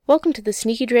Welcome to the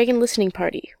Sneaky Dragon Listening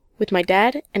Party with my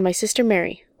dad and my sister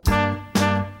Mary.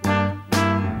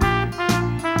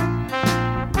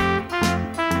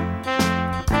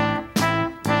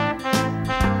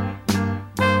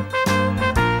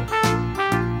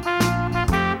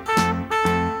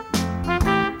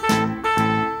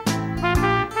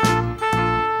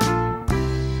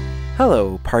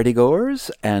 Hello,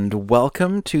 partygoers, and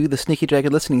welcome to the Sneaky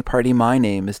Dragon Listening Party. My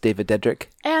name is David Dedrick.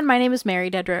 And my name is Mary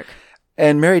Dedrick.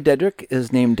 And Mary Dedrick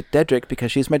is named Dedrick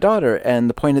because she's my daughter, and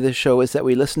the point of this show is that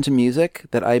we listen to music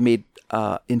that I made,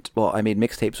 I made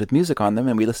mixtapes with music on them,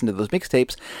 and we listen to those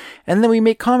mixtapes, and then we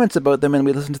make comments about them, and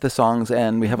we listen to the songs,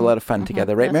 and we have a lot of fun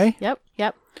together, right, Yes. Mary?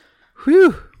 Yep.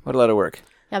 Whew, what a lot of work.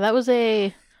 Yeah, that was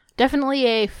definitely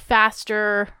a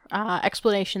faster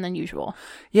explanation than usual.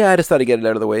 Yeah, I just thought I'd get it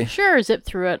out of the way. Sure, zip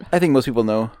through it. I think most people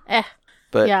know,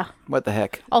 but yeah. What the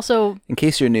heck? Also, In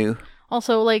case you're new.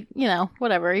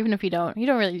 Whatever, even if you don't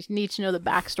really need to know the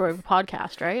backstory of a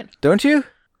podcast, right? Don't you?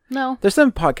 No. There's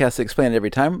some podcasts that explain it every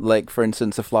time, like, for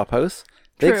instance, The Flophouse.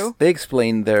 True. They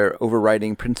explain their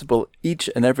overriding principle each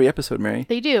and every episode, Mary.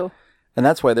 They do. And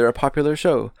that's why they're a popular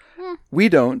show. We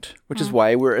don't, which is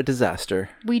why we're a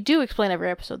disaster. We do explain every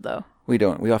episode, though. We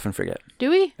don't. We often forget. Do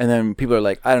we? And then people are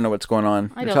like, I don't know what's going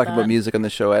on. I We're know talking about that. music on the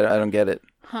show. I don't get it.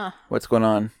 Huh. What's going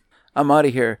on? I'm out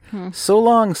of here. So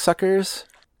long, suckers.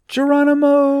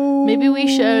 Geronimo! Maybe we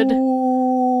should...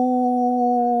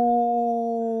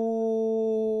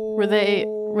 Were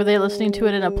they listening to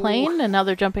it in a plane, and now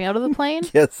they're jumping out of the plane?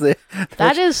 Yes,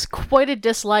 That is quite a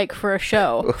dislike for a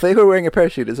show. they were wearing a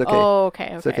parachute. It's okay. Oh,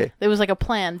 okay. It's okay. It was like a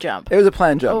planned jump. It was a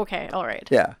planned jump. Okay, all right.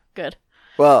 Yeah. Good.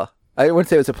 Well, I wouldn't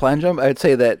say it was a planned jump. I would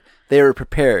say that they were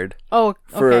prepared for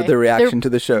okay. the reaction to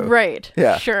the show. Right.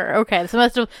 Yeah. Sure. Okay. So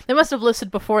they must have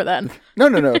listened before then. No.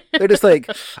 They're just like,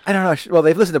 I don't know. Well,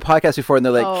 they've listened to podcasts before, and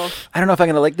they're like, I don't know if I'm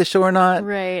going to like this show or not.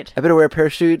 Right. I better wear a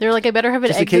parachute. They're like, I better have an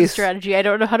Just in exit case. strategy. I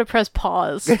don't know how to press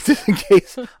pause. Just in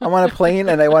case I'm on a plane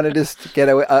and I want to just get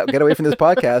away from this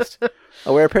podcast.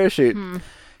 I'll wear a parachute.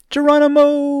 Geronimo!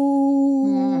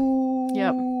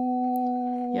 Yep.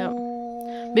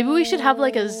 Maybe we should have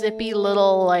like a zippy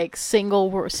little like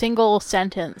single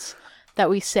sentence that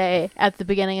we say at the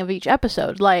beginning of each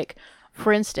episode. Like,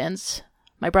 for instance,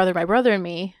 my brother and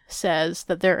me says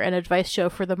that they're an advice show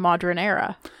for the modern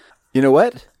era. You know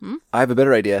what? I have a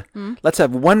better idea. Let's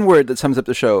have one word that sums up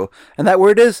the show, and that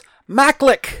word is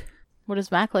Maclick. What does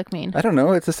Maclick mean? I don't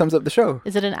know. It just sums up the show.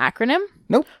 Is it an acronym?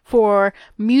 Nope. For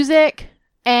music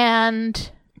and...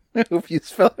 I hope you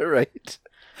spell it right.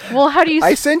 Well, how do you...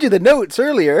 I sent you the notes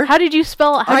earlier. How did you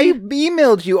spell... I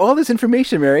emailed you all this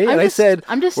information, Mary, and I said,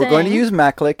 I'm just we're going to saying. use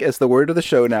Maclick as the word of the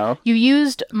show now. You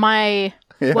used my...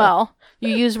 Yeah. Well, you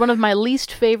used one of my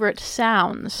least favorite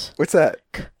sounds. What's that?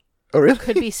 Oh, really?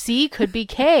 Could be C, could be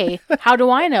K. How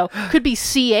do I know? Could be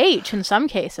CH in some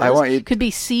cases. I want you- Could be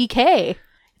CK.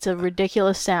 It's a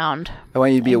ridiculous sound. I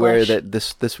want you to be aware English. that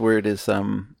this word is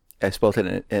I spelled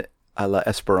it in a la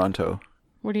Esperanto.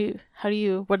 What is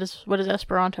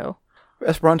Esperanto?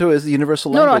 Esperanto is the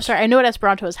universal No, language. sorry. I know what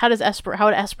Esperanto is. How would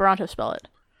Esperanto spell it?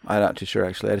 I'm not too sure,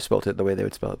 actually. I just spelled it the way they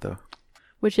would spell it, though.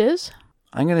 Which is?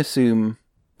 I'm going to assume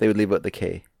they would leave out the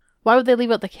K. Why would they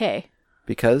leave out the K?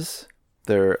 Because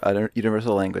they're a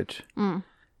universal language. And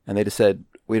they just said,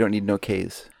 we don't need no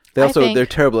Ks. They're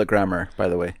terrible at grammar, by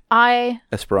the way.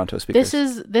 Esperanto speakers.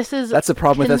 This is That's the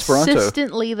problem with Esperanto.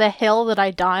 Consistently the hill that I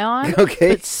die on. Okay.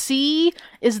 But C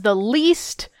is the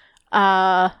least...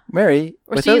 Mary,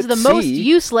 Or C is the most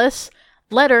useless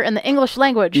letter in the English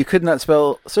language. You could not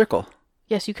spell circle.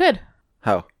 Yes, you could.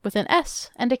 How? With an S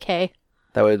and a K.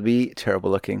 That would be terrible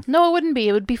looking. No, it wouldn't be.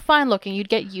 It would be fine looking. You'd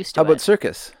get used to How it. about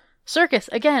circus? Circus,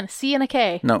 again, C and a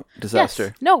K. No, disaster.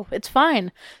 Yes. No, it's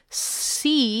fine.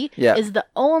 C Yeah. is the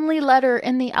only letter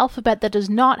in the alphabet that does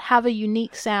not have a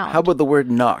unique sound. How about the word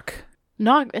knock?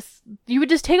 You would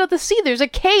just take out the C. There's a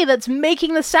K that's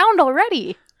making the sound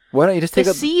already. Why don't you just take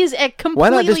The out... C is completely Why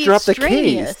not just drop the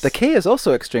extraneous. Ks? The K is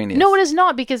also extraneous. No, it is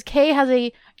not, because K has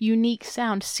a unique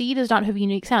sound. C does not have a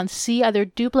unique sound. C either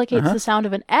duplicates the sound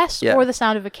of an S Yeah. or the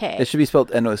sound of a K. It should be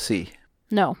spelled N-O-C.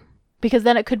 No, because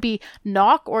then it could be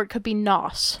knock or it could be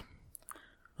nos.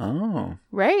 Oh,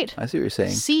 Right? I see what you're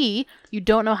saying. C, you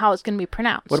don't know how it's going to be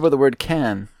pronounced. What about the word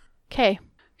can? K.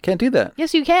 Can't do that.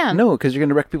 Yes, you can. No, because you're going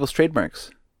to wreck people's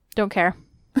trademarks. Don't care.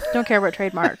 Don't care about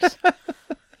trademarks.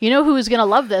 You know who's going to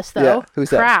love this, though? Yeah, who's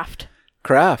that? Kraft.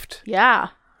 Kraft. Yeah.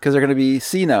 Because they're going to be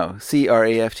C now.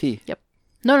 C-R-A-F-T. Yep.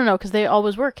 No, because they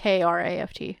always were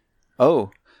K-R-A-F-T. Oh.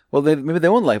 Well, maybe they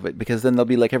won't like it because then they'll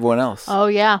be like everyone else. Oh,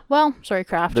 yeah. Well, sorry,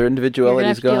 Kraft. Their individuality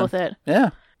is You're gone. going to have to deal with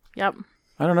it. Yeah. Yep.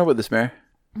 I don't know about this, Mare.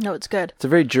 No, it's good. It's a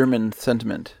very German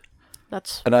sentiment.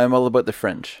 That's. And I'm all about the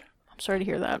French. I'm sorry to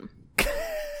hear that.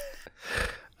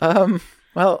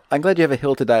 Well, I'm glad you have a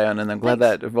hill to die on, and I'm glad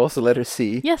Thanks. that involves the letter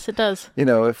C. Yes, it does. You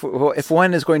know, if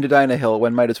one is going to die on a hill,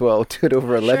 one might as well do it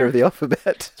over a letter Sure. of the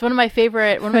alphabet. It's one of my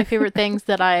favorite things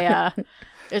that I.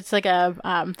 It's like a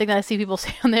thing that I see people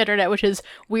say on the internet, which is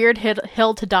weird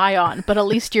hill to die on, but at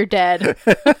least you're dead.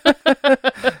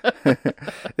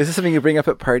 Is this something you bring up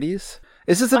at parties?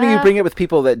 Is this something you bring up with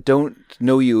people that don't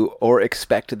know you or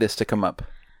expect this to come up?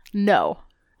 No.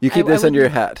 You keep this under your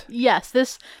hat. Yes,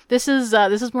 this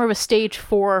is more of a stage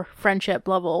 4 friendship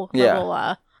level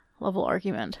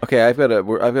argument. Okay, I've got a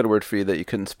word for you that you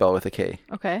couldn't spell with a K.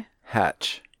 Okay.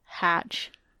 Hatch.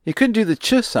 Hatch. You couldn't do the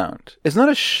ch sound. It's not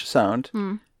a sh sound.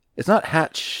 It's not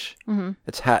hatch.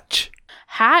 It's hatch.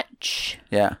 Hatch.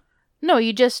 Yeah. No,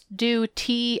 you just do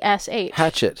TSH.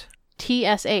 Hatchet.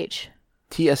 TSH.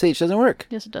 TSH doesn't work.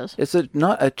 Yes, it does. It's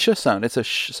not a ch sound. It's a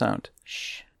sh sound.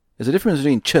 Shh. There's a difference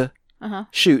between ch,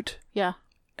 shoot, Yeah.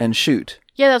 and shoot.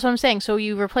 Yeah, that's what I'm saying. So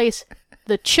you replace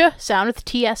the ch sound with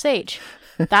TSH.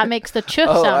 That makes the ch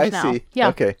Oh, sound I now. see. Yeah.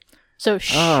 Okay. So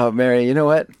shh. Oh, Mary, you know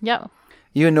what? Yeah.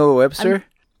 You and Noah Webster,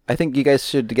 I think you guys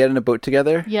should get in a boat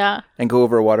together Yeah. and go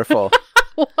over a waterfall.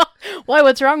 Why?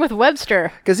 What's wrong with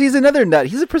Webster? Because he's another nut.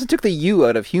 He's the person who took the U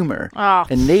out of humor. Oh,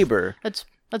 And neighbor. that's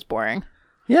boring.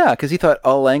 Yeah, because he thought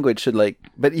all language should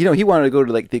but you know, he wanted to go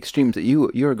to the extremes that you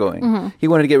were going. Mm-hmm. He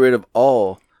wanted to get rid of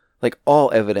all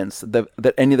evidence that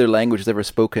any other language is ever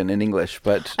spoken in English.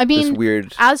 But I mean, this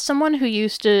weird, as someone who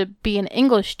used to be an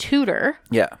English tutor,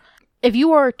 yeah, if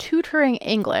you are tutoring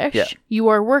English, Yeah. you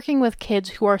are working with kids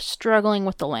who are struggling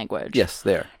with the language. yes,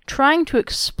 there. Trying to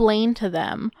explain to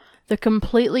them the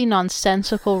completely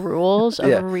nonsensical rules of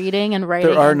Yeah. reading and writing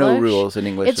There are no English. rules in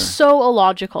English. It's so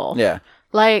illogical. Yeah.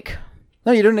 Like,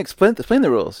 No, you don't explain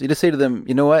the rules. You just say to them,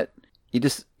 you know what?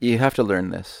 You have to learn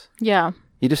this. yeah.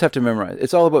 You just have to memorize.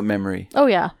 It's all about memory. Oh,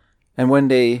 yeah. And one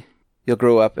day you'll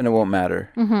grow up and it won't matter.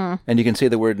 Mm-hmm. And you can say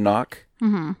the word knock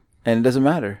and it doesn't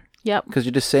matter Yep. because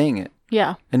you're just saying it.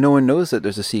 Yeah. And no one knows that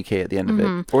there's a CK at the end of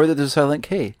it or that there's a silent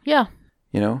K, Yeah.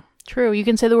 you know? True. You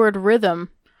can say the word rhythm,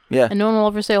 Yeah. and no one will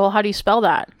ever say, well, how do you spell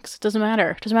that? Because it doesn't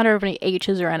matter. It doesn't matter if any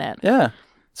H's are in it. Yeah.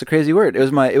 It's a crazy word. It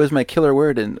was my killer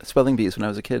word in spelling bees when I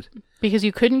was a kid. Because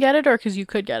you couldn't get it or because you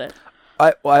could get it?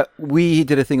 We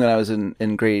did a thing when I was in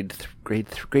grade 2,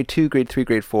 grade 3,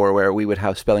 grade 4, where we would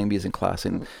have spelling bees in class,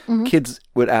 and kids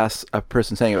would ask a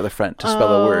person saying it with a friend to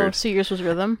spell a word. So yours was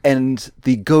rhythm? And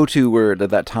the go-to word at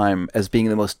that time, as being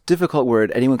the most difficult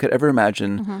word anyone could ever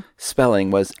imagine spelling,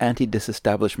 was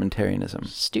anti-disestablishmentarianism.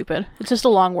 Stupid. It's just a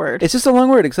long word. It's just a long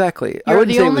word, exactly. I You're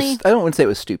wouldn't the say only- it was. I don't want to say it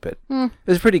was stupid. It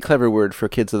was a pretty clever word for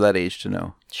kids of that age to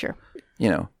know. Sure. You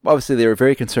know, obviously they were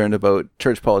very concerned about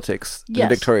church politics in the Yes.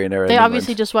 Victorian era. They in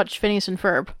obviously England. just watched Phineas and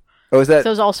Ferb. Oh, is that? So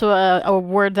it was also a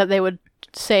word that they would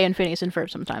say in Phineas and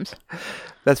Ferb sometimes.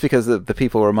 That's because the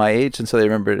people were my age, and so they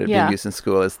remembered it Yeah. being used in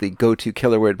school as the go-to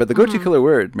killer word. But the go-to killer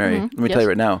word, Mary, let me tell Yes. you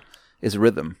right now, is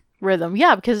rhythm. Rhythm.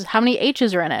 Yeah, because how many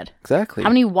H's are in it? Exactly. How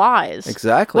many Y's?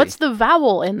 Exactly. What's the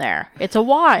vowel in there? It's a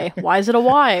Y. Why is it a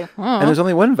Y? And there's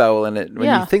only one vowel in it when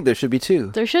Yeah. you think there should be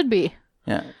two. There should be.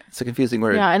 Yeah, it's a confusing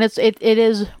word. Yeah, and it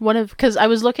is one of, because I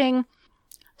was looking,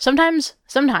 sometimes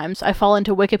I fall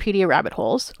into Wikipedia rabbit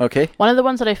holes. Okay. One of the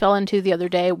ones that I fell into the other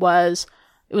day it was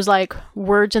like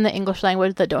words in the English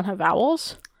language that don't have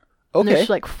vowels. And Okay. there's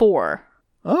like 4.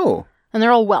 Oh. And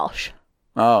they're all Welsh.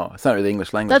 Oh, it's not really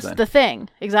English language That's then. the thing.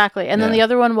 Exactly. And then Yeah. the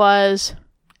other one was,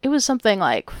 it was something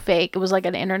like fake. It was like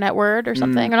an internet word or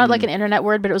something. Or not like an internet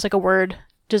word, but it was like a word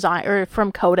design or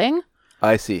from coding.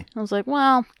 I see. I was like,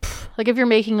 well, like if you're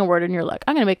making a word and you're like,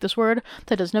 I'm going to make this word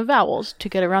that doesn't have vowels to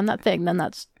get around that thing, then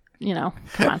that's,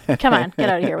 come on, get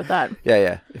out of here with that.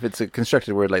 Yeah. If it's a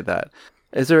constructed word like that.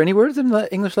 Is there any words in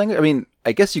the English language? I mean,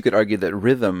 I guess you could argue that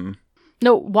rhythm,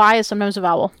 No, Y is sometimes a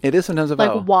vowel. it is sometimes a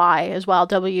vowel. Like Y as well,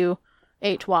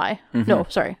 W-H-Y. No,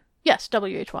 sorry. Yes,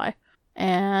 W-H-Y.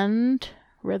 And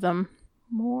rhythm.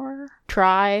 More.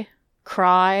 Try.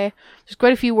 Cry. There's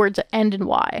quite a few words that end in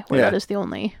Y, where Yeah. that is the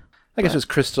only. I guess it's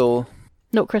crystal.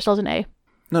 No, crystal's an A.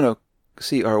 No.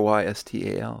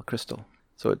 Crystal. Crystal.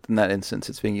 So in that instance,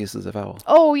 it's being used as a vowel.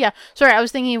 Oh, yeah. Sorry, I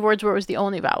was thinking of words where it was the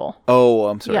only vowel. Oh,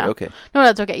 I'm sorry. Yeah. Okay. No,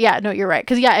 that's okay. Yeah, no, you're right.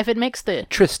 Because, yeah, if it makes the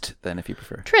Tryst, then, if you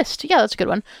prefer. tryst, yeah, that's a good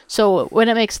one. So when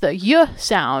it makes the y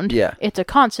sound, Yeah. it's a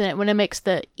consonant. When it makes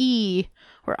the e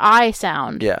or I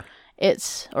sound, Yeah.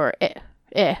 it's, or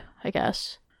I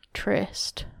guess,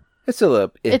 tryst. It's still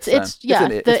a It's sound. yeah,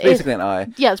 It's basically an I.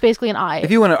 Yeah, it's basically an I.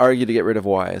 If you want to argue to get rid of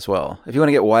Y as well, if you want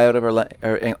to get Y out of our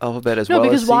alphabet as well No,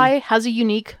 because as C, Y has a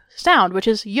unique sound, which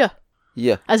is y.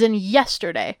 Yeah. As in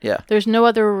yesterday. Yeah. There's no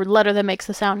other letter that makes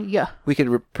the sound y. We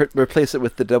could replace it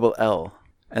with the double L,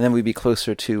 and then we'd be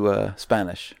closer to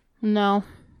Spanish. No.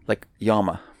 Like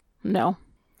llama. No.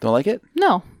 Don't like it?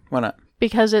 No. Why not?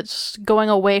 Because it's going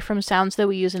away from sounds that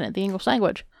we use in the English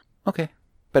language. Okay.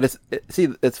 But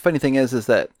it's funny thing is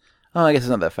that, I guess it's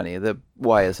not that funny. The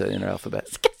Y is in our alphabet.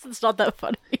 I guess it's not that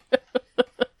funny.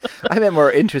 I meant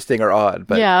more interesting or odd,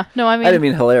 but yeah. No, I mean... I didn't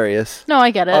mean hilarious. No,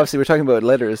 I get it. Obviously, we're talking about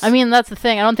letters. I mean, that's the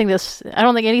thing. I don't think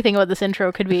anything about this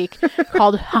intro could be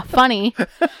called funny,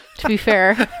 to be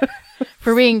fair.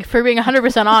 For being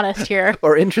 100% honest here.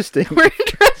 Or interesting. We're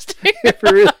interesting.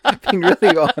 Being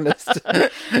really honest.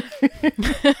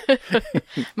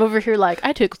 I'm over here like,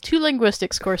 I took 2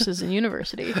 linguistics courses in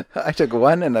university. I took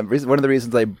one, and one of the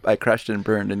reasons I crashed and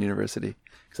burned in university.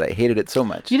 Because I hated it so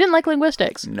much. You didn't like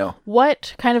linguistics? No.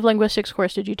 What kind of linguistics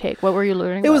course did you take? What were you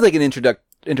learning It about? was like an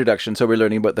introduction, so we're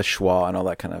learning about the schwa and all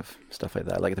that kind of stuff like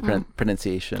that, like the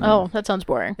pronunciation. Oh, that sounds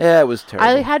boring. Yeah, it was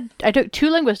terrible. I took 2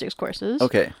 linguistics courses.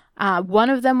 Okay. One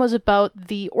of them was about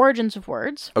the origins of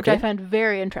words, which Okay. I found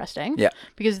very interesting. Yeah.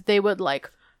 Because they would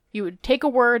you would take a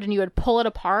word and you would pull it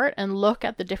apart and look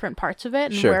at the different parts of it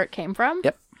and Sure. where it came from.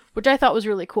 Yep. Which I thought was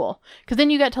really cool. Because then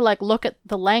you get to look at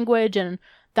the language, and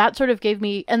that sort of gave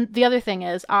me, and the other thing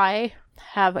is I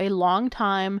have a long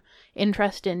time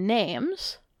interest in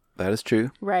names. That is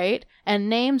true. Right? And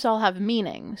names all have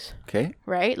meanings. Okay.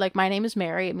 Right? Like my name is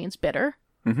Mary, it means bitter.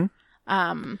 Mm-hmm.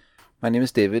 My name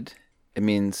is David. It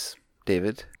means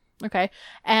David. Okay.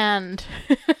 And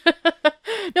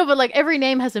no, but every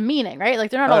name has a meaning, right?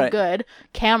 They're not All all right. good.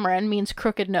 Cameron means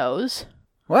crooked nose.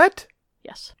 What?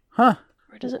 Yes. Huh.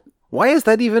 Or does it? Why is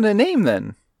that even a name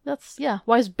then?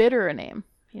 Why is bitter a name?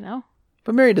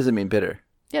 But Mary doesn't mean bitter.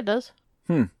 Yeah, it does.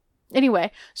 Hmm.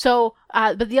 Anyway, so,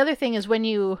 but the other thing is when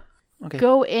you Okay.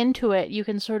 go into it, you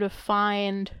can sort of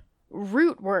find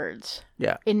root words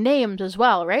Yeah. in names as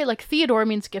well, right? Like Theodore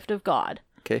means gift of God.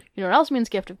 Okay. You know what else means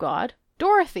gift of God?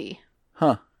 Dorothy,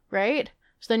 Huh. right?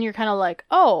 So then you're kind of like,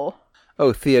 oh.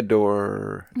 Oh,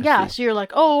 Theodore. I Yeah, see. so you're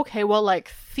like, oh, okay, well,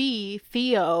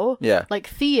 theo, Yeah. like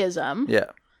theism,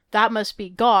 Yeah. that must be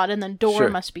God, and then door Sure.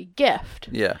 must be gift,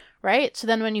 Yeah. right? So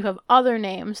then when you have other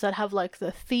names that have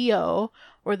the theo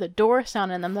or the door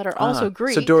sound in them that are also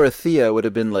Greek. So Dorothea would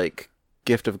have been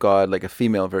gift of God, like a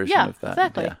female version Yeah, of that.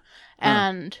 exactly. Yeah.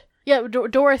 And yeah,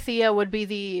 Dorothea would be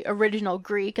the original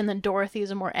Greek, and then Dorothy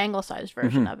is a more anglicized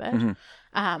version of it. And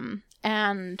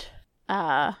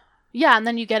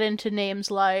then you get into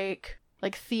names like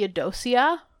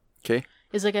Theodosia Okay.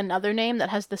 is another name that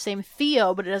has the same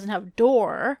Theo, but it doesn't have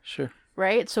door, Sure.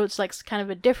 right? So it's kind of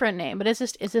a different name, but it's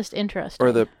just interesting.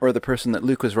 Or the person that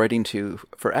Luke was writing to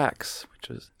for Acts, which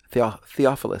was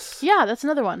Theophilus. Yeah, that's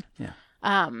another one. Yeah.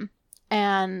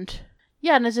 And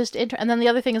it's just and then the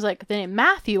other thing is the name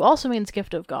Matthew also means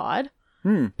gift of God,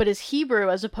 but is Hebrew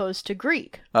as opposed to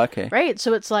Greek. Okay. Right?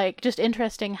 So it's just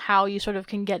interesting how you sort of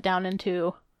can get down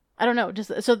into, I don't know,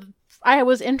 so I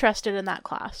was interested in that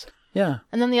class. Yeah.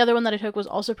 And then the other one that I took was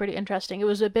also pretty interesting. It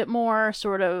was a bit more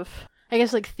sort of, I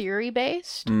guess, theory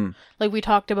based. We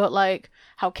talked about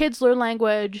how kids learn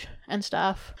language and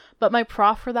stuff. But my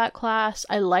prof for that class,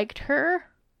 I liked her,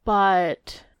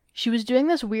 but she was doing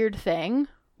this weird thing,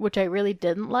 which I really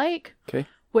didn't like, Okay.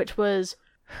 which was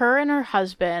her and her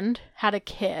husband had a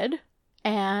kid,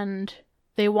 and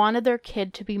they wanted their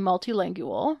kid to be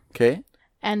multilingual. Okay.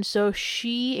 And so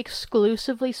she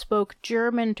exclusively spoke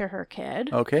German to her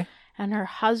kid. Okay. And her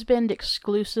husband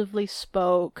exclusively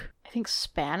spoke, I think,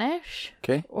 Spanish.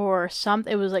 Okay. Or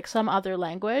it was some other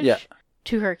language. Yeah.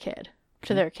 To her kid.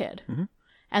 To their kid. Mm-hmm.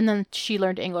 And then she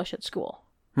learned English at school.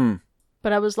 Hmm.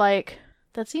 But I was like,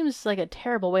 that seems like a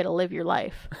terrible way to live your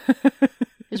life.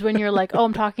 Is when you're like, oh,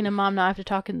 I'm talking to mom, now I have to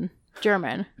talk in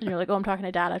German. And you're like, oh, I'm talking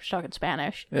to dad, I have to talk in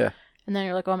Spanish. Yeah. And then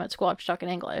you're like, oh, I'm at school, I have to talk in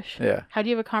English. Yeah. How do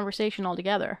you have a conversation all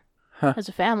together? Huh. As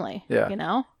a family? Yeah.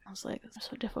 I was like, it's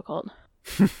so difficult.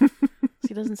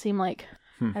 It doesn't seem like,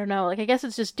 I don't know, I guess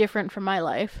it's just different from my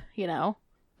life,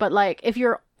 But if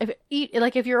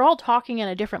you're all talking in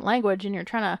a different language and you're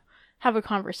trying to have a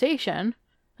conversation,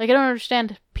 I don't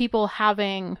understand people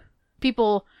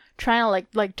trying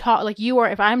to talk you are,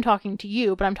 if I'm talking to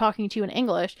you, but I'm talking to you in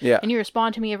English, Yeah. and you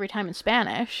respond to me every time in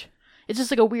Spanish. It's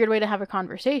just a weird way to have a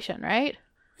conversation, right?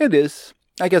 It is.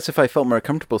 I guess if I felt more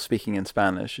comfortable speaking in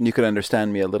Spanish and you could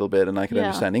understand me a little bit and I could Yeah.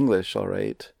 understand English all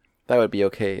right, that would be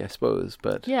okay, I suppose.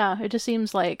 But Yeah, it just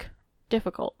seems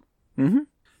difficult. Mm-hmm.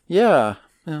 Yeah.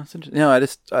 Yeah, it's interesting.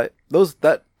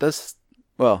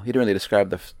 Well, you didn't really describe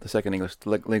the second English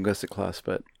linguistic class,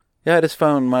 but yeah, I just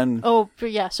found mine. Oh,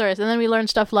 but yeah, sorry. And then we learned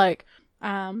stuff how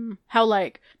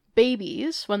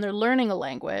babies, when they're learning a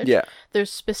language, Yeah.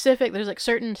 there's like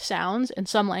certain sounds in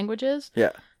some languages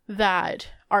Yeah. that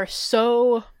are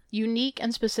so unique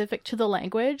and specific to the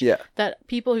language Yeah. that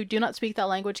people who do not speak that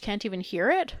language can't even hear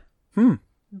it. Hmm.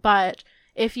 But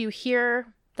if you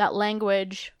hear that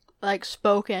language like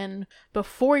spoken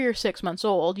before you're 6 months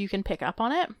old, you can pick up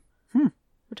on it.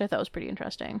 Which I thought was pretty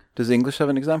interesting. Does English have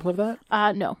an example of that?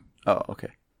 No, Oh, okay.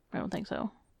 I don't think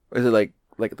so. Is it like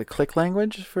the click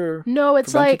language for? No,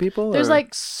 it's for a bunch of like people, there's or-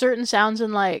 like certain sounds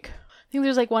in like I think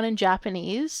there's like one in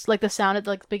Japanese, like the sound at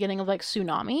like the beginning of like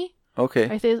tsunami. Okay.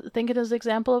 I think it is an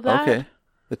example of that. Okay.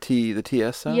 The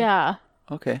TS sound. Yeah.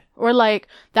 Okay. Or like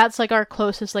that's like our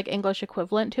closest like English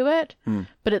equivalent to it. Hmm.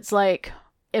 But it's like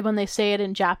when they say it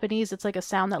in Japanese, it's like a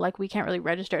sound that like we can't really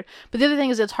register it. But the other thing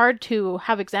is it's hard to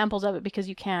have examples of it because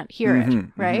you can't hear it,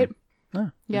 right?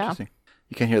 Oh, Yeah. interesting.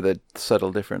 You can hear the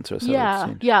subtle difference or subtle Yeah.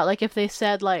 change. Yeah, like if they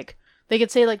said like they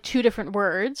could say like two different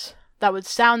words that would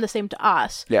sound the same to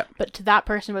us, Yeah. but to that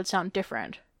person would sound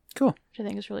different, Cool. which I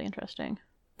think is really interesting.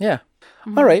 Yeah.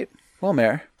 Mm-hmm. All right. Well,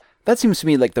 Mare, that seems to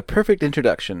me like the perfect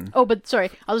introduction. Oh, but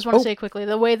sorry, I just want to Oh. say quickly,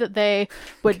 the way that they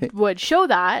would show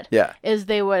that Yeah. is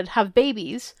they would have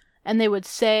babies and they would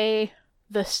say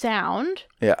the sound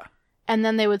Yeah. and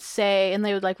then they would say, and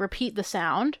they would like repeat the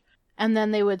sound, and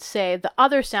then they would say the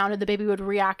other sound, and the baby would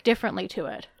react differently to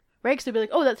it, right? Because they'd be like,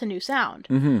 oh, that's a new sound.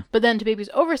 Mm-hmm. But then to babies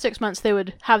over 6 months, they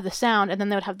would have the sound, and then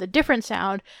they would have the different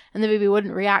sound, and the baby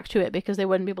wouldn't react to it because they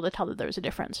wouldn't be able to tell that there was a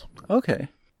difference. Okay.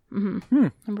 I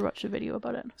remember watching a video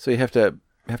about it. So you have to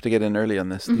get in early on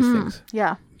these things.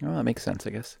 Yeah, Oh, that makes sense, I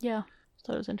guess. yeah.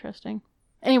 So it was interesting.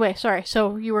 Anyway, sorry.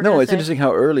 So you were No, gonna it's say... interesting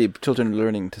how early children are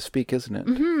learning to speak, isn't it?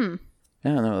 Mm-hmm.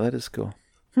 Yeah, no, that is cool.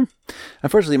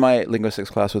 Unfortunately, my linguistics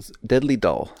class was deadly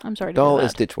dull. I'm sorry to Dull hear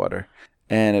as that. ditch water.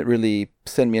 And it really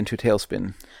sent me into a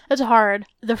tailspin. It's hard.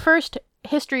 The first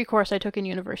history course I took in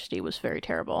university was very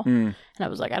terrible. And I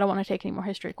was like, I don't want to take any more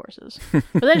history courses. But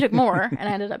then I took more, and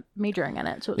I ended up majoring in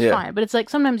it, so it was Yeah. fine. But it's like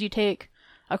sometimes you take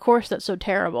a course that's so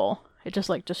terrible, it just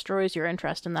like destroys your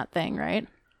interest in that thing, right?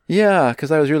 Yeah,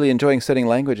 because I was really enjoying studying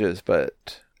languages,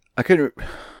 but I couldn't...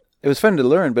 It was fun to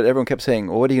learn, but everyone kept saying,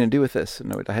 well, what are you going to do with this?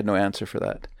 And I had no answer for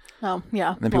that. Oh,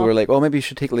 yeah. And then people were like, oh, maybe you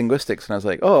should take linguistics. And I was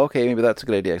like, oh, okay, maybe that's a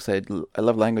good idea, because I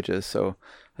love languages, so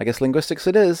I guess linguistics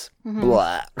it is.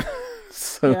 Blah.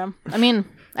 So, yeah. I mean,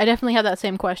 I definitely had that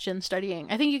same question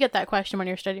studying. I think you get that question when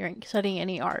you're studying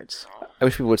any arts. I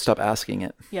wish people would stop asking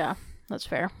it. Yeah, that's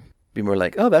fair. Be more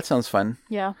like, oh, that sounds fun.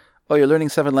 Yeah, Oh, you're learning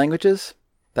 7 languages?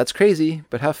 That's crazy,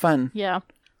 but have fun. yeah.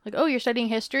 Like, oh, you're studying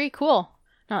history? Cool.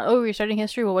 Not, oh, you're studying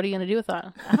history? Well, what are you going to do with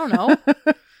that? I don't know.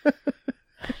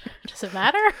 Does it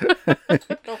matter?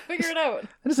 Go figure it out.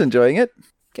 I'm just enjoying it.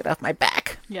 Get off my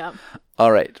back. Yeah.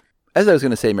 All right. As I was going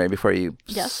to say, Mary, before you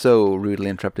Yes. so rudely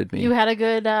interrupted me. You had a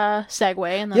good segue.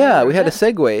 And then Yeah, we had a it.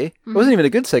 segue. It wasn't even a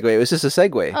good segue. It was just a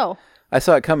segue. Oh, I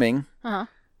saw it coming, uh-huh.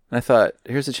 and I thought,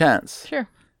 here's a chance. Sure.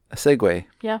 A segue.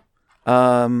 Yeah.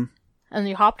 Um, And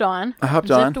you hopped on. I hopped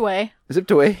zipped on. away.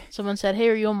 Zipped away. Someone said, hey,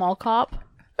 are you a mall cop?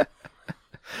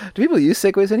 Do people use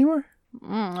segways anymore?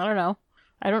 I don't know.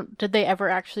 Did they ever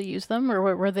actually use them, or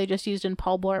were they just used in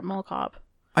Paul Blart Mall Cop?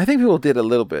 I think people did a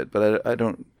little bit, but I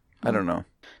don't know.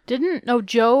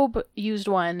 Job used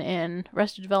one in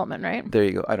Arrested Development, right? There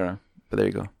you go. I don't know, but there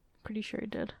you go. Pretty sure he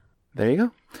did. There you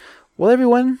go. Well,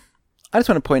 everyone, I just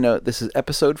want to point out this is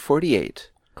episode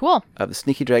 48 Cool. of the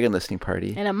Sneaky Dragon Listening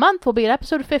Party. In a month, we'll be at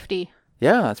episode 50.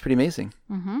 Yeah, that's pretty amazing.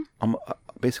 Mm-hmm.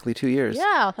 Basically 2 years.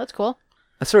 Yeah, that's cool.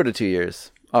 Sort of 2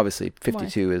 years. Obviously,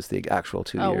 52 is the actual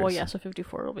 2 years. Oh, well, yeah, so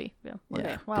 54 will be. Yeah, okay.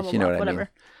 Yeah, Wow, but blah, you know blah, what I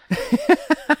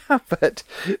whatever. But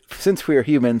since we are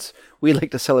humans, we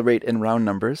like to celebrate in round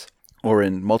numbers or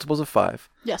in multiples of 5.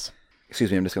 Yes.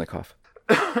 Excuse me, I'm just going to cough.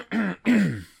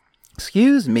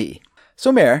 Excuse me.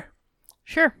 So, Mare,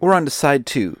 Sure. we're on to side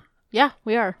 2 Yeah,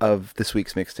 we are. of this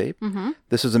week's mixtape. Mm-hmm.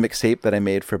 This was a mixtape that I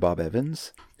made for Bob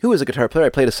Evans, who is a guitar player. I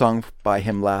played a song by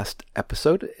him last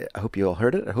episode. I hope you all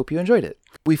heard it. I hope you enjoyed it.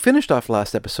 We finished off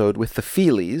last episode with the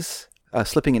Feelies,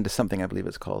 Slipping Into Something, I believe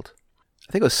it's called.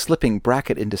 I think it was Slipping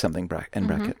Bracket Into Something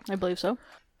bracket. I believe so.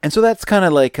 And so that's kind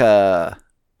of like a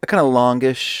kind of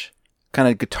longish, kind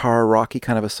of guitar rocky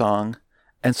kind of a song.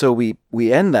 And so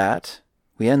we end that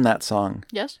song,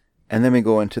 Yes. and then we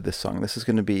go into this song. This is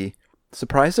going to be,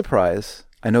 surprise, surprise.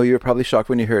 I know you were probably shocked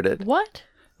when you heard it. It What?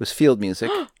 was field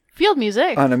music Field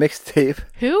music. on a mixtape.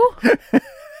 Who?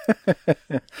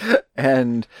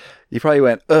 And you probably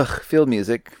went, ugh, field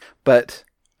music. But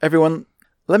everyone,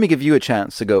 let me give you a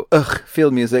chance to go, ugh,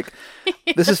 field music.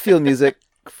 This is field music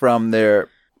from their,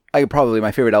 probably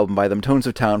my favorite album by them, Tones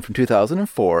of Town from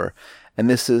 2004. And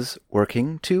this is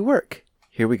Working to Work.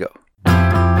 Here we go.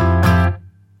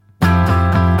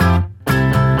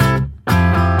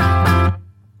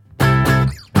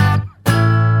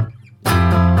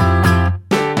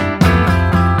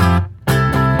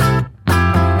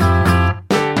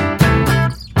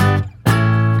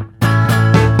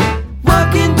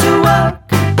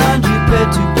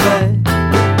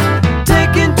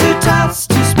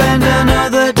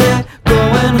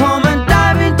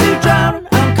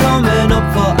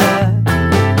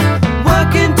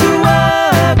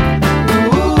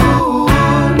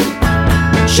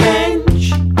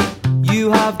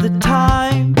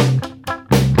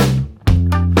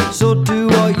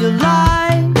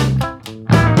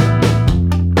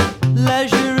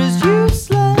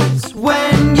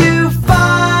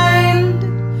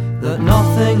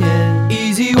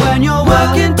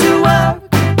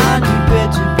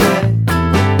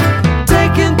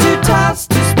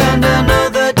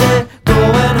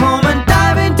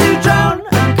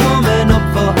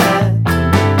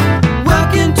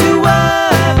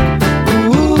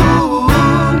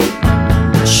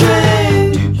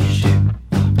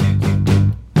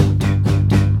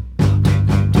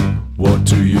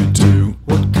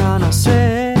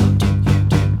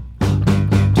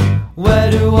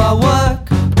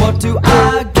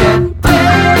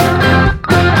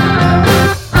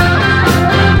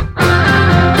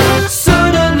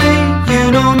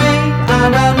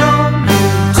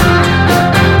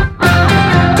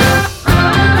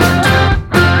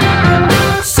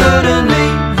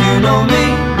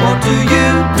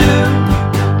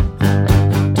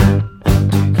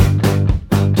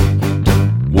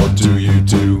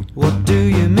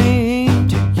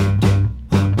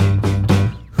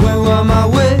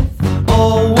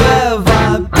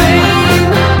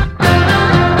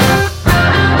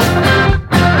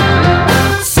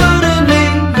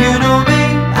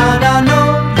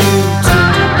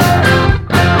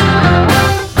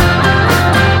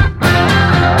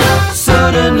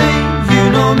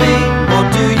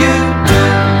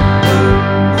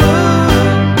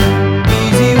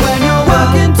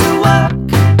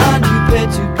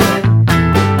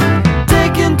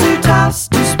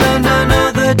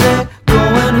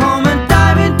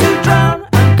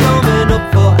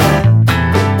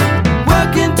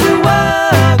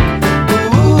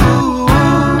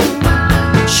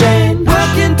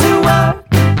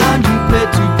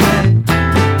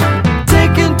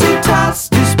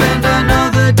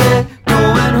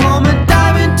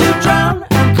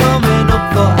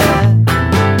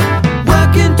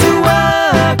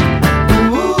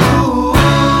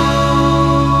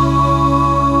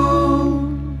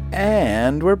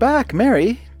 back.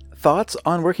 Mary, thoughts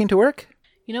on Working to Work?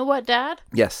 You know what, Dad?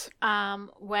 Yes.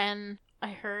 When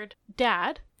I heard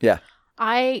Dad, Yeah.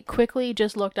 I quickly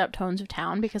just looked up Tones of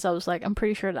Town because I was like, I'm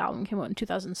pretty sure the album came out in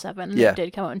 2007. And Yeah. It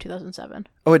did come out in 2007.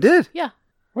 Oh, it did? Yeah.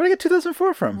 Where did I get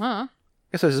 2004 from? Huh.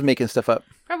 Guess I was just making stuff up.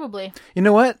 Probably. You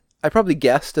know what? I probably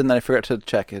guessed and then I forgot to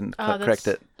check and correct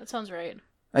it. That sounds right.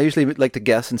 I usually like to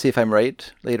guess and see if I'm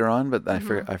right later on, but I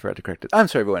forgot to correct it. I'm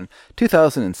sorry, everyone.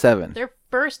 2007. Their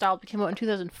first album came out in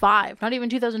 2005, not even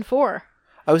 2004.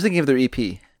 I was thinking of their EP.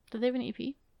 Did they have an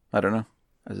EP? I don't know.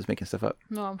 I was just making stuff up.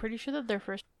 No, I'm pretty sure that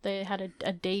they had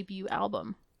a debut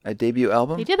album. A debut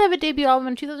album? They did have a debut album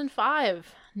in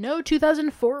 2005. No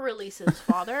 2004 releases,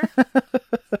 Father.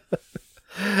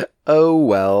 Oh,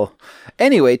 well.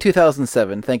 Anyway,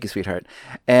 2007. Thank you, sweetheart.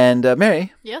 And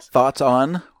Mary, Yes? thoughts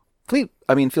on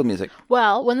field music?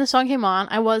 Well, when the song came on,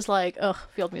 I was like, ugh,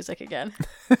 field music again.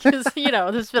 Because,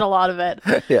 there's been a lot of it.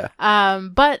 Yeah.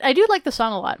 But I do like the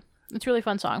song a lot. It's a really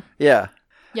fun song. Yeah.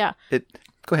 Yeah.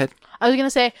 Go ahead. I was going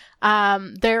to say,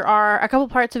 there are a couple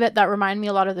parts of it that remind me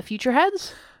a lot of the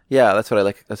Futureheads. Yeah, that's what I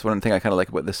like. That's one thing I kind of like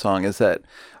about this song is that,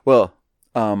 well,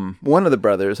 one of the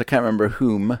brothers, I can't remember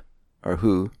whom or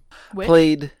who, Which?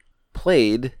 played,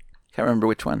 can't remember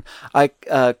which one. I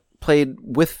played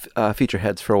with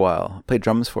Futureheads for a while, played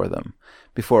drums for them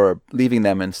before leaving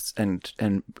them and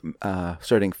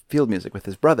starting field music with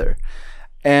his brother.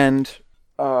 And,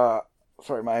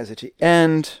 sorry, my eyes are itchy.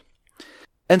 And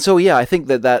so, yeah, I think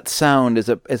that sound is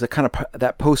a kind of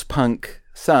that post-punk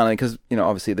sound, because,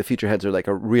 obviously the Futureheads are like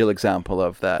a real example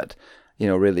of that,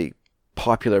 really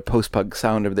popular post-punk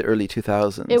sound of the early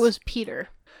 2000s. It was Peter.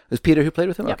 It was Peter who played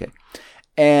with him? Yep. Okay.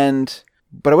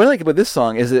 But what I like about this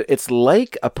song is that it's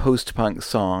like a post-punk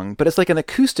song, but it's like an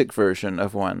acoustic version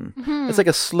of one. Mm-hmm. It's like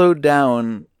a slowed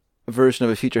down version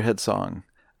of a Futurehead song.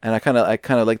 And I kind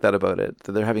of like that about it,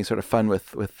 that they're having sort of fun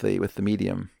with the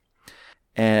medium.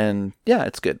 And yeah,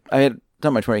 it's good. I had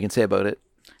not much more you can say about it.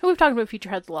 We've talked about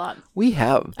Futureheads a lot. We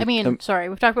have. We've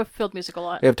talked about field music a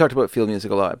lot. We have talked about field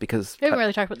music a lot because We haven't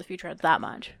really talked about the Futureheads that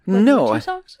much. No. 2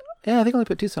 songs? Yeah, I think I only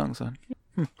put 2 songs on.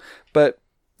 But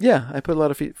yeah, I put a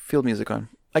lot of field music on.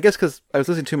 I guess because I was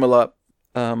listening to him a lot.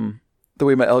 The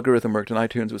way my algorithm worked on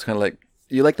iTunes was kind of like,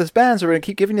 you like this band, so we're going to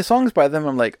keep giving you songs by them.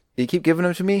 I'm like, you keep giving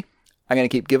them to me, I'm going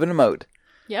to keep giving them out.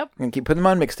 Yep. I'm going to keep putting them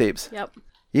on mixtapes. Yep.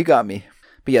 You got me.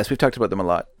 But yes, we've talked about them a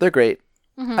lot. They're great.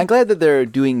 Mm-hmm. I'm glad that they're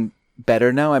doing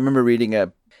better now. I remember reading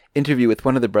a interview with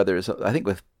one of the brothers, I think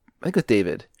with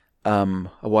David, a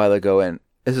while ago, and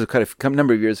this is quite a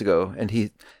number of years ago, and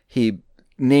he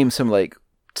named some like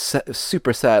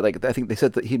super sad, like I think they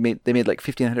said that they made like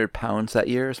 £1,500 that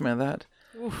year or something like that.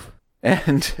 Oof.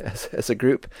 And as a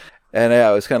group, and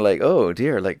I was kind of like, oh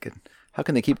dear, like how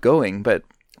can they keep going? But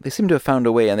they seem to have found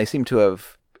a way, and they seem to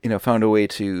have found a way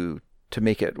to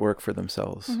make it work for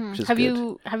themselves. Mm-hmm. Which is have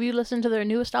good. you listened to their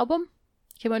newest album?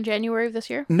 Came out in January of this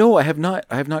year. No, I have not.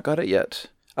 I have not got it yet.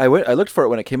 I looked for it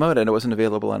when it came out, and it wasn't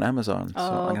available on Amazon. So I'm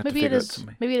gonna have to figure it out.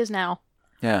 Maybe it is now.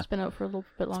 Yeah, It's been out for a little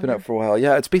bit longer. it's been out for a while.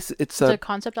 Yeah, it's a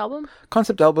concept album.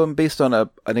 Concept album based on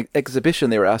an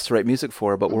exhibition they were asked to write music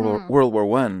for about World War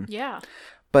One. Yeah.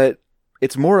 But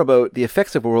it's more about the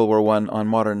effects of World War One on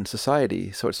modern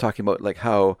society. So it's talking about like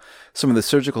how some of the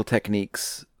surgical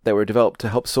techniques that were developed to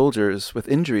help soldiers with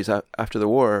injuries after the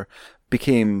war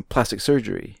became plastic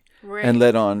surgery, Right. and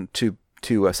led on to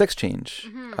sex change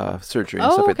surgery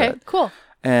and stuff like that. Cool.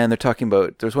 And they're talking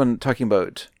about, there's one talking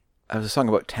about, a song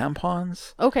about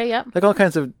tampons, Okay, yeah. like all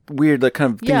kinds of weird, like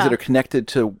kind of things Yeah. that are connected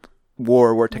to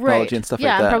war technology and stuff like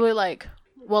that. Yeah, and probably like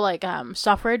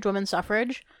suffrage, women's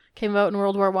suffrage came out in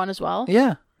World War One as well.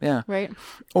 Yeah, yeah. Right.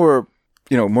 Or,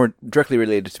 more directly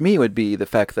related to me would be the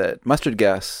fact that mustard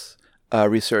gas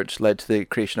research led to the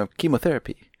creation of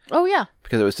chemotherapy, Oh yeah.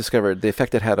 because it was discovered the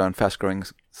effect it had on fast-growing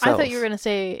cells. I thought you were going to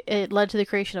say it led to the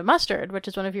creation of mustard, which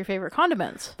is one of your favorite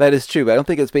condiments. That is true, but I don't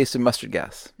think it's based in mustard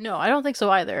gas. No, I don't think so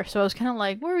either. So I was kind of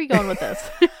like, where are we going with this?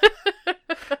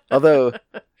 Although,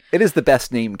 it is the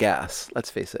best named gas,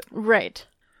 let's face it. Right.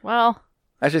 Well,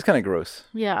 Actually, it's kind of gross.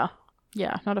 yeah.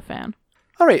 Yeah, not a fan.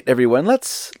 All right, everyone,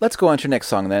 let's go on to your next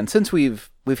song then. Since we've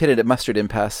hit it at mustard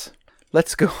impasse,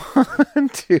 let's go on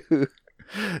to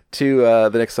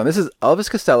the next song. This is Elvis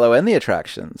Costello and the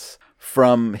Attractions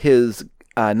from his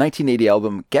 1980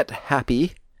 album Get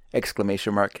Happy! !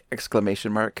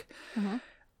 Mm-hmm.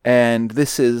 And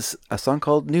this is a song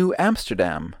called New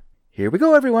Amsterdam. Here we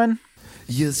go, everyone.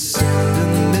 You're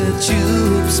sending me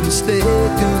tubes mistaken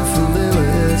for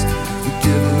lilies. You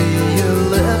give me your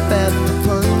lip at the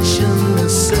punch in the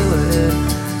silly.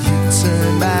 You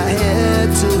turn my head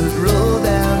till it rolled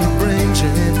down the brain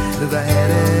drain. If I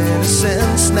had any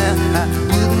sense now, I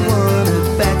wouldn't want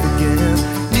it back again.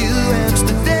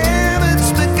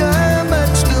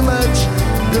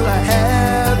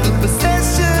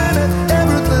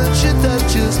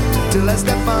 touches, till I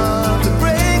step on the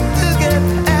brake to get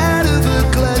out of her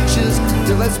clutches,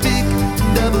 till I speak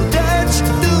double Dutch,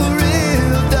 do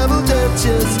real double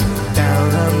Dutches.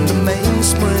 Down on the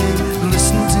mainspring,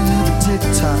 listen to the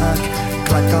tick-tock,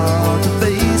 clock on the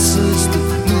faces that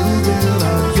move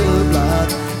around your block.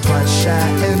 Twice shy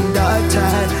and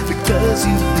dog-tied because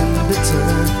you've been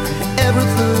bitten.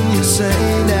 Everything you say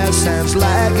now sounds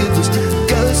like it was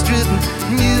ghost-written.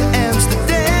 New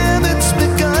Amsterdam, it's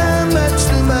become much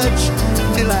too much.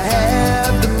 Till I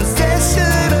have the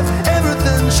possession of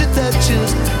everything she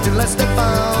touches, till I step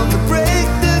on the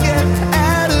brake to get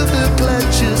out of her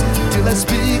clutches, till I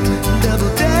speak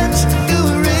double Dutch, do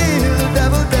a real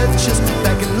double Dutches.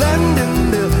 Back in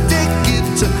London, they'll take you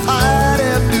to heart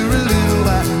after a little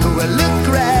while. But I look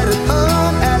right at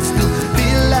home, I still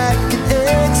feel like an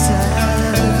exile.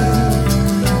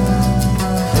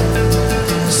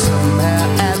 Somehow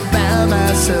I found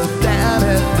myself down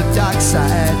at the dark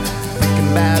side,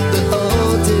 thinking about the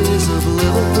old days of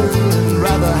Liverpool and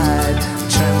Rotherhithe.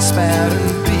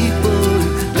 Transparent people who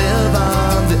live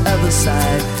on the other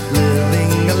side,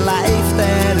 living a life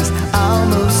that is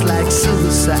almost like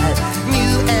suicide.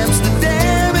 New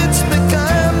Amsterdam, it's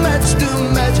become much too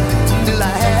much. Till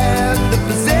I have the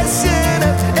possession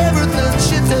of everything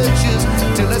she touches,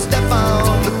 till I step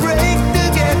on the brake to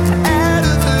get out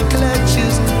of her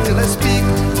clutches, till I speak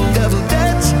double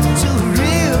Dutch to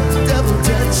real double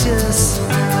Dutches.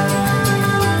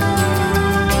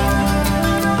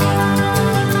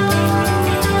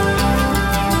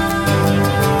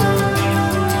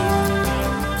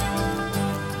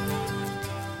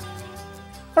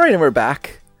 All right, and we're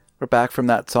back. We're back from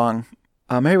that song.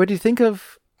 Mary, what do you think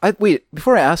of... wait,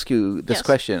 before I ask you this Yes.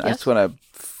 question, I Yes. just want to...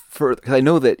 Because I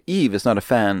know that Eve is not a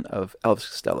fan of Elvis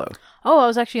Costello. Oh, I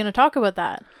was actually going to talk about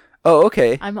that. Oh,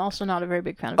 okay. I'm also not a very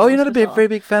big fan of Oh, Elvis you're not a Costello. very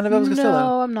big fan of Elvis Costello?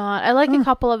 No, I'm not. I like a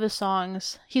couple of his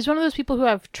songs. He's one of those people who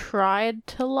I've tried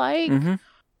to like,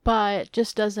 but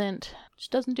just doesn't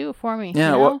do it for me.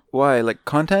 Yeah, you know? why? Like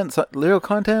content? Lyrical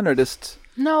content or just...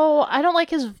 No, I don't like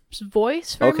his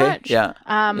voice very Okay, much. yeah,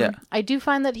 yeah. I do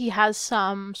find that he has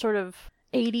some sort of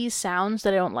 80s sounds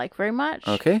that I don't like very much.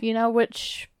 Okay. You know,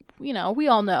 which, you know, we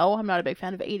all know I'm not a big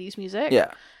fan of 80s music.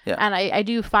 Yeah, yeah. And I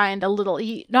do find a little,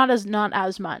 not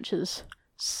as much as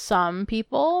some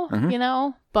people, you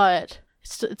know, but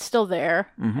it's still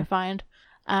there, I find.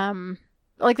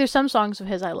 Like there's some songs of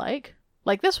his I like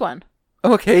this one.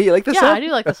 Okay, you like this Yeah, song? I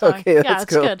do like the song. Okay, Yeah, that's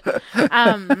it's cool.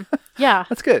 good. Yeah.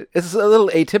 That's good. It's a little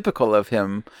atypical of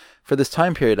him for this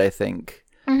time period, I think.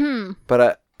 Mm-hmm.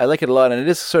 But I like it a lot, and it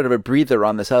is sort of a breather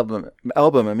on this album,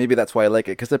 and maybe that's why I like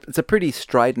it, because it's a pretty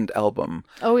strident album.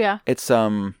 Oh, yeah. It's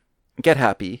Get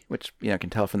Happy, which I can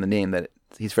tell from the name that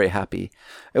he's very happy.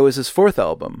 It was his fourth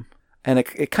album, and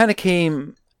it kind of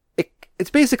came.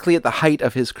 It's basically at the height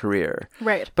of his career,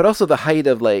 Right. but also the height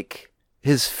of like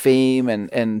his fame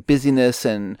and busyness,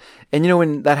 and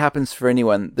when that happens for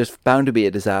anyone, there's bound to be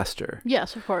a disaster.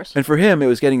 Yes, of course. And for him, it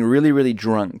was getting really, really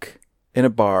drunk in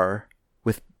a bar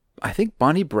with, I think,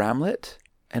 Bonnie Bramlett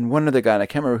and one other guy, and I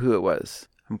can't remember who it was.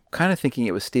 I'm kind of thinking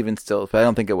it was Stephen Stills, but I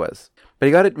don't think it was. But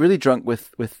he got it really drunk with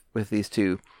these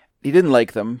two. He didn't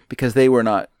like them because they were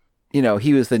not,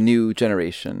 he was the new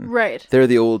generation. Right. They're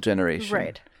the old generation.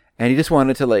 Right. And he just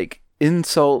wanted to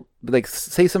insult,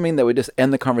 say something that would just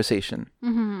end the conversation.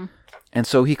 Mm-hmm. And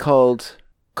so he called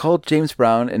James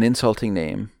Brown an insulting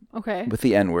name. Okay. With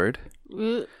the N-word.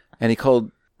 Uh, And he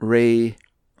called Ray...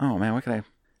 Oh, man, what can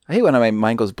I hate when my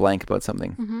mind goes blank about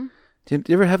something. Mm-hmm. Do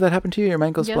you ever have that happen to you? Your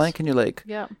mind goes Yes. blank and you're like...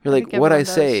 Yeah. You're like, I think what I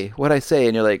everyone does. say.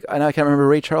 And you're like, I know I can't remember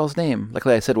Ray Charles' name.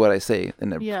 Luckily, I said what I say.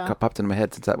 And it Yeah. popped into my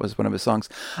head since that was one of his songs.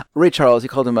 Ray Charles, he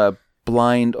called him a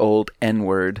blind old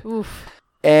N-word. Oof.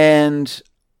 And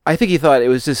I think he thought it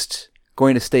was just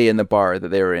going to stay in the bar that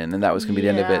they were in, and that was going to be the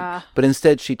end of Yeah. it. But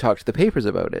instead, she talked to the papers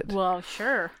about it. Well,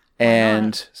 sure. Why And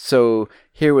not? so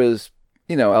here was,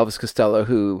 Elvis Costello,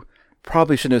 who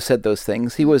probably shouldn't have said those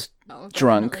things. He was No,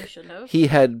 drunk. definitely shouldn't have. He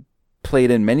had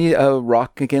played in many a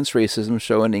Rock Against Racism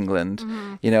show in England.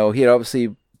 Mm-hmm. He had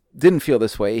obviously didn't feel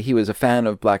this way. He was a fan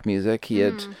of black music. He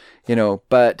had,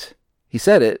 but he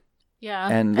said it. Yeah.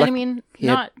 and I mean, he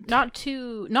had- not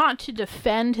to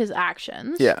defend his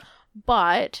actions. Yeah.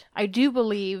 But I do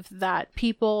believe that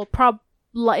people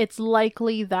it's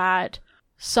likely that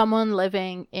someone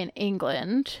living in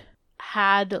England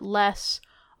had less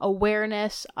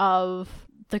awareness of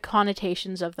the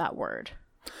connotations of that word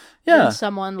Yeah. than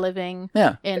someone living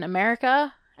Yeah. in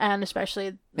America, and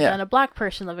especially Yeah. than a black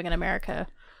person living in America,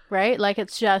 right? Like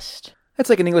it's just It's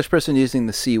like an English person using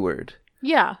the C word.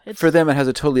 yeah, it's For them, it has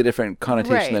a totally different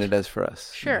connotation than Right. it does for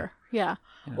us. sure, yeah.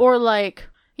 Or like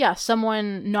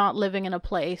someone not living in a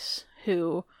place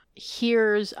who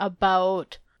hears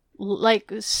about,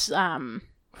 like,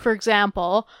 for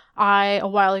example, I, a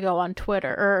while ago on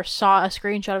Twitter, or saw a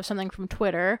screenshot of something from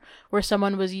Twitter where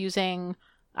someone was using,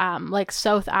 like,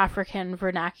 South African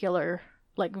vernacular,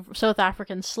 like, South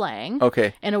African slang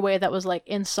Okay. in a way that was, like,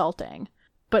 insulting.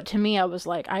 But to me, I was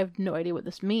like, I have no idea what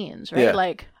this means, right? Yeah.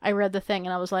 Like, I read the thing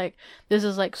and I was like, this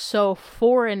is, like, so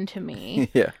foreign to me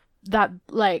Yeah. that,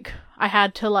 like, I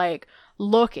had to, like,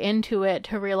 look into it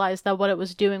to realize that what it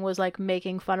was doing was, like,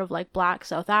 making fun of, like, Black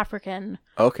South African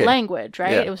Okay. language,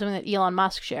 right? Yeah. It was something that Elon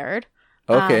Musk shared.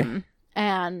 Okay.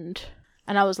 And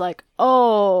I was like,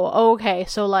 oh, okay.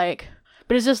 So, like,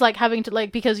 but it's just like having to,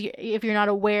 like, because if you're not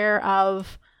aware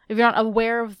of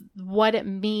what it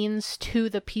means to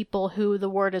the people who the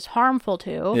word is harmful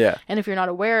to, Yeah. and if you're not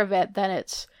aware of it, then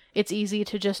it's easy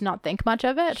to just not think much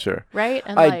of it. Sure. Right?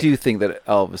 And I do think that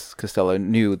Elvis Costello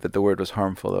knew that the word was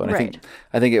harmful, though, and Right.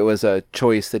 I think it was a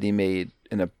choice that he made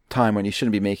in a time when you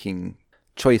shouldn't be making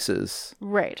choices.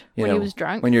 Right. You When know, he was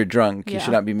drunk. When you're drunk, you Yeah.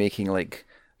 should not be making, like,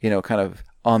 kind of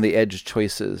on the edge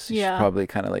choices. You Yeah. should probably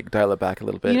kind of, like, dial it back a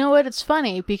little bit. You know what? It's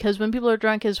funny because when people are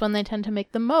drunk is when they tend to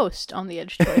make the most on the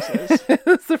edge choices.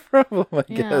 That's the problem, I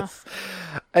Yeah. guess.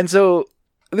 And so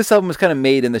this album was kind of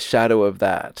made in the shadow of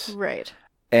that. Right.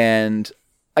 And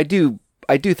I do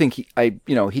think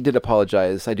he did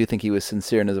apologize. I do think he was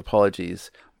sincere in his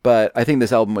apologies. But I think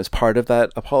this album was part of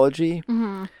that apology.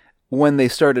 Mm-hmm. When they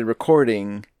started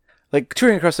recording, like,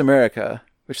 touring across America,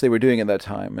 which they were doing at that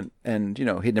time, and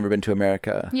he'd never been to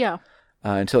America Yeah.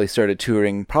 until he started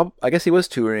touring. I guess he was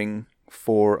touring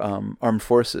for Armed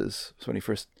Forces. So when he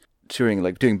first touring,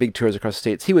 like, doing big tours across the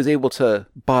States, he was able to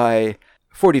buy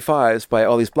 45s by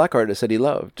all these black artists that he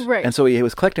loved. Right. And so he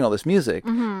was collecting all this music,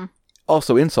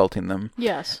 also insulting them.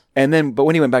 Yes. But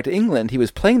when he went back to England, he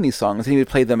was playing these songs, and he would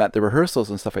play them at the rehearsals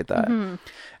and stuff like that. Mm-hmm.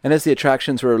 And as the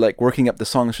attractions were, like, working up the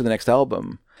songs for the next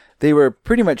album, they were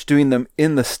pretty much doing them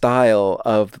in the style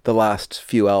of the last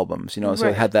few albums, so Right.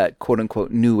 it had that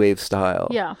quote-unquote new wave style.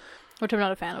 Yeah. Which I'm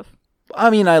not a fan of. I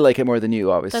mean, I like it more than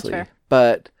you, obviously. That's fair.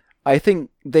 But I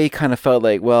think they kind of felt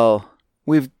like, well,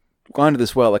 we've gone to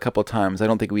this well a couple times. I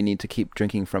don't think we need to keep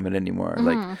drinking from it anymore.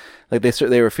 Mm-hmm. Like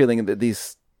they were feeling that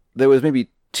there was maybe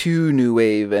too new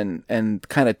wave and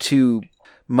kind of too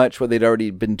much what they'd already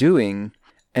been doing.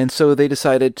 And so they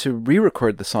decided to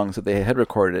re-record the songs that they had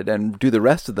recorded and do the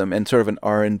rest of them in sort of an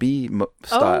R&B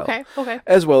style. Oh, okay.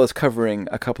 As well as covering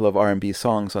a couple of R&B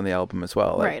songs on the album as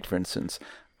well. Like, Right. for instance,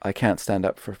 I Can't Stand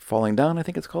Up for Falling Down, I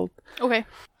think it's called. Okay.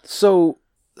 So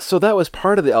that was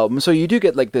part of the album. So you do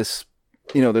get, like, this,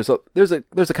 there's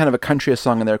a kind of a country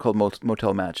song in there called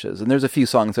Motel Matches, and there's a few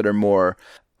songs that are more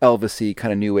Elvis-y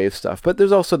kind of new wave stuff, but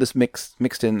there's also this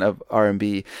mixed in of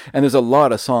R&B, and there's a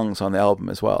lot of songs on the album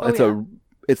as well.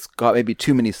 It's got maybe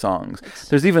too many songs.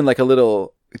 There's even, like, a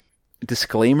little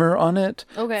disclaimer on it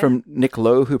from Nick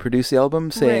Lowe, who produced the album,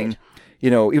 saying,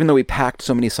 Right. even though we packed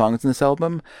so many songs in this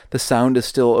album, the sound is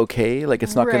still okay. Like,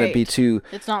 it's not going to be Right. too.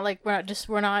 It's not like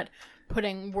we're not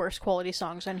putting worse quality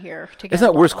songs on here to get It's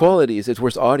not worse along. qualities. It's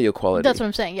worse audio quality. That's what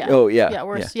I'm saying. Yeah. Oh, yeah. Yeah.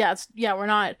 Worse. Yeah. We're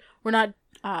not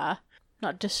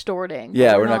distorting.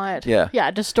 Yeah, but we're not- yeah. Yeah.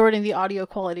 Distorting the audio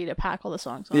quality to pack all the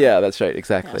songs on. Yeah, that's right. Yeah,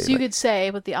 Exactly. so you could say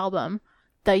with the album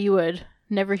that you would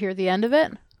never hear the end of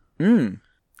it.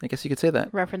 I guess you could say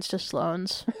that. Reference to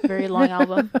Sloan's very long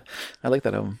album. I like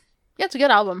that album. Yeah, it's a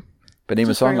good album. But name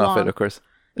a Just song very off it, long. of course.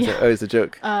 It's always a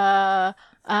joke.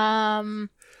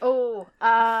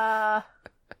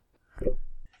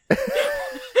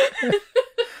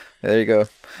 There you go.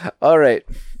 All right.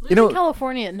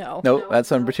 California, no. No,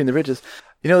 that's on Between the Bridges.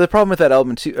 The problem with that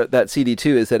album too, that CD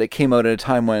too, is that it came out at a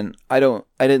time when I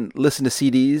didn't listen to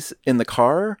CDs in the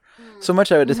car so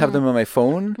much. I would just have them on my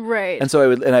phone, Right. and so I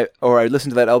would listen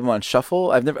to that album on shuffle.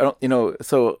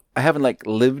 So I haven't, like,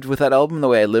 lived with that album the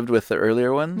way I lived with the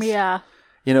earlier ones. Yeah.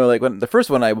 Like, when the first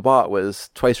one I bought was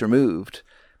Twice Removed,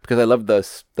 because I loved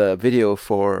the video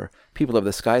for People of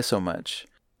the Sky so much,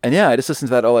 and yeah, I just listened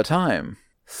to that all the time.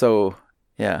 So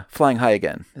yeah, Flying High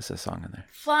Again is a song in there.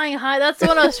 Flying High. That's the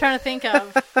one I was trying to think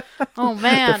of. Oh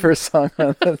man. The first song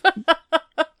on the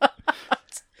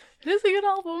It is a good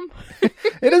album.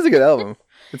 It is a good album.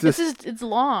 It's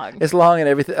long. It's long and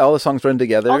everything. All the songs run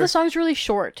together. All the songs really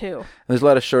short too. And there's a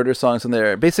lot of shorter songs in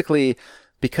there. Basically,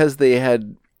 because they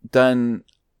had done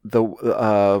the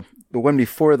one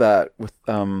before that with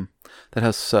that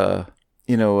has I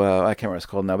can't remember what it's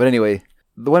called now. But anyway,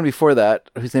 the one before that,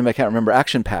 whose name I can't remember,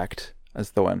 Action Packed,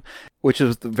 is the one, which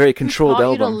is the very controlled Who taught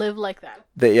album. you to live like that?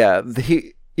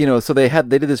 so they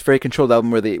did this very controlled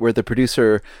album where the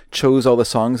producer chose all the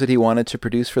songs that he wanted to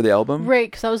produce for the album. Right,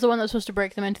 because that was the one that was supposed to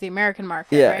break them into the American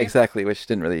market. Yeah, right? exactly, which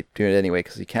didn't really do it anyway,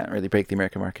 because you can't really break the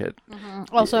American market.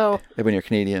 Also, when you're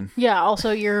Canadian. Yeah,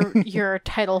 also your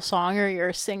title song or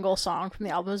your single song from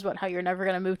the album is about how you're never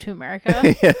going to move to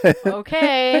America.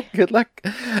 Okay. Good luck.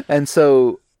 And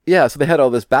so, yeah, so they had all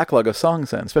this backlog of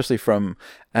songs then, especially from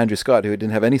Andrew Scott, who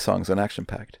didn't have any songs on Action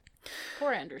Pact.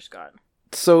 Poor Andrew Scott.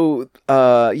 So,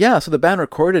 so the band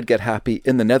recorded Get Happy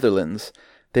in the Netherlands.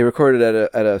 They recorded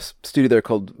at a studio there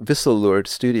called Wisseloord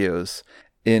Studios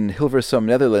in Hilversum,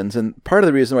 Netherlands. And part of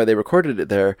the reason why they recorded it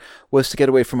there was to get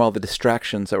away from all the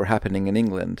distractions that were happening in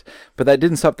England. But that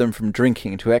didn't stop them from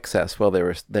drinking to excess while they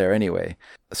were there anyway.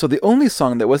 So the only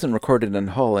song that wasn't recorded in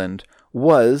Holland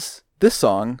was this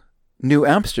song, New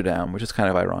Amsterdam, which is kind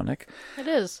of ironic. It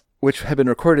is. Which had been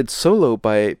recorded solo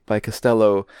by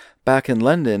Costello back in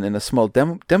London in a small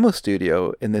demo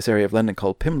studio in this area of London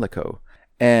called Pimlico.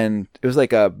 And it was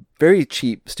like a very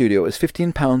cheap studio. It was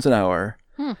 £15 an hour.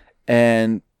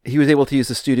 And he was able to use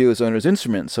the studio's owner's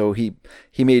instrument. So he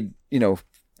made,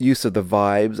 use of the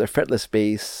vibes, a fretless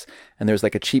bass, and there's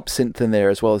like a cheap synth in there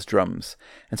as well as drums.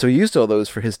 And so he used all those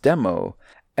for his demo.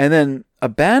 And then a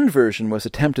band version was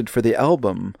attempted for the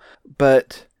album,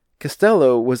 but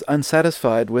Costello was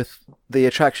unsatisfied with the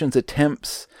Attractions'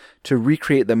 attempts to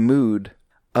recreate the mood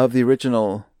of the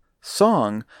original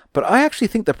song. But I actually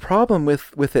think the problem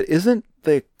with it isn't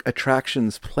the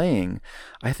Attractions playing.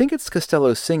 I think it's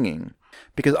Costello singing,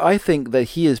 because I think that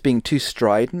he is being too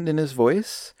strident in his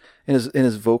voice, in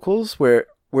his vocals,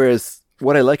 whereas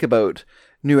what I like about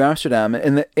New Amsterdam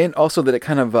and also that it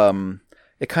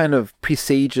kind of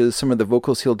presages some of the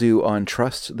vocals he'll do on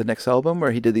Trust, the next album,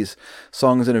 where he did these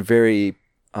songs in a very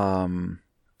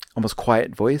almost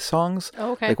quiet voice songs.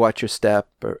 Oh, okay. Like Watch Your Step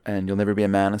and You'll Never Be a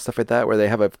Man and stuff like that, where they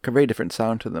have a very different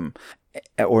sound to them,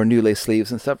 or New Lace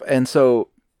Sleeves and stuff. And so,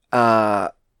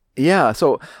 so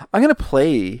I'm going to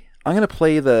play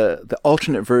the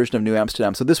alternate version of New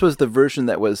Amsterdam. So this was the version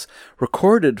that was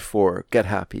recorded for Get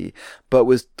Happy, but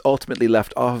was ultimately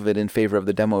left off of it in favor of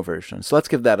the demo version. So let's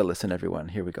give that a listen, everyone.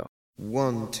 Here we go.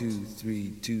 1, 2,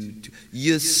 3, 2, 2.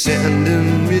 You're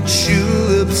sending me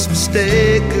tulips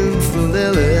mistaken for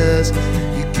lilies.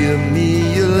 You give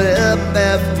me your lip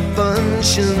after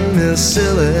punching me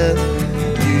silly.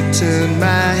 You turned my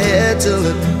head till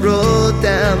it rolled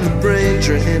down the brain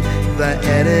drain. If I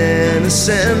had any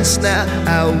sense now,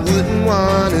 I wouldn't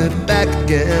want it back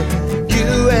again.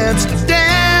 You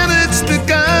Amsterdam, it's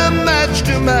become much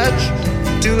too much.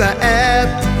 Till I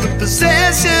have the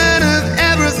possession of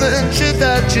everything she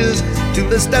touches.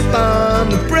 Till I step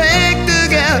on the brake to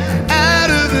get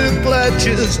out of her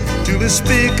clutches. Till I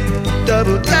speak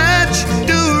double Dutch,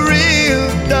 do real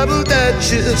double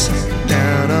Dutches.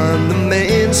 Down on the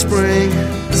mainspring,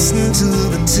 listen to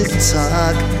the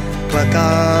tick-tock. Clock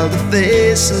all the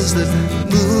faces that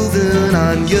moving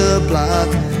on your block.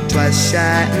 Twice shy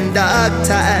and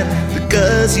dog-tied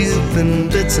because you've been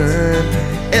bitten.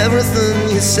 Everything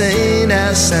you say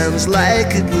now sounds like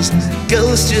it was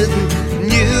ghosted in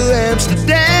New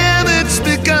Amsterdam. It's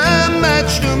become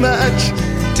much too much.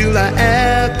 Till I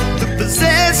have the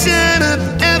possession of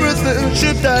everything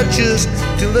she touches.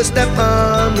 Till I step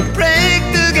on the brake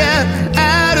to get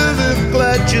out of her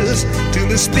clutches.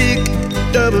 Till I speak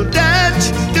double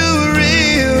Dutch, do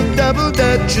real double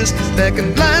Dutches. Back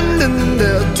in London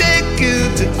they'll take you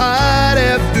to art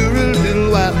after a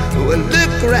little while. Oh, and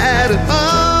look right at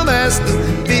home, I still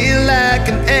feel like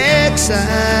an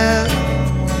exile.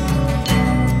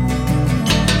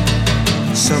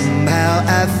 Somehow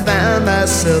I found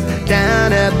myself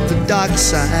down at the dark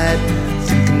side,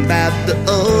 thinking about the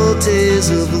old days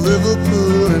of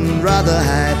Liverpool and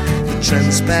Rotherhithe. The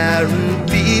transparent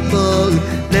people who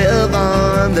live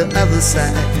on the other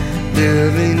side,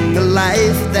 living a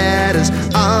life that is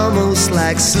almost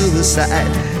like suicide.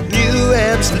 New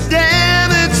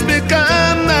Amsterdam, it's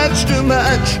become much too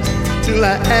much. Till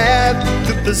I have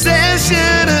the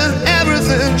possession of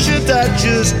everything she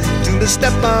touches. Till I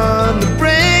step on the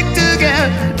brake to get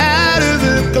out of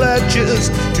her clutches.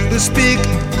 Till I speak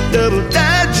double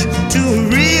Dutch to a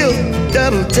real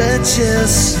double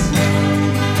Duchess.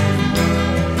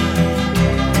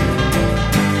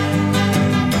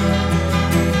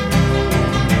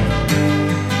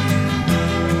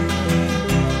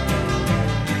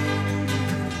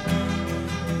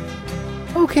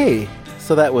 Okay,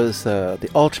 so that was the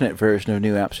alternate version of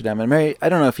New Amsterdam. And Mary, I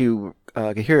don't know if you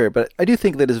could hear it, but I do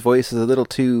think that his voice is a little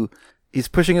too... He's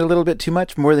pushing it a little bit too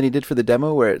much, more than he did for the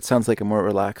demo, where it sounds like a more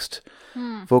relaxed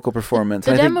vocal performance.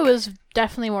 The demo is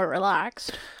definitely more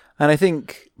relaxed. And I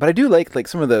think... But I do like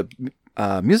some of the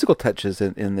musical touches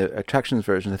in the Attractions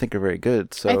version I think are very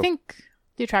good. So I think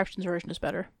the Attractions version is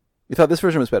better. you thought this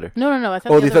version was better? No. I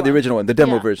thought. Oh, the you other thought the one. original one, the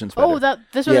demo Yeah. version's better. Oh,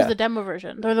 this one Yeah. is the demo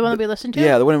version. Or the one that we listened to?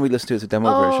 Yeah, the one we listened to is a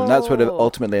demo version. That's what Oh.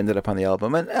 ultimately ended up on the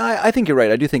album. And I think you're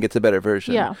right. I do think it's a better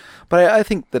version. Yeah. But I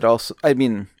think that also, I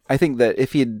mean, I think that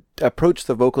if he'd approached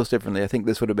the vocals differently, I think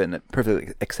this would have been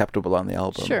perfectly acceptable on the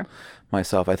album. Sure.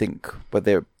 Myself, I think,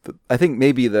 I think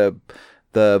maybe the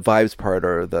vibes part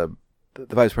or the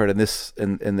vibes part in this,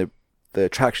 in the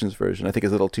Attractions version, I think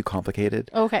is a little too complicated.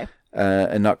 Okay.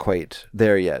 And not quite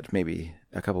there yet. Maybe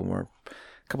a couple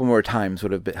more times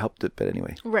would have helped it. But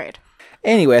anyway. Right.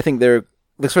 Anyway, I think they're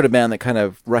the sort of band that kind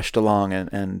of rushed along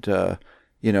and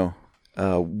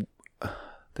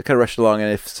they kind of rushed along,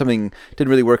 and if something didn't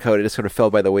really work out, it just sort of fell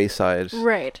by the wayside.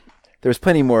 Right. There was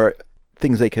plenty more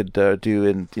things they could do,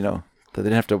 and they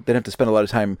didn't have to spend a lot of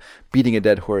time beating a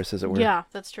dead horse, as it were. Yeah,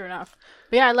 that's true enough.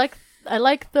 But yeah,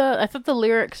 I thought the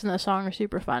lyrics in the song are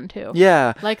super fun too.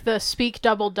 Yeah. Like the speak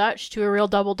double Dutch to a real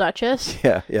double Duchess.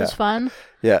 Yeah. Was fun.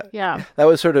 Yeah. Yeah. That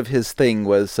was sort of his thing,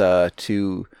 was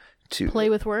to Play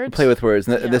with words. Play with words.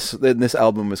 And Yeah. this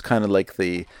album was kind of like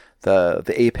the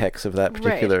apex of that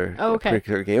particular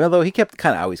particular game. Although he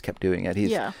always kept doing it. He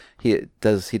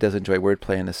does enjoy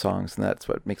wordplay in his songs, and that's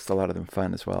what makes a lot of them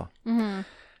fun as well. Mm-hmm.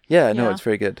 Yeah, no, Yeah. it's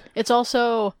very good. It's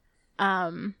also,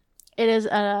 it is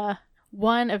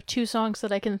one of two songs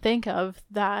that I can think of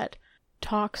that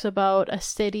talks about a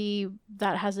city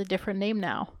that has a different name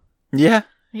now. Yeah.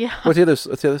 Yeah. What's the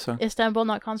other song? Istanbul,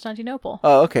 not Constantinople.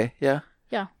 Oh, okay. Yeah.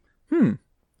 Yeah.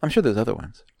 I'm sure there's other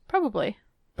ones, Probably.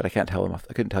 but I can't tell them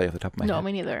I couldn't tell you off the top of my No, head.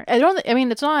 me neither.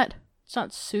 It's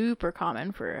not super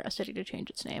common for a city to change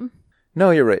its name.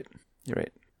 No, you're right.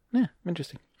 Yeah,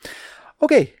 interesting.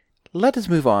 Okay, let us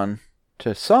move on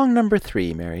to song number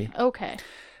 3, Mary. Okay.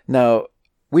 Now,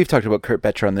 we've talked about Kurt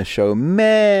Becher on this show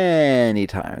many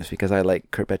times because I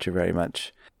like Kurt Becher very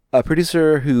much. A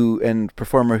producer and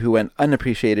performer who went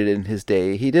unappreciated in his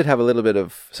day. He did have a little bit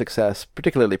of success,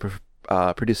 particularly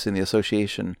producing The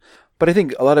Association. But I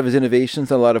think a lot of his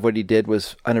innovations and a lot of what he did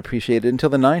was unappreciated until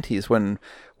the 90s when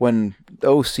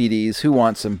CDs, who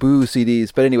wants them, boo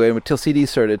CDs. But anyway, until CDs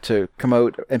started to come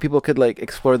out and people could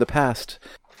explore the past.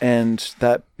 And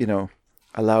that,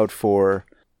 allowed for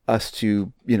us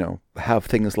to, have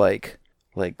things like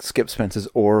Skip Spence's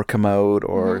Or come out,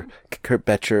 or Kurt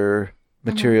Becher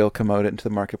material come out into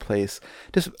the marketplace.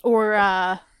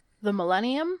 Or the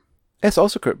Millennium. It's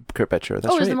also Kurt Becher.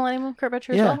 That's right. Is the Millennium Kurt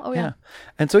Becher as well? Oh, yeah.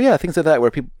 And so, things like that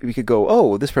where we could go,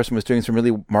 oh, this person was doing some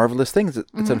really marvelous things.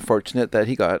 It's unfortunate that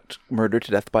he got murdered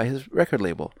to death by his record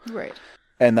label. Right.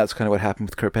 And that's kind of what happened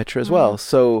with Kurt Becher as well.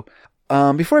 So,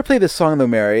 before I play this song, though,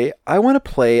 Mary, I want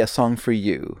to play a song for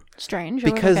you. Strange.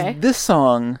 Because okay. this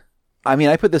song,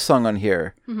 I put this song on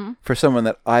here for someone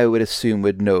that I would assume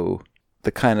would know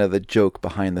the joke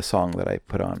behind the song that I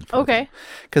put on. Okay.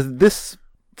 Because this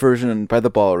version by the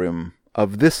Ballroom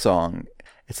of this song,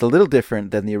 it's a little different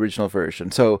than the original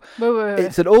version. So Wait.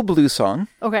 it's an old blues song.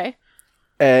 Okay.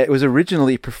 It was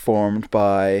originally performed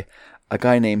by a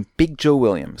guy named Big Joe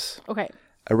Williams Okay.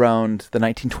 around the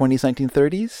 1920s,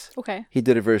 1930s. Okay. He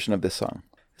did a version of this song.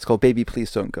 It's called Baby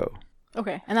Please Don't Go.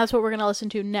 Okay. And that's what we're going to listen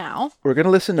to now. We're going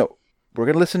to listen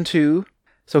to,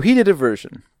 so he did a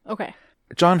version. Okay.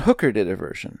 John Hooker did a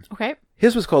version. Okay.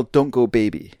 His was called Don't Go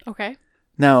Baby. Okay.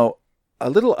 Now, a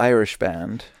little Irish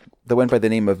band that went by the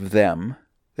name of Them,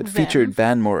 that Them. featured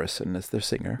Van Morrison as their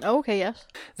singer, Oh, okay, yes.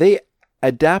 they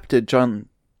adapted John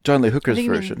Lee I Hooker's think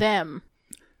you mean version. them.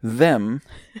 Them,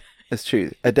 it's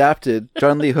true, adapted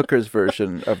John Lee Hooker's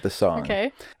version of the song.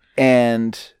 Okay.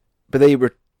 But they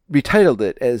retitled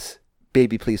it as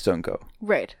Baby Please Don't Go,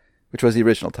 Right. which was the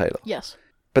original title. Yes.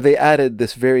 But they added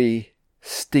this very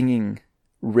stinging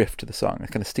riff to the song, a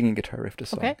kind of stinging guitar riff to the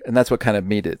song. Okay. And that's what kind of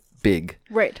made it big.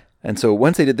 Right. And so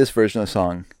once they did this version of the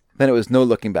song, then it was no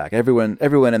looking back. Everyone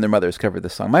and their mothers covered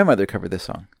this song. My mother covered this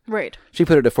song. Right. She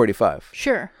put it at 45,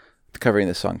 Sure. covering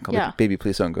this song called Yeah. Baby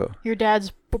Please Don't Go. Your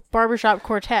dad's barbershop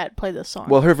quartet played this song.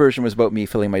 Well, her version was about me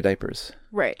filling my diapers.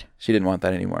 Right. She didn't want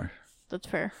that anymore. That's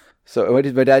fair. So what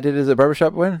did my dad did as a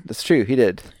barbershop one? That's true, he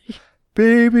did.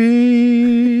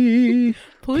 Baby,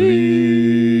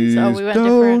 please Oh, we went don't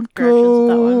different directions with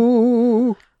that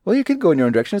one. go. Well, you could go in your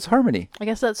own direction. It's harmony. I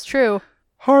guess that's true.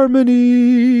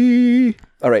 Harmony.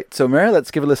 All right, so Mary, let's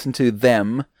give a listen to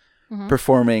Them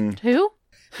performing. Who?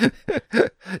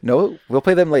 No, we'll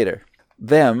play them later.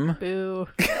 Them. Boo.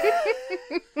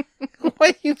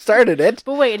 Why you started it?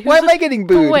 But wait, Why am I getting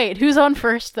booed? But wait, who's on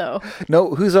first though?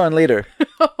 No, who's on later?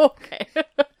 Okay.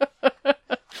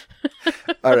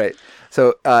 All right,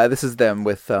 so this is Them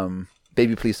with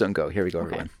Baby Please Don't Go. Here we go,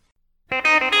 everyone.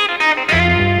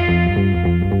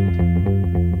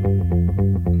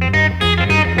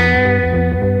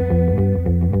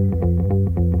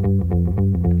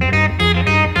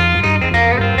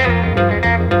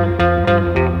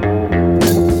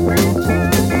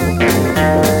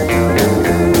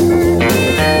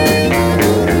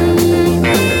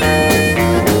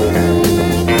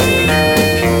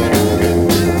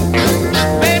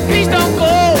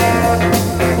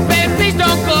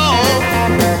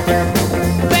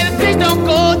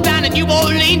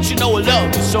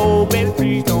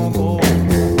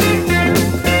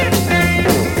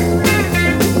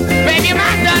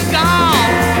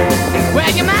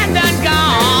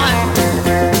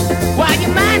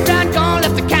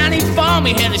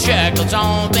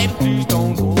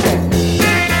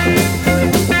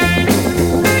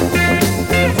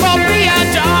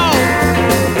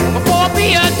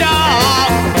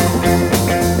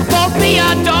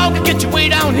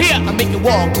 you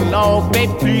walk along,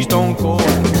 baby, please don't go.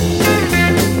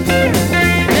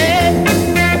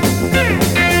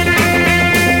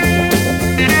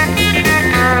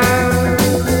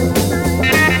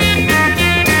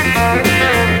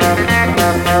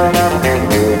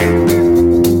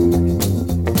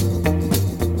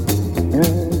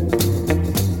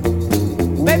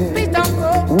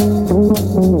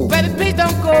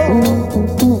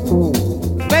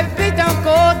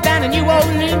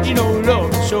 You know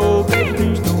love, so baby,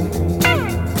 please don't go.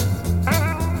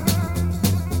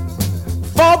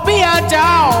 For be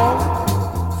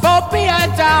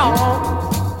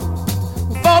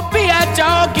a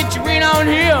dog, get you in on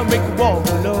here, make you walk,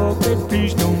 love, baby,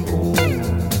 please don't go.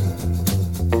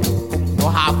 Know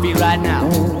how I feel right now.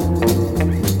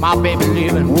 My baby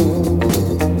living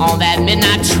on that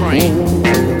midnight train,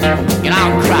 and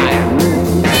I'm crying.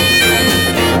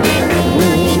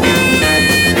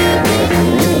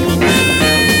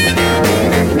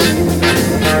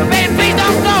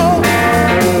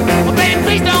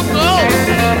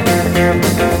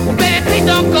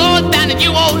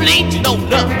 Ain't you no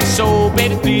love, so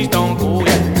baby, please don't go.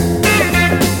 Yeah.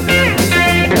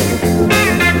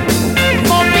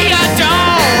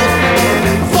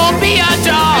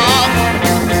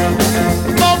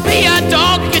 For be a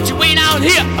dog, get you way down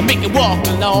here. I make you walk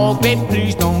along, baby,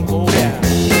 please don't go. Yeah.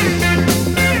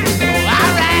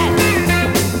 All right.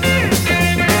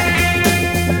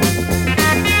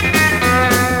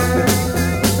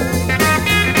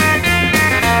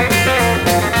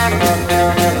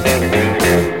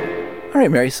 All right,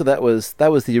 Mary. So that was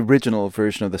the original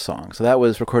version of the song. So that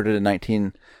was recorded in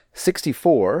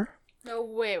 1964. No,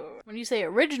 wait. When you say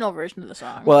original version of the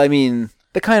song, Well, I mean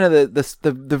the kind of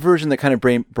the version that kind of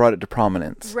brought it to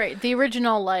prominence. right? The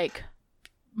original, like,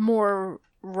 more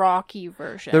rocky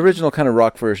version. The original kind of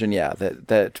rock version, yeah.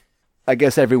 That I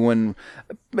guess everyone,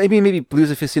 maybe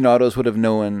blues aficionados would have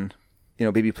known, you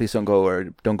know, "Baby Please Don't Go" or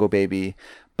 "Don't Go Baby."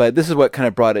 But this is what kind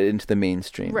of brought it into the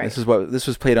mainstream. Right. This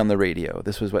was played on the radio.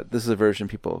 This is a version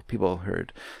people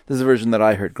heard. This is a version that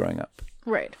I heard growing up.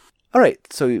 Right. All right,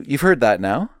 so you've heard that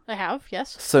now. I have,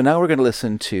 yes. So now we're going to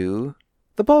listen to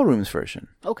the Ballroom's version.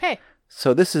 Okay.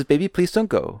 So this is "Baby Please Don't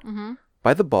Go"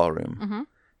 by the Ballroom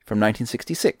from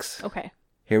 1966. Okay.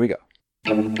 Here we go.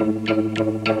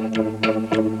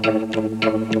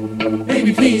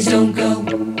 Baby, please don't go.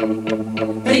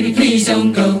 Baby, please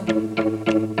don't go.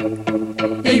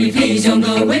 Baby, please don't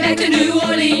go way back to New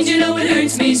Orleans. You know it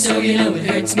hurts me so, you know it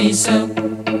hurts me so.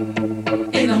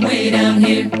 If I'm way down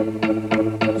here,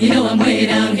 you know I'm way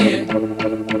down here.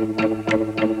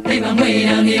 If I'm way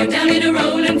down here, down in the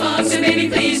rolling Fox. So baby,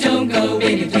 please don't go.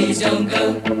 Baby, please don't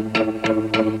go.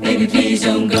 Baby, please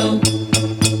don't go.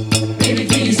 Baby,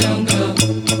 please don't go.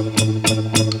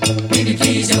 Baby,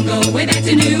 please don't go way back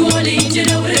to New Orleans. You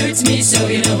know it hurts me so,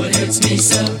 you know it hurts me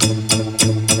so.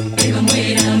 If I'm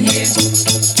way down here,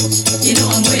 you know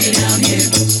I'm way down here.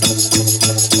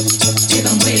 If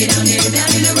I'm way down here,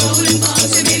 down in the rolling Fox.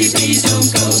 So baby, please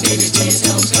don't go. Baby, please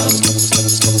don't go.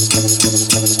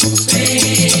 Baby,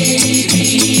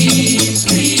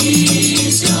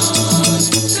 please don't go.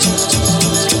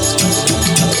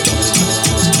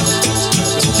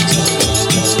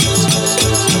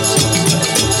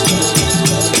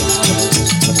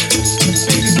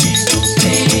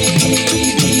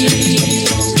 Baby,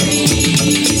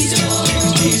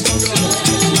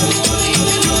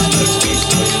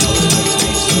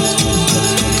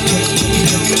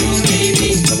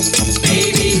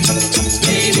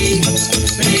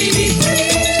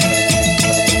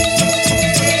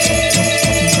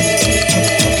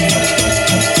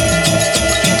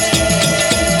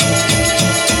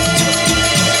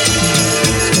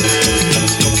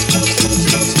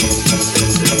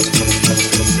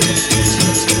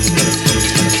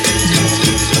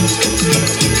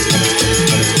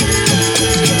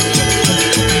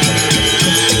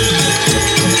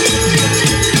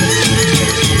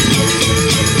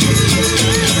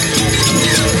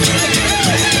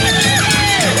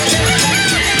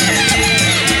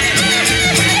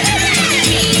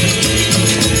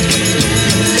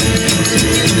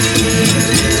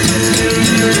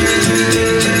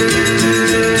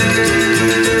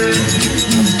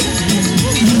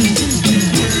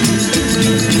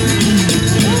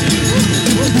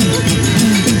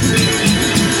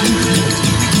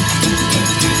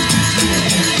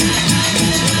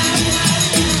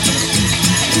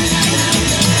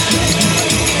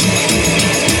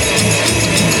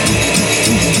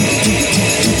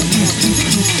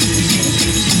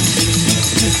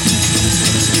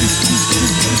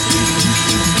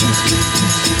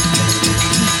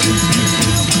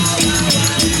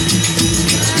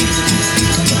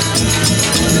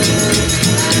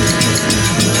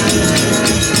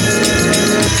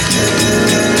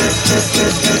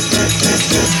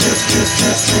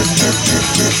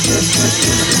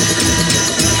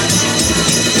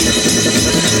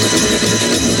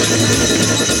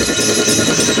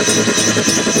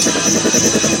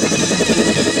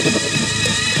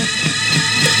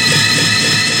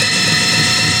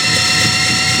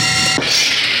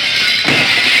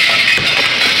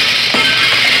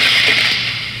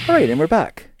 right, and we're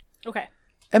back. Okay.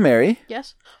 And Mary,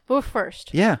 Yes. But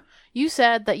first, yeah, you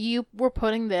said that you were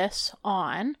putting this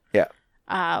on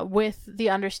yeah, with the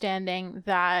understanding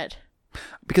that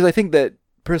because I think that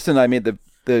person I made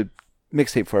the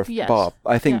mixtape for, Yes. Bob,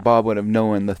 I think Yeah. Bob would have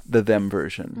known the them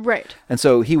version, right. and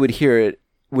so he would hear it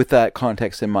with that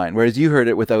context in mind, whereas you heard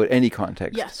it without any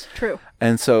context. Yes, true.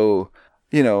 And so,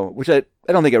 which I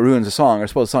don't think it ruins a song or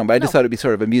spoils a song, but I just No. thought it'd be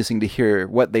sort of amusing to hear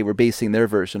what they were basing their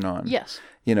version on. Yes,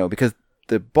 Because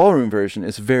the ballroom version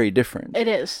is very different. it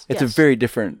is. It's yes. a very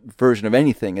different version of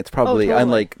anything. It's probably totally.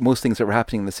 unlike most things that were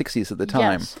happening in the 60s at the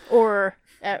time, Yes. Or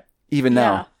even yeah,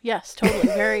 now. yes, totally.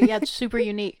 Very, yeah, it's super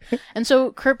unique. And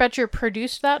so Kurt Betcher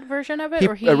produced that version of it, He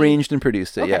or he arranged and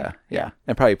produced it, Okay, yeah.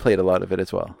 And probably played a lot of it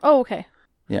as well. Oh, okay.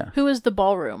 Yeah. Who is the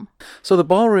ballroom? So the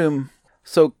ballroom,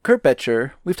 so Kurt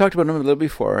Betcher, we've talked about him a little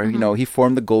before. He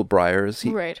formed the Goldbriars.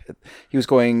 Right. He was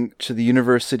going to the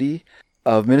University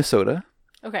of Minnesota,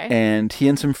 Okay. and he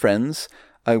and some friends,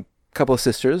 a couple of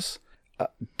sisters,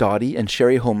 Dottie and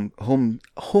Sherry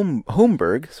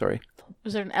Holmberg, sorry.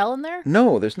 Was there an L in there?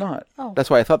 No, there's not. Oh. That's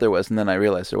why I thought there was, and then I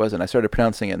realized there wasn't. I started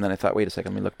pronouncing it, and then I thought, wait a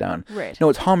second, let me look down. Right. No,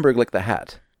 it's Homburg like the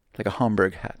hat. Like a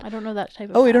Homburg hat. I don't know that type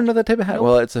of Oh, you hat. don't know that type of hat? Nope.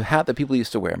 Well, it's a hat that people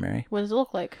used to wear, Mary. What does it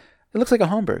look like? It looks like a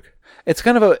Homburg. It's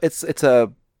kind of it's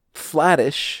a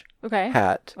flattish Okay.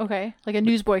 hat. Okay. Like a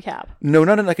newsboy cap. No,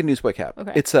 not like a newsboy cap.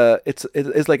 Okay. It's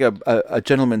like a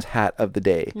gentleman's hat of the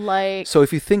day. Like So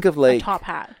if you think of a like top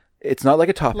hat. it's not like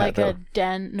a top Like hat a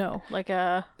den no. Like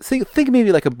a Think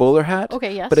maybe like a bowler hat.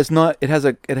 Okay, yes. But it's not. It has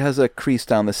a crease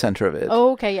down the center of it.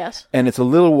 Oh, okay, yes. And it's a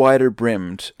little wider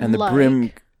brimmed, and the brim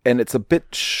Like- and it's a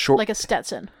bit short. Like a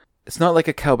Stetson. It's not like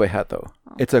a cowboy hat though.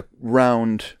 It's a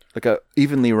round, like a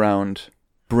evenly round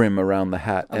brim around the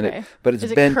hat, Okay. but it's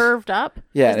Is it bent. curved up?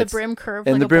 Yeah, Is and the it's- brim curved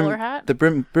and like the a brim, bowler hat? The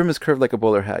brim is curved like a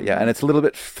bowler hat, yeah, and it's a little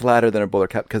bit flatter than a bowler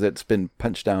cap because it's been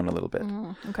punched down a little bit.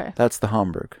 Okay. That's the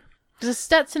Homburg, Because the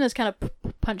Stetson is kind of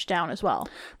punched down as well.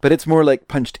 but it's more like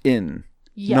punched in,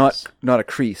 Yes. not a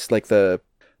crease. Like the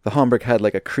Homburg had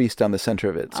like a crease down the center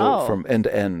of it, so Oh. from end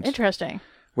to end. Interesting.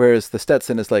 Whereas the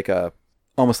Stetson is like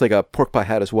almost like a pork pie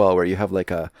hat as well, where you have like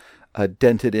a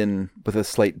dented in with a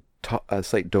slight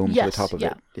dome to the Yes. top of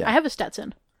Yeah. it. Yeah. I have a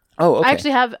Stetson. Oh, okay. I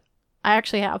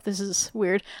actually have, this is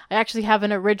weird. I actually have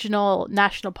an original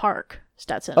National Park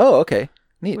Stetson. Oh, okay.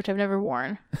 Neat. Which I've never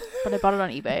worn, but I bought it on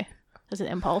eBay as an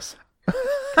impulse.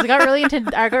 'Cause I got really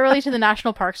into the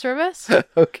National Park Service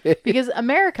Okay. because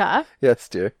America Yes,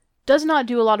 dear. does not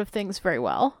do a lot of things very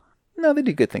well. No, they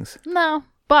do good things. No,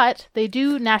 but they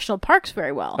do national parks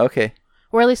very well. Okay.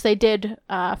 Or at least they did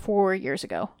 4 years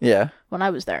ago Yeah. when I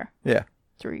was there. Yeah.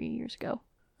 3 years ago.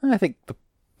 I think the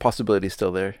possibility's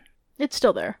still there. It's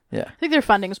still there. Yeah. I think their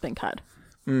funding's been cut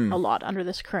a lot under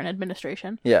this current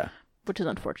administration, Yeah. which is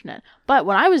unfortunate. But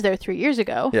when I was there 3 years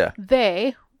ago, Yeah.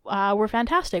 they were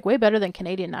fantastic. Way better than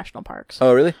Canadian national parks.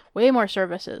 Oh, really? Way more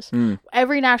services.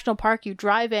 Every national park you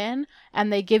drive in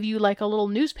and they give you like a little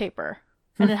newspaper.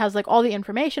 And it has like all the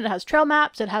information. It has trail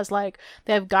maps. It has like,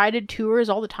 they have guided tours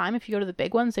all the time. If you go to the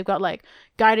big ones, they've got like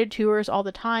guided tours all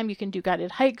the time. You can do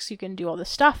guided hikes. You can do all this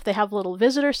stuff. They have little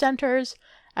visitor centers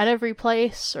at every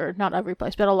place, or not every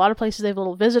place, but a lot of places they have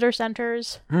little visitor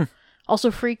centers.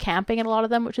 Also free camping in a lot of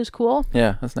them, which is cool.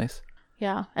 Yeah, that's nice.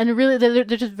 Yeah. And really, they're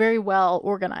just very well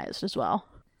organized as well.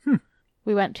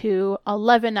 We went to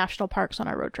 11 national parks on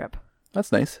our road trip.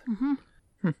 That's nice.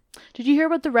 Did you hear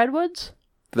about the redwoods?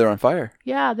 They're on fire.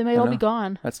 Yeah, they may all be know.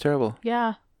 gone. That's terrible.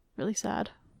 Yeah, really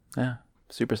sad. Yeah.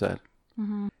 Super sad.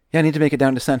 Yeah, I need to make it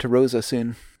down to Santa Rosa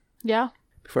soon Yeah,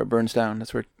 before it burns down.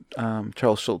 That's where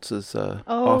Charles Schultz's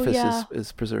office yeah.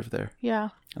 is preserved there. yeah,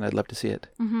 And I'd love to see it.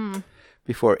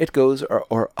 Before it goes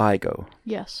or I go.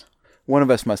 yes. One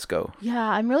of us must go. Yeah,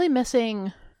 I'm really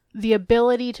missing the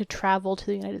ability to travel to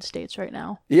the United States right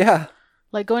now. Yeah.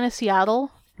 Like going to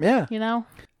Seattle, Yeah. you know?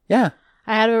 Yeah.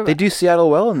 I had a... They do Seattle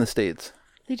well in the States.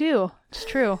 They do. It's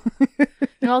true. You know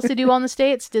what else they do well in the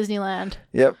States? Disneyland.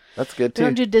 Yep. That's good They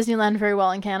too. don't do Disneyland very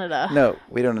well in Canada. No,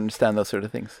 we don't understand those sort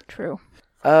of things. True.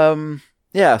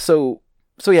 Yeah, so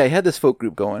yeah, he had this folk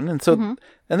group going, and so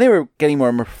and they were getting more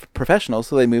and more professional,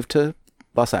 so they moved to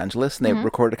Los Angeles and they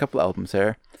recorded a couple albums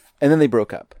there, and then they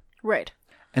broke up. Right.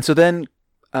 And so then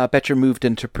Betcher moved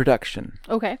into production,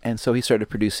 Okay. and so he started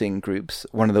producing groups.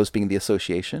 One of those being the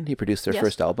Association. He produced their Yes.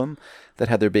 first album that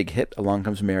had their big hit "Along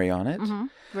Comes Mary" on it.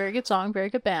 Very good song. Very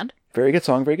good band. Very good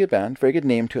song, very good band, very good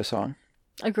name to a song.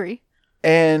 Agree.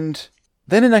 And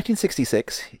then in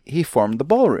 1966, he formed the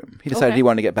Ballroom. He decided Okay. he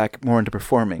wanted to get back more into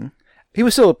performing. He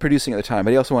was still producing at the time,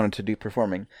 but he also wanted to do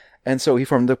performing. And so he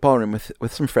formed the Ballroom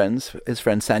with some friends, his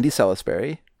friend Sandy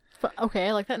Salisbury, Okay,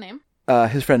 I like that name.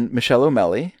 his friend Michelle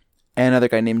O'Malley, and another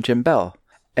guy named Jim Bell.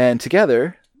 And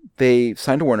together, they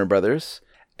signed to Warner Brothers,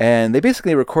 and they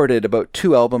basically recorded about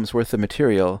 2 albums worth of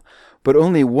material, but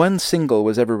only one single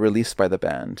was ever released by the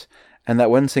band. And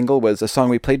that one single was a song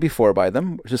we played before by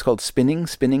them, which is called Spinning,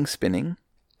 Spinning, Spinning.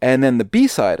 And then the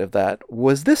B-side of that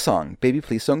was this song, Baby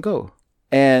Please Don't Go.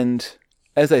 And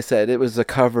as I said, it was a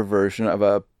cover version of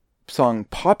a song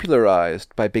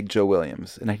popularized by Big Joe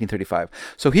Williams in 1935.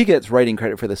 So he gets writing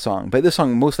credit for this song, but this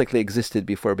song most likely existed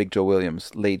before Big Joe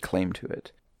Williams laid claim to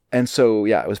it. And so,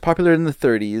 yeah, it was popular in the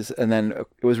 30s, and then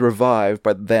it was revived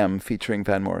by them featuring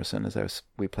Van Morrison,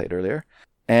 we played earlier.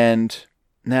 And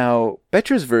now,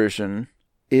 Boettcher's version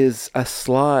is a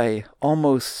sly,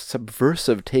 almost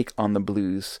subversive take on the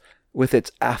blues with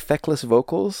its affectless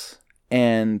vocals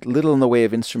and little in the way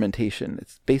of instrumentation.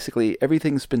 It's basically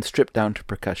everything's been stripped down to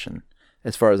percussion,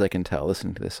 as far as I can tell,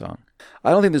 listening to this song.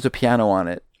 I don't think there's a piano on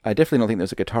it. I definitely don't think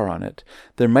there's a guitar on it.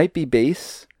 There might be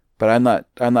bass, but I'm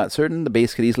not certain. The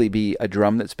bass could easily be a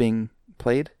drum that's being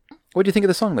played. What do you think of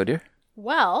the song, though, dear?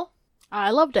 Well, I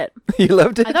loved it. You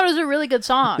loved it? I thought it was a really good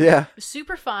song. Yeah. It was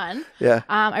super fun. Yeah.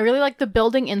 I really like the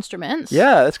building instruments.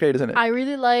 Yeah, that's great, isn't it? I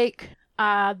really like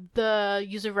the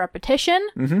use of repetition,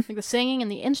 like the singing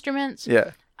and the instruments.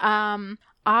 Yeah.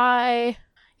 I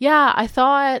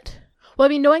thought, well, I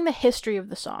mean, knowing the history of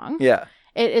the song, Yeah.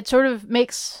 it sort of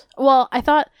makes, well, I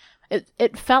thought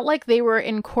it felt like they were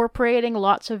incorporating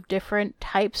lots of different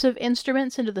types of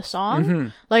instruments into the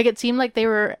song. Like, it seemed like they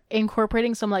were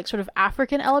incorporating some, like, sort of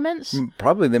African elements.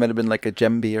 Probably they might have been like a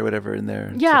djembe or whatever in there.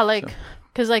 and Yeah, stuff, like, so.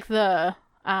 because, like, the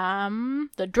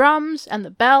drums and the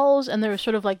bells, and there was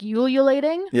sort of, like,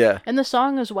 ululating Yeah. in the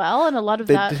song as well, and a lot of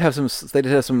They that. did have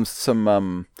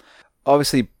some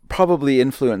obviously probably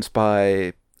influenced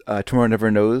by Tomorrow Never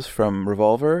Knows from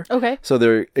Revolver. Okay. So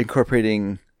they're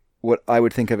incorporating what I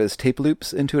would think of as tape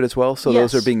loops into it as well. So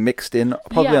those Yes. are being mixed in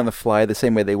probably Yeah. on the fly the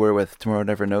same way they were with Tomorrow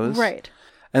Never Knows. Right.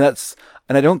 And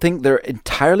I don't think they're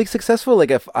entirely successful.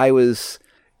 Like if I was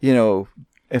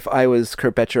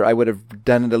Kurt Boettcher, I would have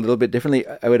done it a little bit differently.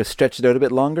 I would have stretched it out a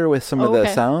bit longer with some of the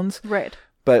Okay. sounds. Right.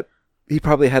 But he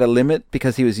probably had a limit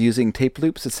because he was using tape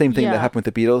loops. The same thing that Yeah. happened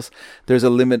with the Beatles. There's a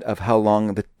limit of how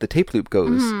long the tape loop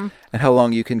goes and how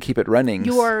long you can keep it running.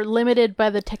 You are limited by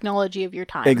the technology of your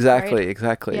time. Exactly, right?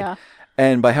 exactly. Yeah.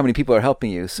 And by how many people are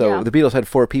helping you. So Yeah. the Beatles had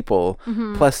 4 people,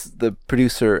 plus the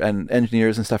producer and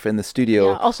engineers and stuff in the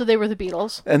studio. Yeah. Also, they were the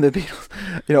Beatles. And the Beatles,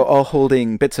 all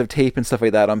holding bits of tape and stuff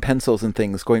like that on pencils and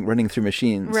things, running through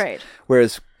machines. Right.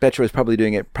 Whereas Boettcher was probably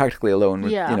doing it practically alone.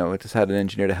 With, Yeah. just had an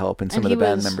engineer to help and some And of the he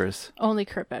band was members. Only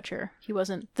Kurt Boettcher. He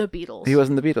wasn't the Beatles. He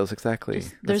wasn't the Beatles, exactly.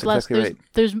 There's That's less. exactly right.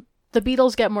 There's the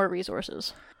Beatles get more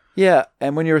resources. Yeah,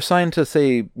 and when you're assigned to,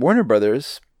 say, Warner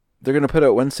Brothers, they're going to put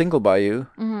out one single by you.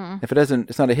 Mm-hmm. If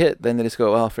it's not a hit, then they just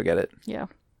go, well, forget it. Yeah.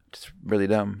 It's really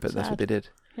dumb, but that's what they did.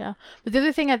 Yeah. But the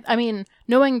other thing, I mean,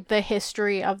 knowing the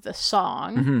history of the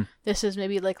song, this is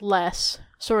maybe like less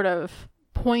sort of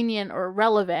poignant or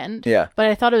relevant. Yeah. But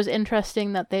I thought it was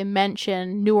interesting that they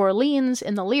mention New Orleans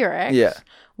in the lyrics. Yeah.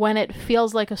 When it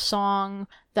feels like a song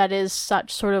that is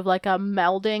such sort of like a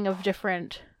melding of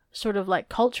different sort of like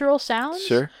cultural sounds.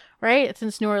 Sure. Right?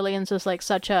 Since New Orleans is like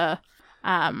such a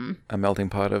melting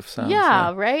pot of sounds.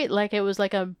 yeah, right? Like it was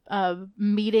like a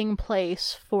meeting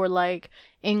place for like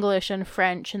English and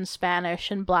French and Spanish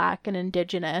and Black and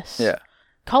Indigenous Yeah.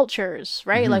 cultures,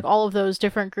 right? Like all of those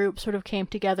different groups sort of came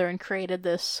together and created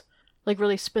this like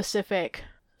really specific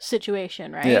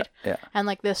situation, right? Yeah. Yeah. And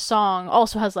like this song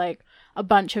also has like a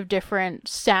bunch of different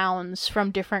sounds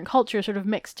from different cultures sort of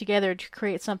mixed together to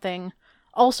create something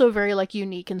also very like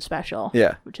unique and special.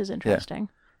 Yeah. Which is interesting.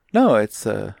 No, it's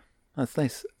that's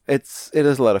nice. It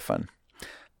is a lot of fun.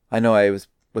 I know I was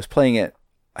playing it.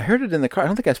 I heard it in the car. I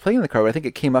don't think I was playing in the car, but I think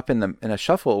it came up in a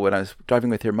shuffle when I was driving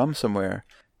with your mum somewhere,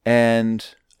 and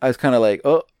I was kind of like,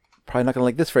 oh, probably not gonna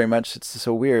like this very much. It's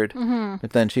so weird. Mm-hmm.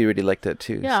 But then she really liked it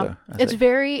too. Yeah. So I was It's like,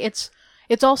 very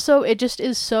it's also it just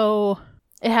is so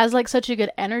it has like such a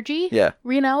good energy. Yeah.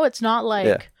 It's not like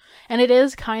Yeah. and it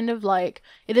is kind of like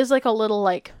it is like a little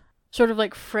like sort of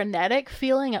like frenetic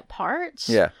feeling at parts.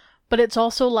 Yeah. But it's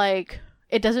also like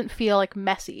it doesn't feel like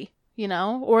messy,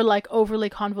 or like overly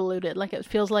convoluted. Like it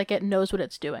feels like it knows what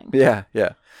it's doing. Yeah.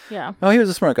 Yeah. Yeah. Oh, he was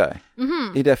a smart guy.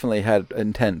 Mm-hmm. He definitely had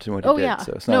intent in what he Oh, did. yeah.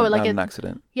 So it's No, not, like not an it-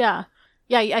 accident. Yeah.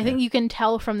 Yeah, I think you can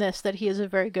tell from this that he is a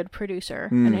very good producer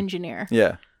and engineer.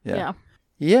 Yeah. Yeah. Yeah.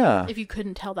 Yeah. If you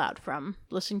couldn't tell that from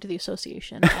listening to the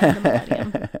Association and the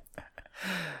Millennium.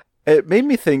 It made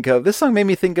me think of this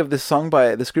song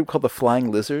by this group called the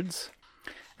Flying Lizards,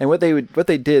 and what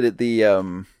they did at the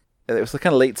it was the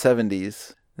kind of late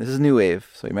 70s. This is new wave,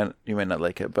 so you might not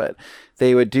like it, but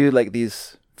they would do like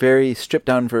these very stripped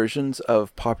down versions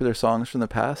of popular songs from the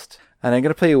past. And I'm going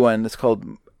to play you one that's called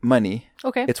Money.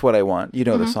 Okay. It's What I Want. You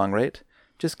know the song, right?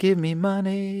 Just give me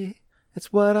money.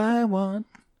 It's what I want.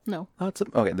 No.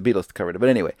 Okay, the Beatles covered it. But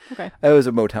anyway, Okay. it was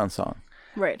a Motown song.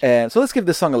 Right. And so let's give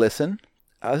this song a listen.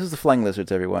 This is the Flying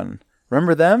Lizards, everyone.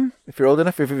 Remember them? If you're old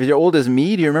enough, if you're old as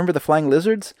me, do you remember the Flying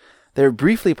Lizards? They were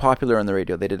briefly popular on the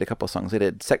radio. They did a couple of songs. They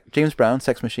did James Brown,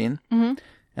 Sex Machine, and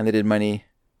they did Money,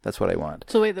 That's What I Want.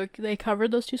 So wait, they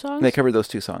covered those two songs? They covered those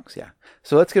two songs, yeah.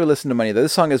 So let's give a listen to Money.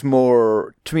 This song is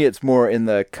more, to me, it's more in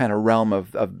the kind of realm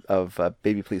of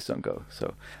Baby Please Don't Go.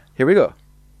 So here we go.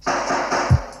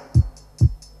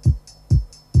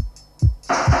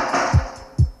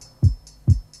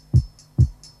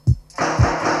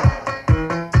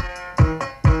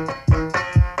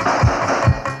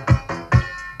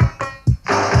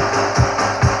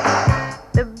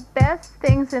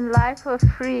 Things in life are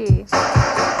free,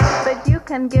 but you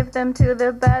can give them to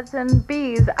the birds and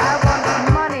bees. I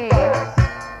want money.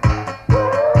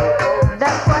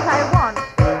 That's what I want.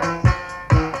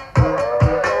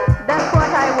 That's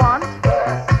what I want.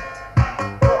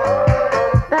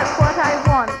 That's what I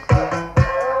want.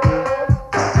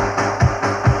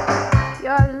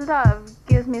 Your love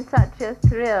gives me such a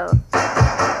thrill,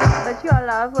 but your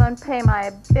love won't pay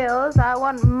my bills. I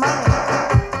want money.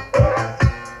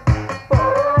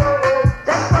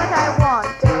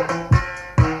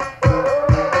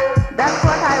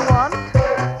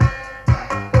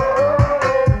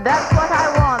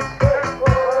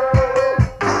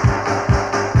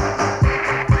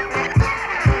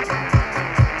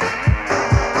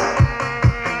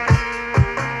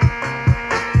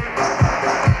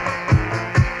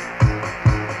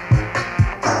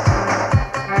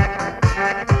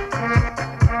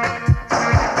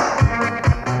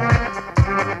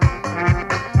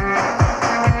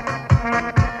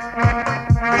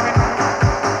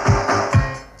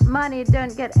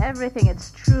 Don't get everything, it's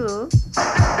true.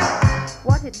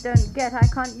 What it don't get, I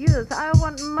can't use. I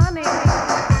want money.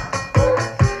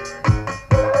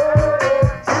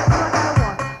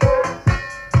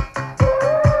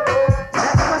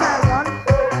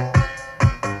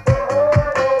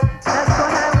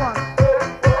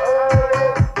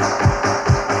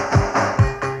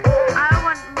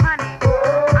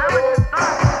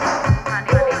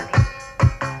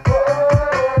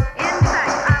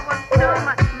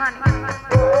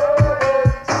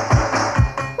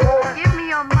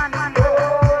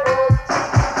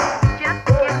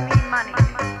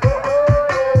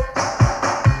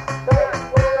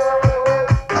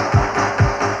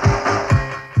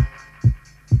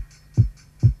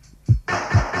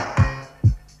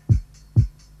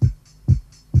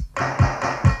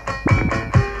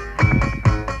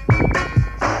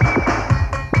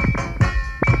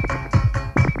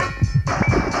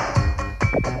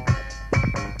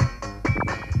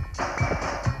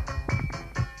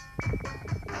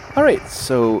 All right,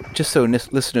 so just so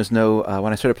listeners know,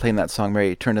 when I started playing that song,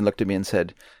 Mary turned and looked at me and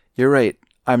said, "You're right,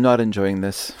 I'm not enjoying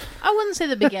this." I wouldn't say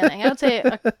the beginning. I would say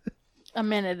a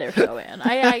minute or so in.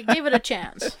 I gave it a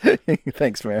chance.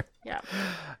 Thanks, Mary. Yeah.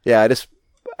 Yeah,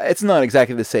 it's not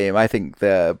exactly the same. I think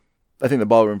the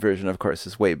ballroom version, of course,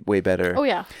 is way better. Oh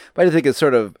yeah. But I think it's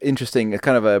sort of interesting. It's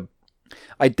kind of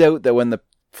I doubt that when the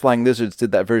Flying Lizards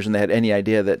did that version, they had any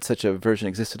idea that such a version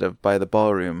existed by the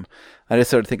ballroom. I just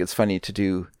sort of think it's funny to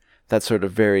do that sort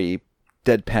of very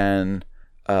deadpan,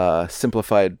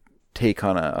 simplified take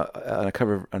on a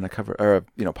cover or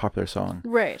a popular song.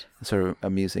 Right. It's sort of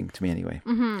amusing to me anyway.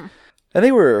 Mm-hmm.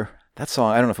 And that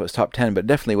song, I don't know if it was top 10, but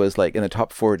definitely was like in the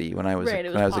top 40 when I was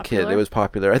a kid. It was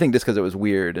popular. I think just because it was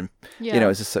weird and it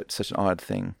was just such an odd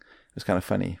thing. It was kind of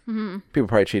funny. Mm-hmm. People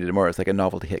probably treated it more as like a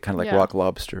novelty hit, kind of like Rock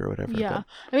Lobster or whatever. Yeah.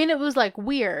 But I mean, it was like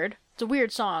weird. It's a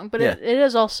weird song, but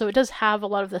it does have a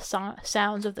lot of the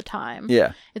sounds of the time.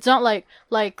 Yeah. It's not like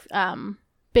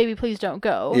Baby Please Don't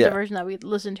Go, the version that we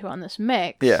listened to on this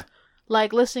mix. Yeah.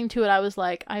 Like listening to it, I was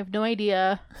like, I have no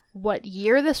idea what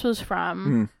year this was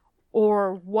from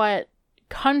or what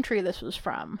country this was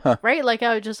from. Huh. Right? Like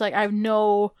I was just like, I have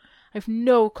no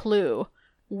clue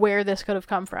where this could have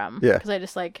come from. Yeah.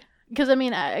 Because I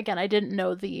mean, again, I didn't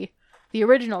know the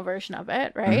original version of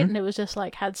it, right? Mm-hmm. And it was just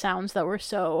like had sounds that were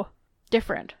so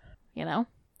different, you know?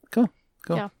 Cool.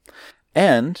 Yeah.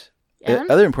 And the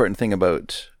other important thing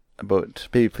about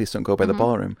Baby Please Don't Go by the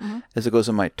Ballroom is it goes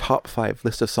on my top 5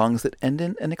 list of songs that end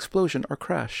in an explosion or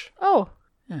crash. Oh.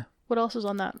 Yeah. What else is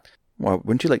on that? Well,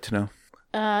 wouldn't you like to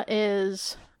know?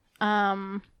 Is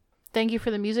Thank You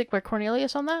for the Music by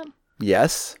Cornelius on that?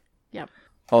 Yes. Yep.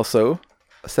 Also,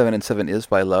 7 and 7 Is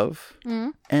by Love,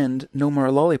 and No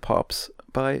More Lollipops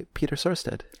by Peter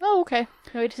Sorsted. Oh, okay.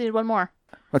 I just need one more.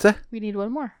 What's that? We need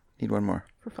one more Need one more.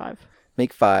 for 5.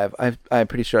 Make 5. I'm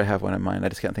pretty sure I have one in mind. I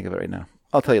just can't think of it right now.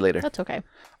 I'll tell you later. That's okay.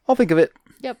 I'll think of it.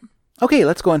 Yep. Okay,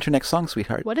 let's go on to your next song,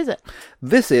 sweetheart. What is it?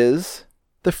 This is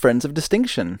The Friends of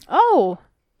Distinction. Oh,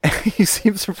 You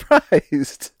seem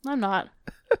surprised. I'm not.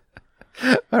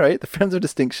 All right, The Friends of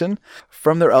Distinction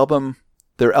from their album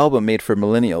made for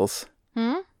millennials.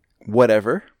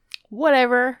 Whatever.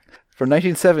 Whatever. From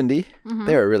 1970.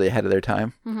 They were really ahead of their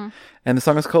time. And the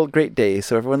song is called Great Day.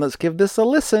 So everyone, let's give this a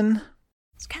listen.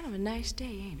 It's kind of a nice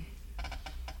day, ain't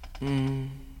it?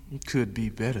 It could be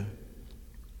better.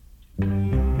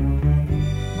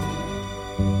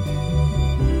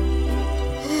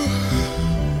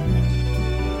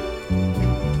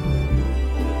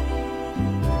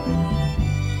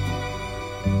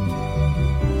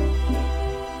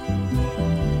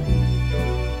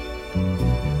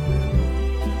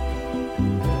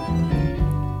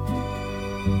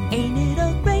 Ain't it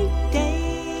a great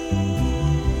day?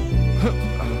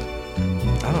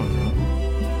 I don't know.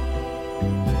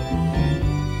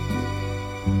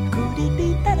 Could it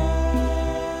be better?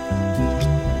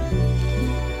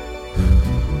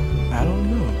 I don't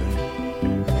know, baby.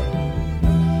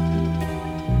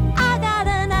 I got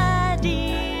an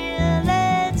idea.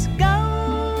 Let's go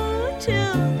to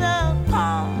the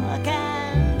park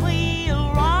and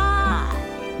we'll ride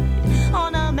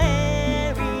on a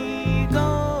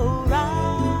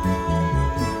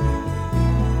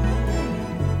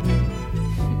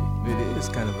merry-go-round. It is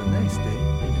kind of a nice day.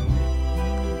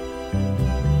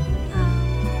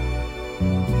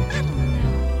 I don't know.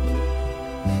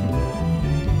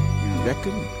 You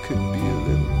reckon it could be a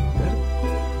little better?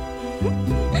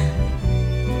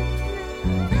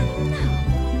 I don't know.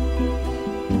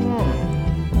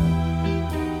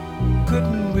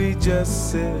 Couldn't we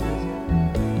just sit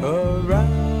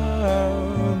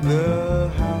around the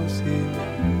house here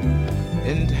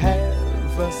and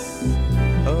have us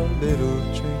a little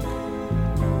drink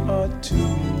or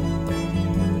two?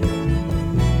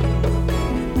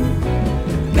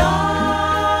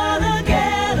 Gonna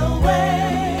get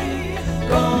away,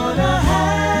 gonna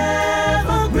have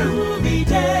a groovy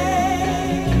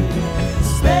day.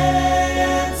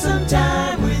 Spend some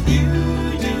time with you,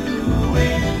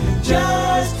 doing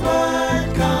just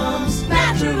what comes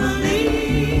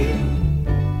naturally.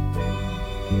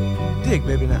 Dig,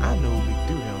 baby, now I know what we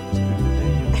do here on this beautiful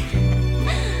day.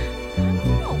 I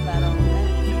don't know about all that.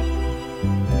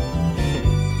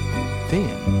 Then,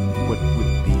 what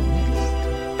would be next?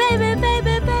 Baby,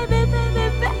 baby, baby, baby,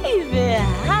 baby,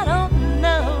 I don't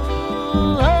know.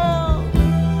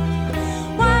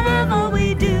 Whatever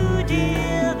we do,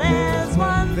 dear, there's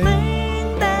one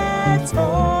thing that's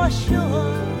for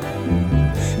sure.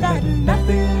 That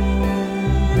nothing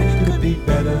could be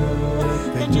better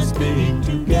than just being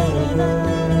together.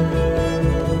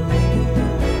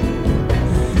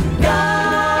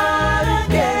 Gotta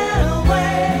get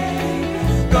away,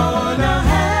 gonna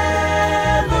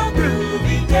have a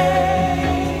groovy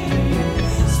day.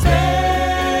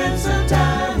 Spend some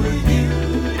time with you,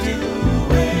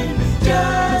 doing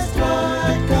just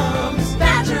what comes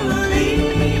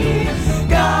naturally.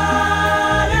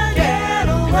 Gotta get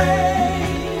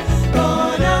away,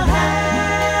 gonna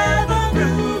have a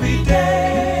groovy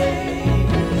day.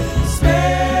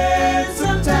 Spend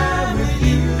some time with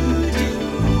you,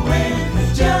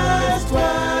 doing just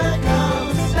what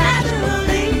comes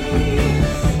naturally.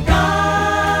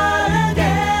 Gotta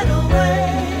get away,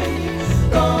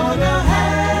 gonna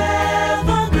have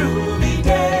a groovy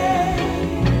day.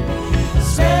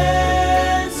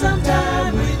 Spend some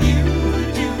time with you,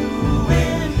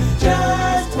 doing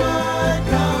just what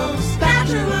comes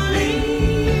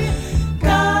naturally.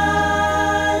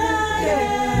 Gotta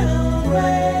get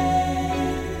away,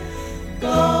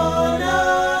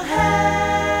 gonna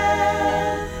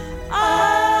have a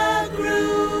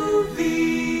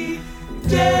groovy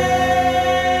day.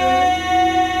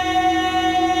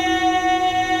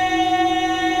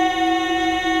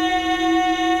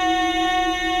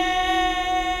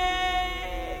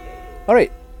 All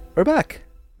right, we're back.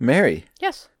 Mary,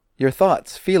 Yes. your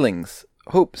thoughts, feelings,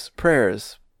 hopes,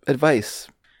 prayers, advice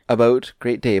about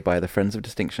Great Day by the Friends of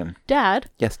Distinction. Dad,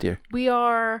 Yes, dear. we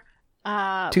are...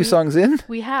 Two songs in?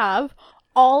 We have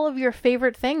all of your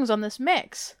favorite things on this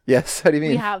mix. Yes, how do you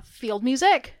mean? We have field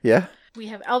music. Yeah? We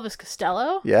have Elvis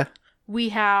Costello. Yeah? We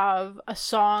have a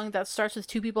song that starts with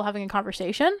two people having a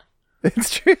conversation, It's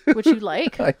true. which you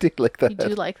like. I do like that. You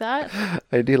do like that?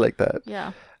 I do like that.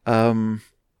 Yeah.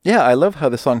 Yeah, I love how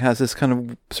the song has this kind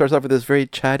of starts off with this very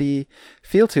chatty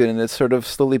feel to it, and it sort of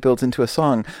slowly builds into a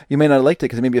song. You may not have liked it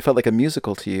because maybe it felt like a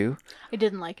musical to you. I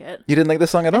didn't like it. You didn't like the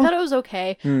song at I all? thought it was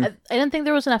okay. I didn't think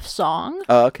there was enough song.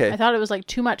 Oh, okay. I thought it was like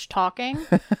too much talking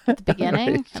at the beginning,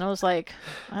 Right. and I was like,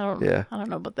 I don't Yeah.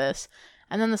 know about this.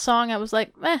 And then the song, I was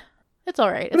like, it's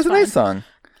all right. It was a fine. nice song.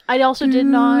 I also did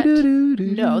not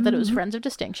know that it was Friends of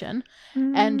Distinction,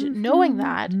 and knowing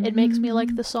that, it makes me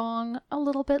like the song a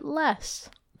little bit less.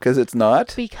 Because it's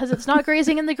not? Because it's not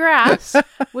Grazing in the Grass,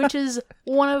 which is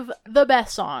one of the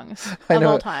best songs I of know.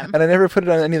 all time. And I never put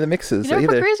it on any of the mixes You never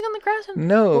either. put Grazing in the Grass in?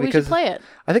 No, Well, we because should play it.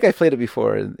 I think I played it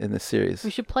before in this series. We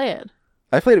should play it.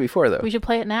 I played it before, though. We should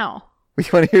play it now. You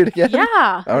want to hear it again? Yeah,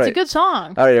 All it's a right. good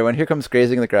song. All right, everyone. Here comes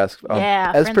Grazing in the Grass.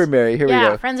 Yeah, As Friends- per Mary, here we Yeah,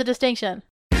 go. Friends of Distinction.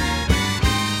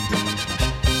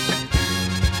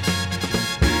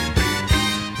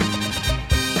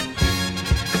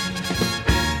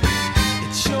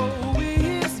 It sure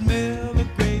is Mary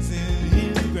grazing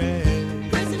in the grass.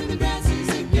 Grazing in the grass is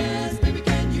a gas, baby,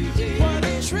 can you dig? What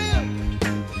a trip!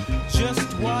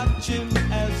 Just watching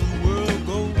as the world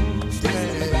goes Grazing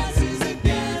in the past. grass is a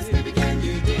gas, baby, can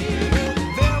you dig?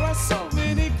 There are so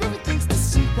many great things to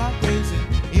see while grazing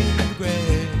in the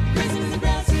grass. Grazing in the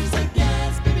grass is a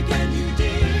gas, baby, can you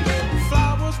dig?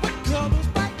 Flowers with colors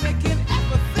bright, making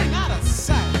everything out of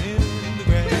sight in the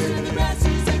Grazing in the grass. grass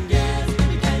is a gas,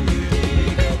 baby, can you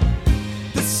dig?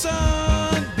 The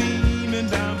sun beaming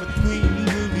down between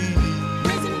the leaves.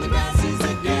 Grazing in the grass is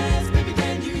a gas, baby,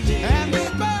 can you dig? And the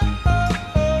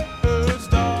birds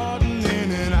darting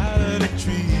in and out of the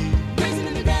tree. Grazing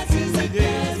in the grass is a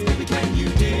gas, baby, can you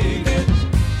dig?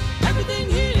 Everything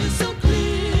here is so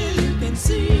clear, you can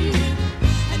see it.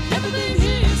 And everything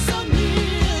here is so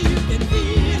near, you can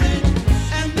feel it.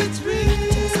 And it's real,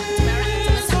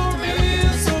 so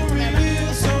real, so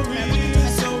real, so real,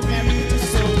 so real,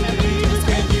 so real.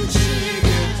 Can you dig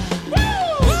it?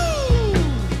 Woo!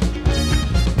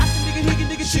 I can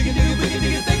dig it, shake it, dig it, dig it,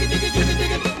 dig it, dig it, dig it, dig it,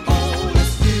 dig it. Oh,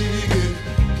 let's dig it.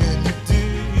 Can you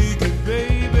dig it,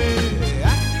 baby? I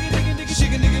can dig it,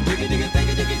 shake it, dig it, dig it, dig it, dig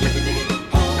it, dig it, dig it, dig it.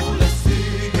 Oh, let's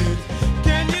dig it.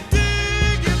 Can you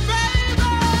dig it, baby?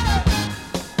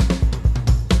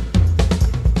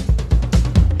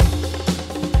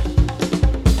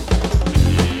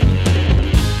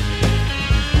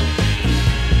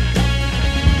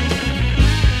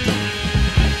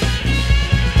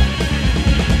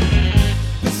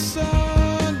 The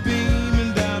sun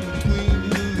beaming down between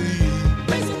the leaves.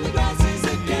 Grazing in the grass is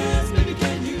a gas, baby,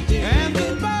 can you dig? And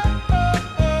the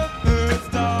birds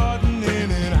darting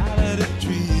in and out of the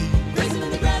tree. Grazing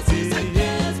in the grass is a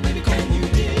gas, baby, can you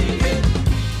dig it?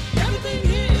 Everything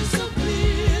here is so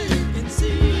clear, you can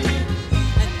see it.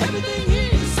 And everything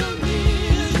here is so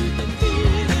near, you can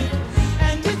feel it.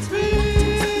 And it's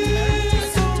real,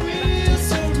 so real,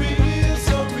 so real,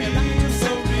 so real,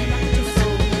 so real, so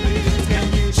real. Can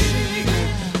you dig it?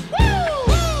 Woo!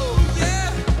 Yeah!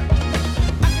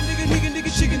 I can dig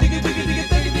it, shake it, dig it, dig it, dig it,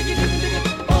 dig it, dig it, dig it, dig it.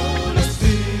 Oh, let's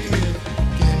dig it.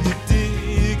 Can you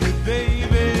dig it,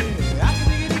 baby? I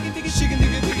can dig it, shake it,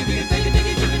 dig it, dig it, dig it, dig it, dig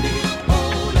it, dig it, dig it.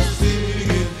 Oh, let's dig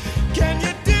it. Can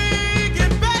you dig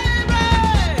it, baby?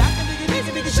 I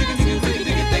can dig it, shake it, dig it, dig it,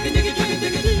 dig it, dig it, dig it,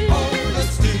 dig it, dig it. Oh,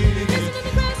 let's dig it. Grazing in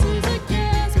the grass is a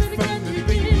gas, baby, can you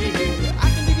dig it? I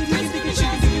can dig it,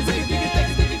 shake it, dig it, dig it, dig it,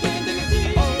 dig it, dig it, dig it, dig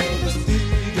it. Oh, let's dig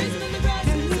it. Grazing in the grass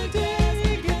is a gas,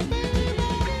 baby, can you dig it? Grazing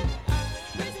in the grass is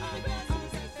a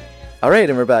gas. All right,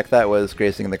 and we're back. That was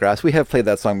Grazing in the Grass. We have played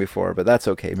that song before, but that's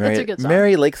okay. Mary, a good song.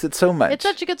 Mary likes it so much. It's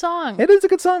such a good song. It is a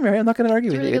good song, Mary. I'm not going to argue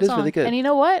It's a with really you. It good is song. really good. And you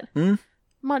know what? Hmm?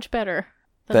 Much better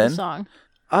than Then? the song.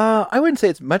 I wouldn't say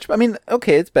it's much. I mean,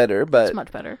 okay, it's better, but It's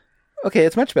much better. okay,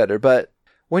 it's much better. But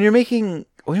when you're making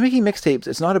mixtapes,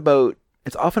 it's not about.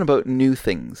 It's often about new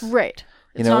things. Right.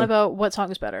 It's know? not about what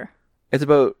song is better. It's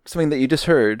about something that you just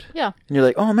heard, Yeah. and you're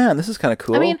like, oh man, this is kind of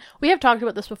cool. I mean, we have talked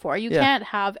about this before. You Yeah. can't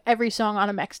have every song on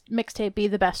a mixtape be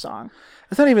the best song.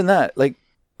 it's not even that. Like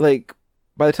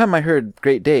by the time I heard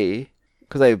Great Day,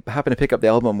 because I happened to pick up the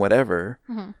album, whatever,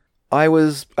 Mhm. I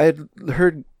had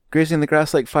heard Grazing in the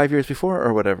Grass like 5 years before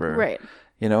or whatever. Right.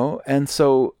 You know, and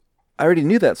so I already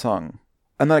knew that song.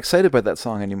 I'm not excited by that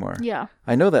song anymore. Yeah.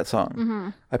 I know that song. Mm-hmm.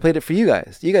 I played it for you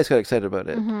guys. You guys got excited about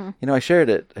it. Mm-hmm. You know, I shared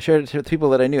it. I shared it to the people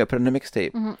that I knew. I put it in a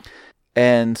mixtape. Mm-hmm.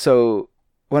 And so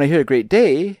when I hear A Great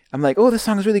Day, I'm like, oh, this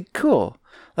song is really cool.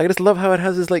 Like, I just love how it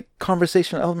has this like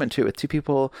conversational element to it with two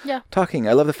people Yeah. talking.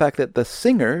 I love the fact that the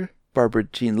singer, Barbara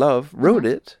Jean Love, wrote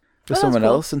it with that's someone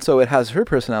cool. else. And so it has her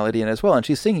personality in it as well. And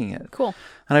she's singing it. Cool.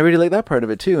 And I really like that part of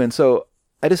it too. And so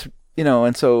I just, you know,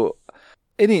 and so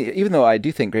even though I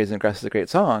do think Grazing in the Grass is a great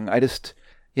song,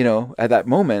 you know, at that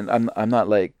moment, I'm not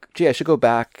like, gee, I should go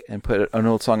back and put an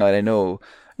old song that I know.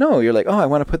 No, you're like, oh, I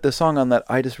want to put this song on that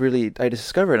I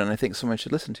discovered and I think someone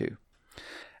should listen to.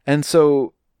 And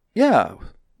so, yeah,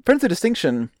 Friends of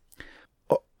Distinction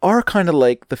are kind of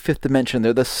like the Fifth Dimension.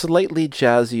 They're the slightly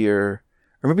jazzier,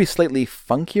 or maybe slightly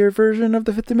funkier version of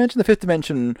the Fifth Dimension. The Fifth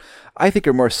Dimension, I think,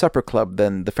 are more supper club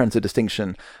than the Friends of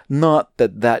Distinction. Not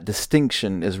that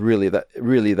distinction is really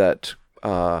that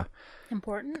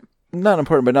Important? Not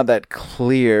important, but not that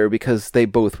clear, because they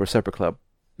both were supper club,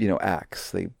 you know,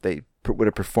 acts. They would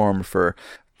have performed for,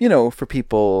 you know, for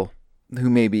people who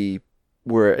maybe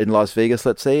were in Las Vegas,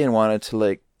 let's say, and wanted to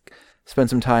like spend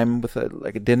some time with a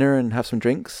dinner and have some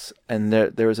drinks, and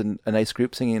there was a nice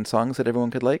group singing songs that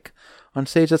everyone could like on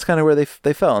stage. That's kind of where they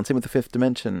fell. And same with the Fifth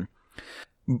Dimension.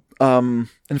 In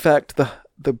fact,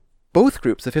 the both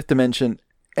groups, the Fifth Dimension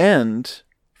and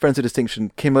Friends of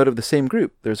Distinction, came out of the same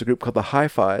group. There's a group called the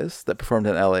Hi-Fis that performed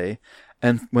in LA,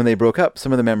 and when they broke up,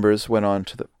 some of the members went on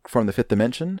to form the Fifth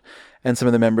Dimension, and some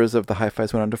of the members of the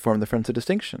Hi-Fis went on to form the Friends of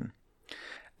Distinction.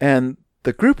 And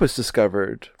the group was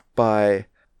discovered by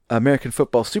American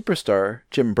football superstar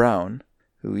Jim Brown,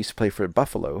 who used to play for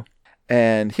Buffalo,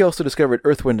 and he also discovered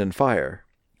Earth, Wind and Fire.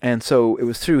 And so it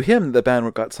was through him the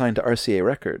band got signed to RCA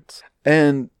Records.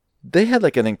 And they had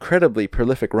like an incredibly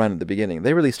prolific run at the beginning.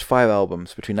 They released 5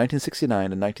 albums between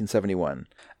 1969 and 1971,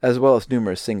 as well as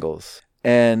numerous singles.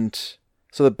 And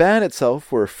so the band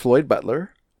itself were Floyd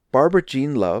Butler, Barbara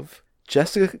Jean Love,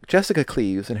 Jessica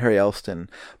Cleaves, and Harry Elston.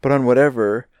 But on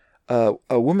whatever,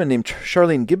 a woman named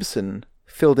Charlene Gibson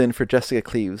filled in for Jessica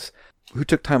Cleaves, who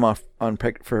took time off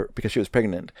because she was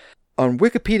pregnant. On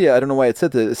Wikipedia, I don't know why it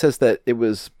said that. It says that it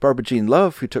was Barbara Jean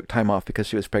Love who took time off because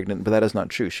she was pregnant, but that is not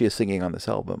true. She is singing on this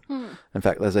album. In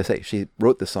fact, as I say, she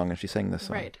wrote this song and she sang this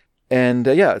song. Right. And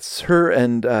it's her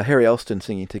and Harry Elston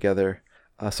singing together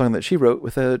a song that she wrote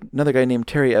with another guy named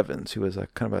Terry Evans, who was a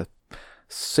kind of a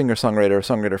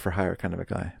songwriter for hire kind of a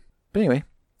guy. But anyway,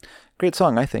 great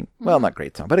song, I think. Well, not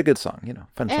great song, but a good song, you know,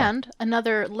 fun song. And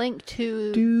another link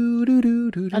to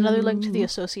the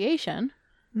association.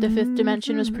 The Fifth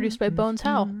Dimension was produced by Bones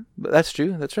Howe. That's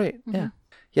true. That's right. Yeah.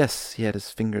 Yes, he had his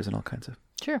fingers and all kinds of.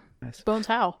 Sure. Nice. Bones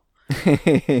Howe.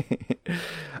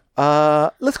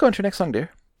 Let's go on to your next song,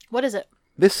 dear. What is it?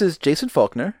 This is Jason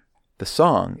Faulkner. The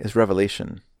song is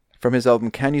Revelation, from his album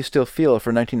Can You Still Feel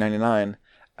for 1999.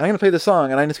 I'm going to play the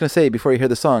song, and I'm just going to say before you hear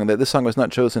the song that this song was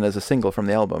not chosen as a single from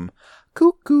the album.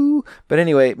 Cuckoo. But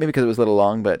anyway, maybe because it was a little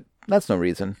long, but that's no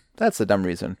reason. That's a dumb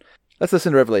reason. Let's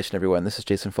listen to Revelation, everyone. This is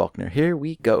Jason Faulkner. Here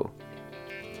we go.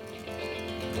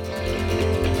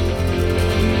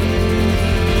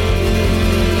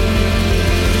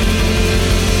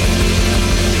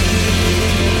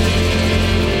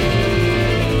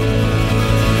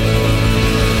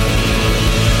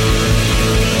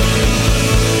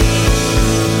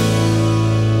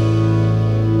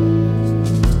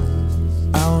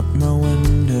 Out my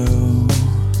window,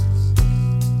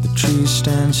 the trees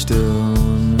stand still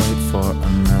and wait for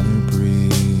another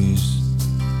breeze.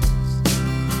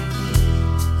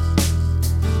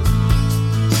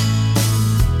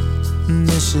 And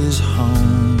this is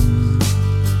home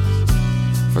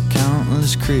for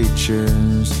countless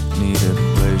creatures, need a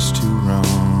place to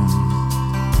roam.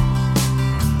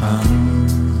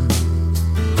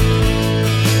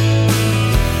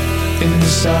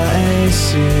 Inside I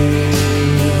see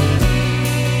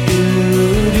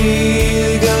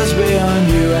beauty goes beyond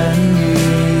you and me.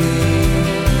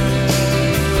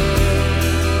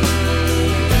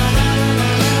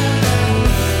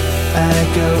 And it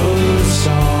goes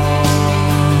on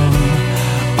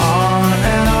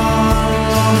and on,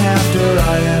 long after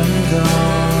I am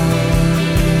gone.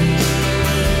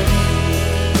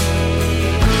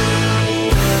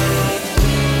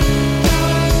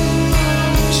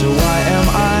 So why am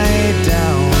I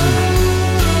down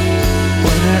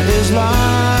when there is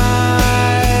life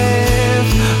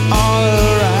all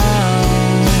around?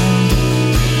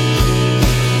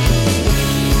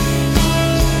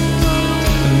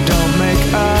 Don't make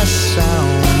a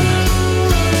sound.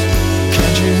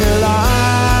 Can't you hear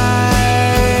life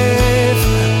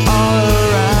all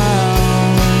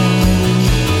around?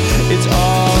 It's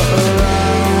all around.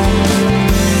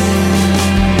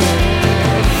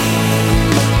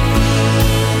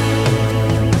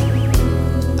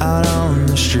 Out on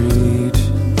the street,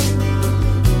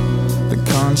 the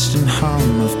constant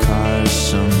hum of cars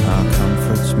somehow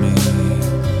comforts me,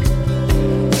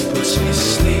 puts me to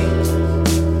sleep.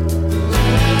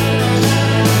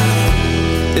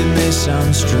 It may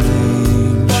sound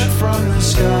strange, but from the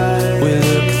sky we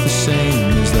look the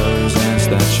same as those ants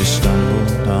that you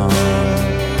stumbled on.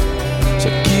 So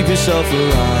keep your yourself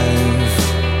alive.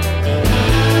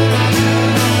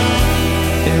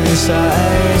 In this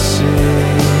I see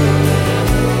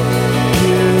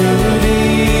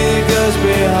beauty that goes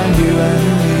beyond you and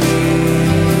me.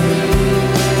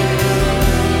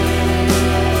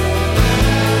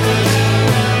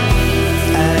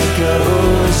 And it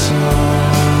goes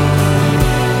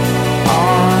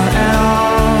on and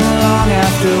on, long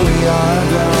after we are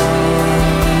gone.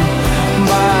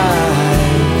 Bye,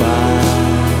 bye, bye.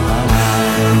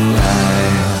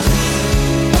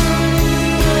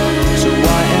 So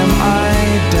why am I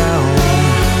down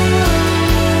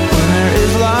when there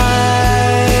is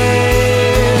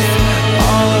life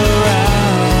all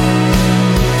around?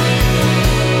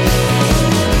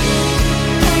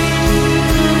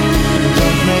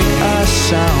 Don't make a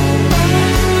sound.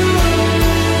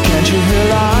 Can't you hear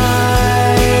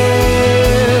life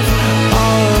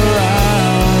all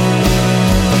around?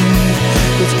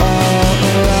 It's all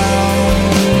around.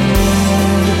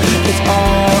 It's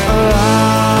all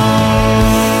around.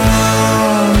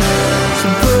 So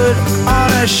put on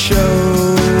a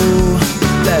show.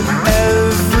 Let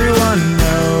everyone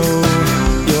know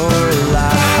you're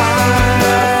alive.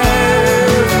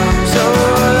 So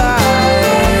alive.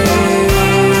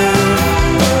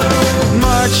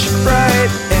 March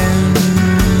right in,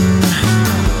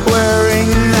 wearing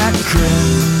that grin,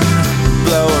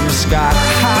 blow 'em sky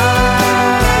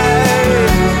high,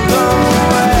 blow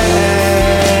away.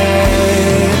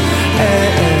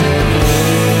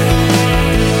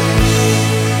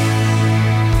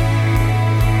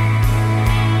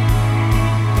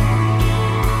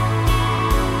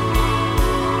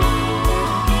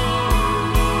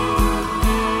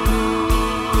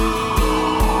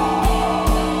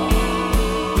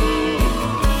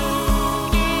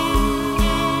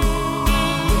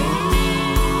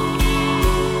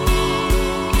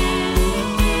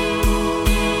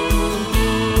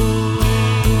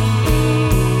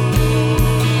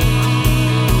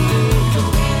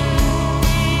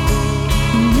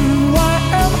 Why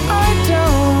am I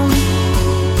down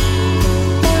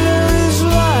when there is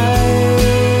life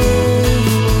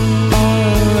all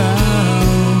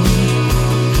around?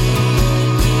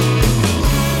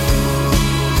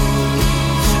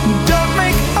 Don't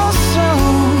make a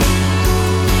sound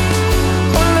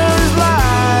when there is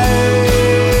life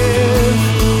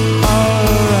all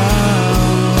around.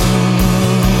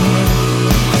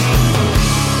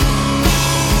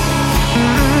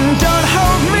 Don't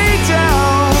hold me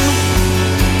down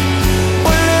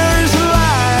when there's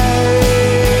life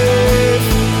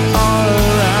all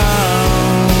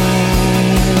around.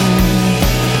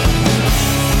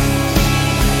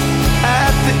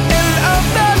 At the end of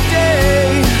the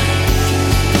day,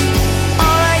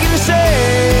 all I can say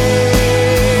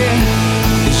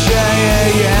is yeah, yeah,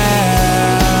 yeah.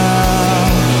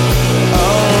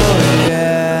 Oh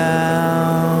yeah.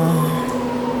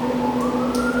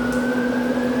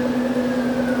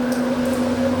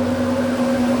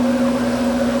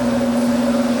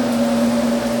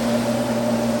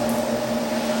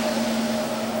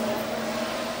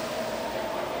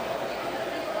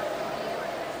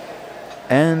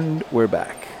 And we're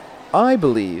back. I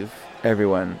believe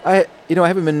everyone. I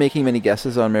haven't been making many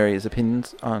guesses on Mary's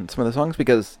opinions on some of the songs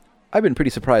because I've been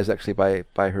pretty surprised actually by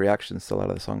her reactions to a lot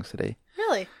of the songs today.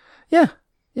 Really? Yeah.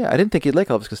 I didn't think you'd like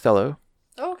Elvis Costello.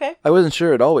 Oh, okay. I wasn't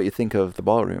sure at all what you think of The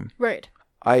Ballroom. Right.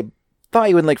 I thought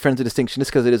you wouldn't like Friends of Distinction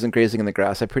just because it isn't Grazing in the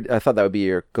Grass. I thought that would be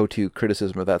your go-to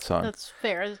criticism of that song. That's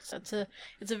fair. It's a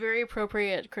very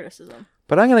appropriate criticism.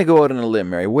 But I'm going to go out on a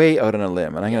limb, Mary, way out on a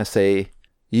limb, and I'm going to say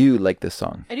you like this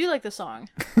song. I do like the song.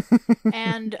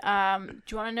 And do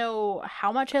you want to know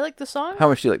how much I like the song? How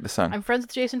much do you like the song? I'm friends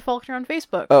with Jason Faulkner on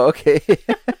Facebook. Oh, okay.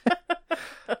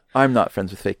 I'm not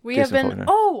friends with Jason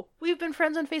Faulkner. We've been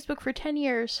friends on Facebook for 10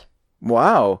 years.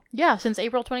 Wow. Yeah, since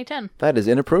April 2010. That is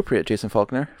inappropriate, Jason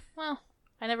Faulkner. Well,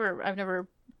 I've never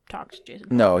talked to Jason.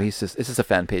 No, it's just a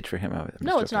fan page for him.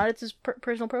 No, it's not. It's his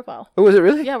personal profile. Oh, is it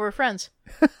really? Yeah, we're friends.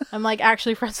 I'm like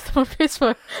actually friends with him on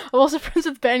Facebook. I'm also friends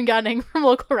with Ben Gunning from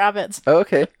Local Rabbits. Oh,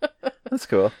 okay. That's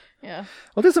cool. Yeah.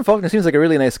 Well, Jason Faulkner seems like a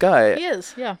really nice guy. He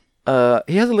is, yeah.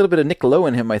 He has a little bit of Nick Lowe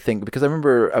in him, I think, because I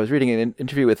remember I was reading an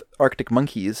interview with Arctic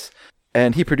Monkeys,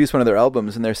 and he produced one of their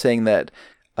albums, and they're saying that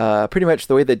pretty much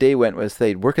the way the day went was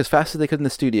they'd work as fast as they could in the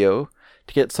studio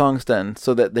to get songs done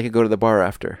so that they could go to the bar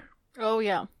after. Oh,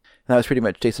 yeah. And that was pretty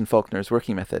much Jason Faulkner's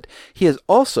working method. He is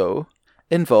also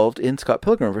involved in Scott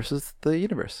Pilgrim versus the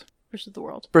Universe. Versus the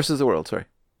World. Versus the World, sorry.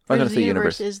 I was going to say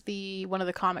Universe. Is one of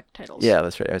the comic titles. Yeah,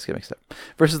 that's right. I was getting mixed up.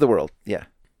 Versus the World. Yeah.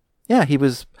 Yeah, he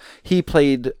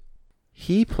played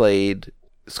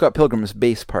Scott Pilgrim's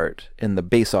bass part in the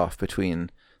bass off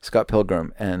between Scott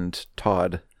Pilgrim, and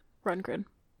Todd. Rundgren.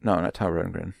 No, not Todd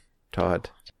Rundgren. Todd.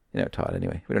 Todd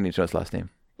anyway. We don't need to know his last name.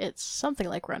 It's something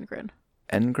like Rundgren.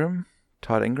 Ingram?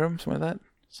 Todd Ingram? Something like that?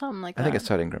 Something like I that. think it's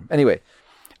Todd Ingram. Anyway,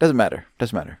 doesn't matter.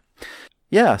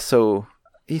 Yeah, so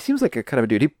he seems like a kind of a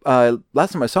dude. He,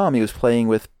 last time I saw him, he was playing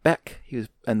with Beck. He was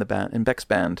in Beck's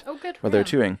band. Oh, good for while they were him.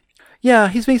 touring. Yeah,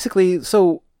 he's basically,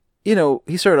 so,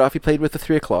 he started off, he played with the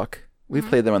 3 O'Clock. We've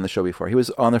played them on the show before. He was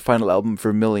on their final album,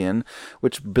 Vermilion,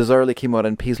 which bizarrely came out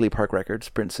on Paisley Park Records,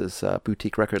 Prince's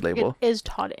boutique record label. It is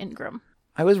Todd Ingram.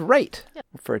 I was right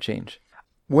for a change.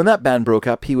 When that band broke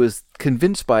up, he was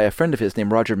convinced by a friend of his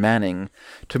named Roger Manning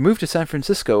to move to San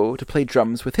Francisco to play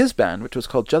drums with his band, which was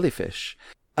called Jellyfish.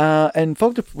 And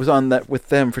Faulkner was on that with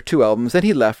them for 2 albums. Then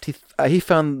he left. He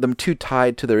found them too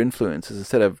tied to their influences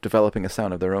instead of developing a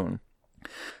sound of their own.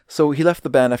 So he left the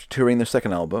band after touring their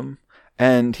second album,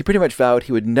 and he pretty much vowed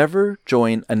he would never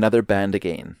join another band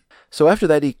again. So after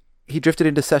that, he drifted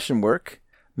into session work,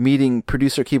 meeting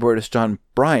producer-keyboardist John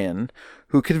Bryan,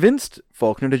 who convinced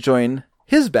Faulkner to join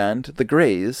his band, The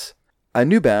Greys, a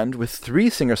new band with 3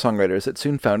 singer-songwriters that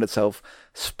soon found itself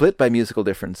split by musical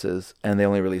differences, and they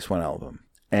only released 1 album.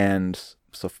 And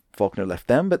so Faulkner left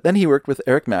them, but then he worked with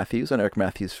Eric Matthews on Eric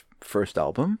Matthews' first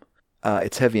album.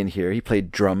 It's Heavy in Here. He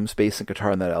played drums, bass, and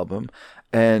guitar on that album.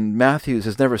 And Matthews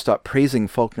has never stopped praising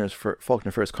Faulkner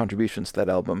for his contributions to that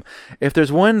album. If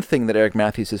there's one thing that Eric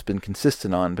Matthews has been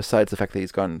consistent on, besides the fact that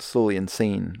he's gone slowly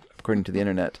insane, according to the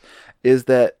internet, is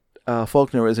that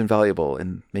Faulkner was invaluable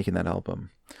in making that album.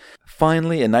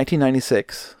 Finally, in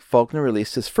 1996, Faulkner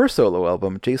released his first solo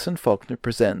album, Jason Faulkner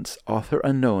Presents Author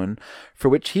Unknown, for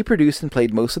which he produced and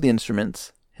played most of the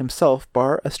instruments himself,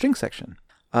 bar a string section.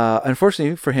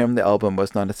 Unfortunately for him, the album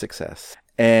was not a success.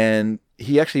 And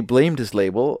he actually blamed his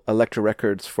label, Elektra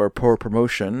Records, for poor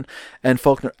promotion, and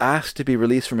Faulkner asked to be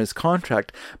released from his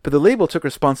contract, but the label took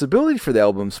responsibility for the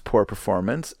album's poor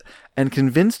performance and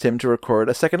convinced him to record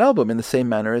a second album in the same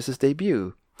manner as his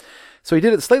debut. So he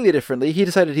did it slightly differently. He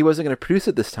decided he wasn't going to produce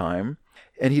it this time,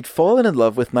 and he'd fallen in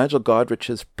love with Nigel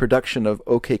Godrich's production of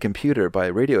OK Computer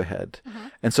by Radiohead,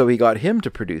 and so he got him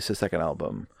to produce his second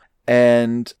album.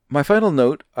 And my final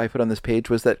note I put on this page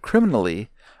was that criminally,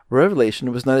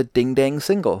 Revelation was not a ding-dang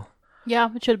single. Yeah,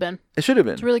 it should have been. It should have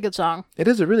been. It's a really good song. It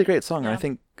is a really great song, Yeah.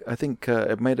 and I think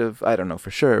it might have, I don't know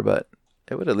for sure, but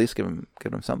it would at least give him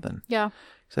something. Yeah.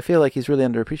 So I feel like he's really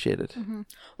underappreciated.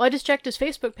 Well, I just checked his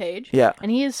Facebook page. Yeah. And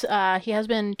he has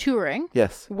been touring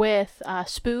Yes. with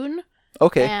Spoon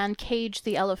Okay. and Cage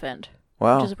the Elephant,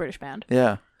 Wow. which is a British band.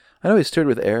 Yeah. I know he's toured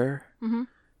with Air.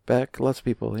 Beck, lots of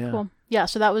people, yeah. Cool. Yeah,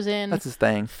 so that was in That's his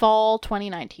thing. fall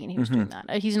 2019. He was doing that.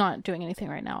 He's not doing anything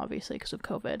right now, obviously, because of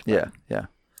COVID. But Yeah.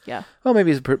 Yeah. Well,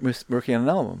 maybe he's working on an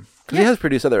album. Because he has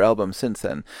produced other albums since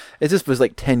then. It just was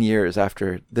like 10 years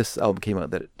after this album came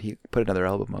out that he put another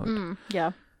album out.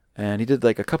 Yeah. And he did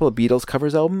like a couple of Beatles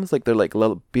covers albums. Like they're like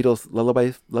Beatles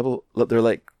lullaby they're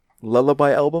like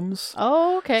lullaby albums.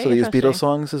 Oh, okay. So they use Interesting. Beatles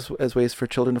songs as ways for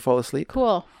children to fall asleep.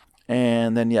 Cool.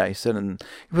 And then he said, and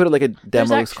he put like a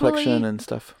demos actually- collection and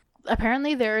stuff.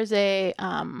 Apparently, there is a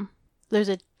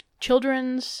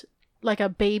children's, like a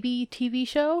baby TV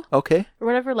show Okay. or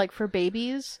whatever, like for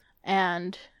babies,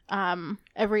 and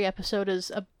every episode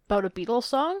is about a Beatles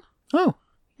song. Oh.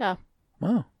 Yeah.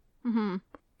 Wow.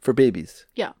 For babies.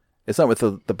 Yeah. It's not with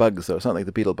the bugs though. It's not like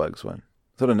the Beetle Bugs one.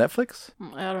 Is that on Netflix?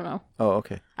 I don't know. Oh,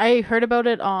 okay. I heard about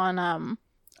it on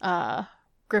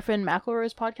Griffin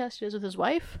McElroy's podcast he does with his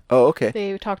wife. Oh, okay.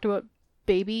 They talked about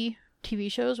baby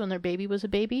TV shows when their baby was a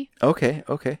baby. Okay.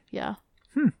 Yeah.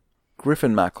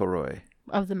 Griffin McElroy.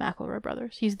 Of the McElroy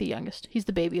brothers. He's the youngest. He's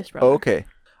the babyest brother. Oh, okay.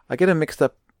 I get him mixed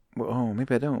up. Oh,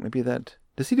 maybe I don't. Maybe that.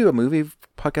 Does he do a movie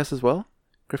podcast as well?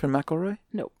 Griffin McElroy?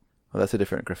 No. Oh, that's a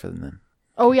different Griffin then.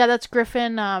 Oh, yeah, that's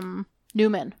Griffin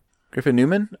Newman. Griffin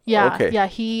Newman? Yeah. Okay. Yeah,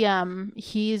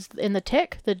 he's in The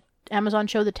Tick, the Amazon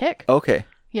show The Tick. Okay.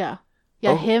 Yeah.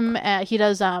 Yeah, Oh. him, he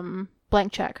does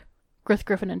Blank Check.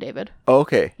 Griffin and David. Oh,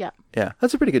 okay. Yeah. Yeah.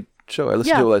 That's a pretty good show. I listened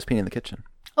Yeah. to it while I was painting the kitchen.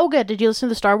 Oh, good. Did you listen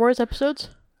to the Star Wars episodes?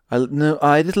 No,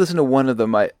 I did listen to one of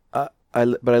them. But I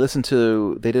listened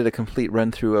to. They did a complete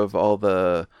run through of all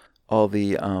the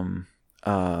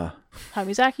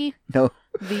Hamizaki? no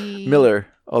The Miller,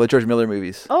 all the George Miller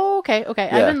movies. Oh, okay. I Yeah.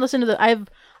 haven't listened to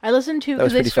I listened to That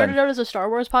was because they pretty started fun. out as a Star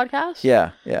Wars podcast.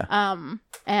 Yeah.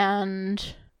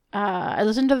 And I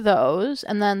listened to those,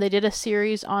 and then they did a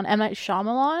series on M. Night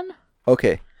Shyamalan,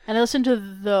 Okay. and I listened to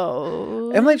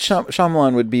those. M. Night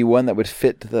Shyamalan would be one that would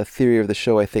fit the theory of the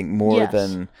show, I think, more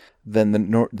Yes.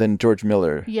 than George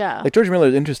Miller. Yeah. Like George Miller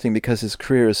is interesting because his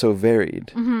career is so varied.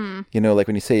 Mm-hmm. You know, like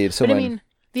when you say But I someone. mean,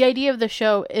 the idea of the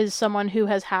show is someone who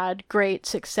has had great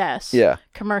success Yeah.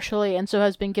 commercially, and so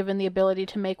has been given the ability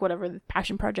to make whatever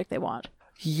passion project they want.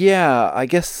 Yeah, I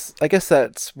guess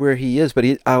that's where he is, but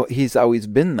he's always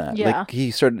been that. Yeah. Like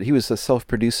he was a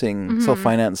self-producing,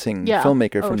 self-financing Yeah.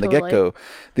 filmmaker Oh, from the totally. get-go.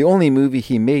 The only movie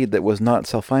he made that was not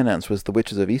self-financed was The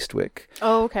Witches of Eastwick.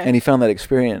 Oh, okay. And he found that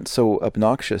experience so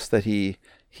obnoxious that he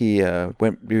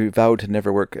vowed to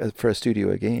never work for a studio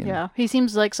again. Yeah, he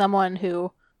seems like someone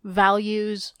who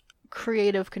values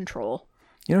creative control.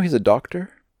 You know, he's a doctor.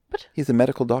 What? He's a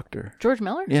medical doctor. George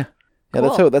Miller? Yeah. Yeah,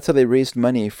 Cool. that's how they raised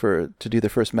money to do the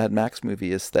first Mad Max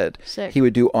movie, is that Sick. he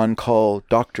would do on-call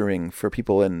doctoring for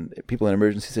people in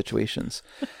emergency situations.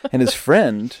 And his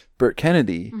friend Burt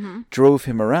Kennedy drove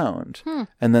him around.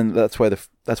 And then that's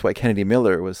why Kennedy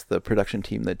Miller was the production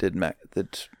team that did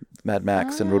Mad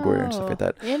Max and Road Warrior and stuff like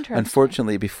that. Interesting.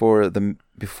 Unfortunately,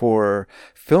 before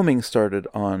filming started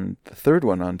on the third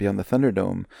one, on Beyond the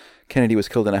Thunderdome, Kennedy was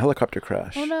killed in a helicopter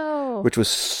crash. Oh no. Which was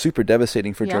super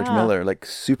devastating for George Yeah. Miller, like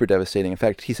super devastating. In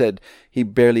fact, he said he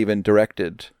barely even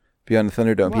directed Beyond the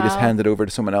Thunderdome. He just Wow. handed over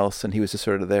to someone else, and he was just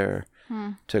sort of there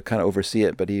to kind of oversee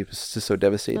it. But he was just so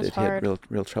devastated. That's He had hard.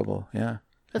 real trouble. Yeah.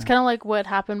 That's kind of like what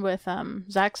happened with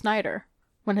Zack Snyder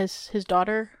when his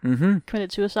daughter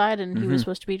committed suicide, and he was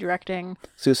supposed to be directing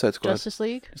Suicide Squad. Justice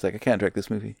League. He's like, I can't direct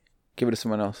this movie. Give it to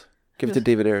someone else. Give it It to was-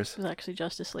 David Ayers. It was actually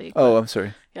Justice League. Oh, but I'm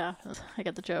sorry. yeah, I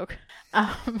get the joke.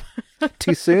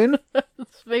 Too soon?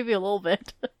 Maybe a little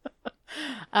bit.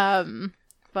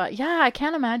 But yeah, I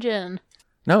can't imagine.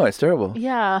 No, it's terrible.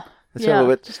 Yeah, It's yeah,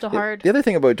 terrible. But just a hard. The other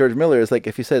thing about George Miller is, like,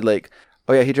 if you said, like,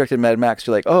 oh yeah, he directed Mad Max,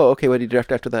 you're like, oh, okay, what did he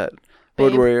direct after that? Road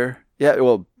Babe. Warrior. Yeah,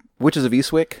 well, Witches of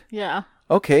Eastwick. Yeah,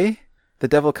 Okay. The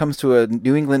devil comes to a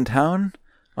New England town.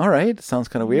 All right. Sounds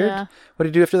kind of weird. Yeah. What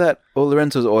did he do after that? Oh,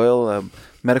 Lorenzo's Oil, a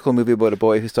medical movie about a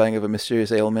boy who's dying of a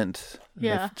mysterious ailment. And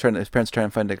Yeah. his parents try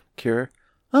and find a cure.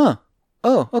 Oh,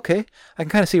 okay. I can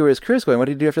kind of see where his career's going. What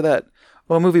did he do after that?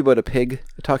 Oh, a movie about a pig,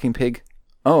 a talking pig.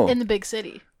 Oh, in the big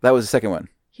city. that was the second one.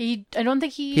 I don't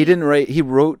think he. He didn't write, he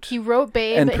wrote. He wrote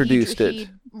Babe and but produced he, it, He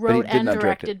but he wrote did and not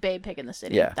direct it. directed Babe Pig in the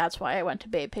City. Yeah. That's why I went to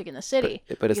Babe Pig in the City.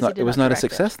 but it's because he not. did It was not a direct it.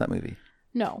 success, that movie.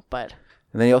 No, but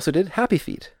And then he also did Happy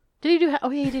Feet, did he do? Oh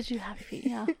yeah, he did do Happy Feet.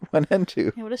 Yeah. 1 and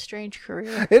 2. Yeah, what a strange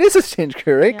career. It is a strange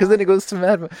career, right? Because Yeah. then he goes to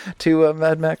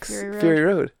Mad Max Fury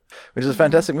Road, which is a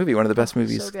fantastic movie. One of the best so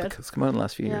movies good. that's come out in the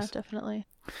last few Yeah, years. definitely.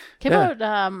 Came Yeah.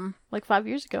 out like 5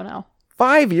 years ago now.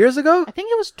 5 years ago? I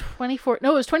think it was 24.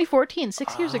 No, it was 2014.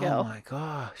 6 years Oh ago. my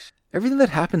gosh! Everything that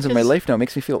happens in my 'Cause life now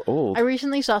makes me feel old. I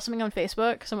recently saw something on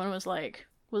Facebook. Someone was like,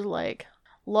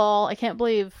 "Lol, I can't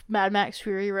believe Mad Max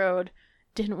Fury Road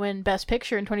didn't win Best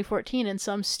Picture in 2014, and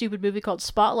some stupid movie called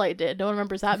Spotlight did. No one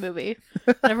remembers that movie."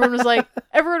 And everyone was like,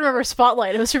 "Everyone remembers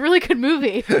Spotlight. It was a really good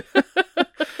movie."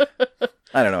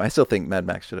 I don't know. I still think Mad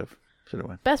Max should have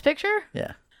won. Best Picture?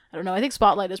 Yeah. I don't know. I think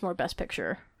Spotlight is more Best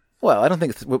Picture. Well, I don't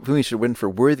think movies should win for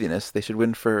worthiness. They should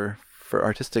win for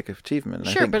artistic achievement. And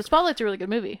I Sure, think but Spotlight's a really good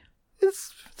movie.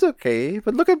 it's okay.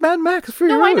 But look at Mad Max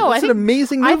Fury No, Road. I know. It's an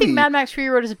amazing movie. I think Mad Max Fury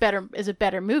Road is a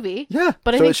better movie. Yeah.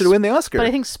 But I so think it should win the Oscar. But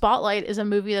I think Spotlight is a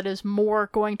movie that is more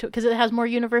going to, because it has more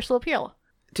universal appeal.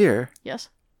 Dear, Yes.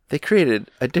 they created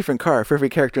a different car for every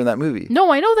character in that movie.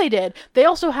 No, I know they did. They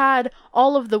also had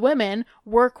all of the women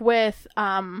work with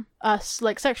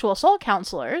like sexual assault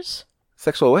counselors.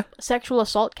 Sexual what? Sexual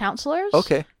assault counselors.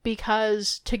 Okay.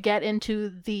 Because to get into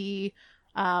the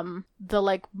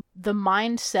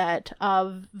mindset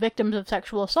of victims of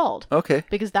sexual assault. Okay.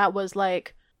 Because that was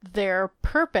like their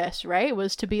purpose, right?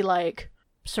 Was to be like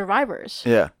survivors.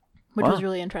 Yeah. Which Wow. was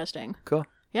really interesting. Cool.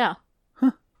 Yeah.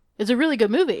 It's a really good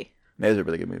movie. It was a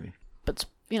really good movie. But,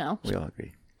 you know, We all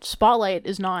agree. Spotlight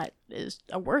is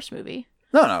a worse movie.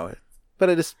 No. But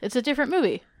it's a different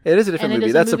movie. It is a different And it movie.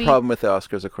 is a That's the movie- problem with the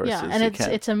Oscars, of course. Yeah, is and you it's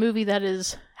can't- it's a movie that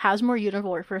has more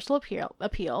universal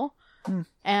appeal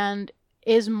and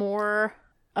is more.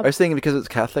 Are you saying because it's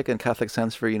Catholic and Catholic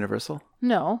stands for universal?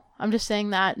 No, I'm just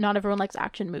saying that not everyone likes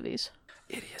action movies.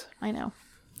 Idiot. I know.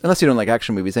 Unless you don't like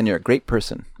action movies, then you're a great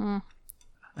person. Hmm.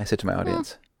 I said to my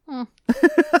audience.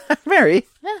 Mary,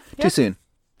 Yeah, too soon.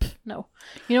 no.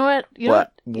 You know what?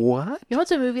 What? You know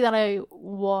what's a movie that I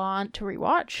want to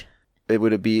rewatch?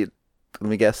 Would it be, let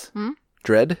me guess, Hmm?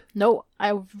 Dread? No,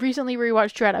 I recently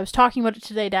rewatched Dread. I was talking about it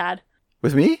today, Dad.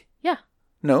 With me? Yeah,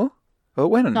 No? Oh,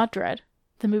 when? not Dread.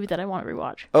 The movie that I want to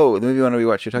rewatch. Oh, the movie you want to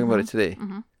rewatch. You're talking about it today.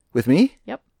 With me?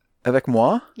 Yep. Avec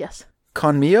moi? Yes.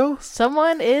 Con mio?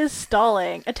 Someone is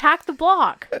stalling. Attack the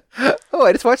Block. Oh,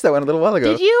 I just watched that one a little while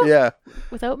ago. Did you? Yeah.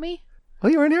 Without me?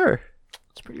 Well, you weren't here.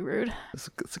 It's pretty rude. It's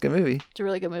a good movie. It's a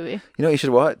really good movie. You know what you should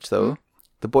watch, though?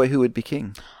 The Boy Who Would Be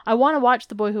King. I want to watch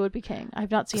The Boy Who Would Be King.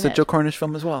 I've not seen It's a it. Joe Cornish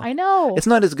film as well. I know. It's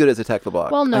not as good as Attack the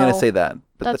Block. Well, no. I'm going to say that.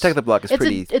 But Attack the Block is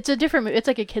pretty... It's a different movie. It's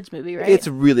like a kid's movie, right? It's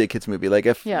really a kid's movie. Like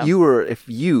if Yeah. you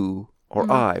or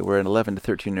I were an 11 to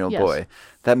 13-year-old Yes. boy,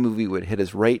 that movie would hit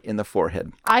us right in the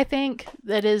forehead. I think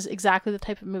that is exactly the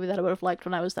type of movie that I would have liked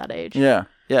when I was that age. Yeah,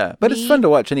 yeah. But it's fun to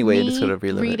watch anyway to sort of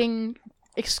relive it.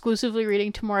 Exclusively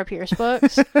reading Tamora Pierce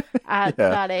books at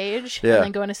that age, Yeah. and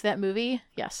then going to see that movie.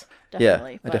 Yes,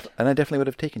 definitely. Yeah, But, and I definitely would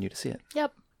have taken you to see it.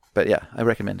 yep. But yeah, I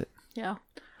recommend it. Yeah.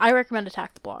 I recommend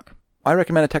Attack the Block. I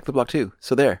recommend Attack the Block too.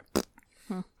 So there.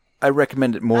 I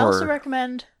recommend it more. I also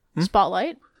recommend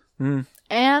Spotlight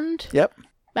and Yep.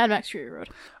 Mad Max Fury Road.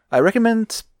 I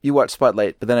recommend you watch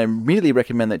Spotlight, but then I really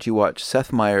recommend that you watch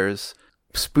Seth Meyers'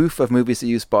 spoof of movies that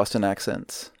use Boston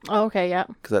accents, Oh, okay, yeah.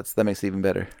 because that makes it even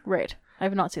better. Right. I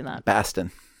have not seen that.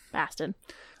 Baston. Bastard.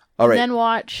 All right. And then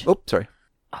watch... Oh, sorry.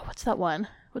 Oh, what's that one?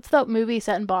 What's that movie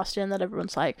set in Boston that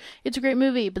everyone's like, it's a great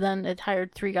movie, but then it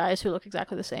hired 3 guys who look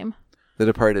exactly the same? The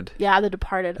Departed. Yeah, The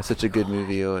Departed. That's such a good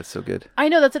movie. Oh, it's so good. I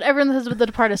know, that's what everyone says with The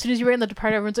Departed. As soon as you write in The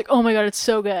Departed, everyone's like, oh my god, it's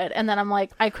so good. And then I'm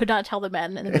like, I could not tell the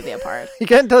men in the movie apart. You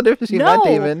can't tell the difference between Matt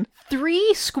Damon.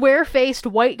 3 square-faced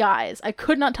white guys. I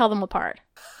could not tell them apart.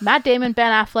 Matt Damon,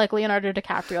 Ben Affleck, Leonardo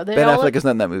DiCaprio. They Ben all Affleck look... is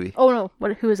not in that movie. Oh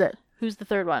no, who is it? Who's the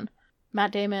third one?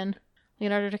 Matt Damon,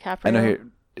 Leonardo DiCaprio. I know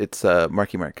it's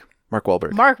Mark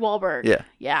Wahlberg. Mark Wahlberg. Yeah.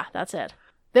 Yeah, that's it.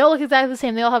 They all look exactly the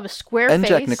same. They all have a square And face.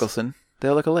 Jack Nicholson. They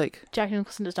all look alike. Jack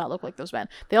Nicholson does not look like those men.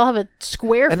 They all have a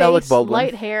square And face, Alec Baldwin.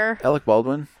 light hair, Alec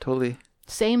Baldwin, totally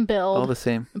same build. all the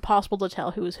same. Impossible to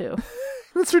tell who is who.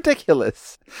 That's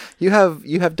ridiculous. You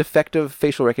have defective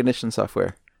facial recognition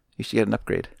software. You should get an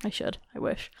upgrade. I should. I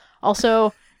wish.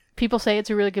 Also, people say it's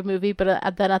a really good movie, but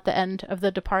then at the end of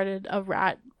The Departed, a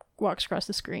rat walks across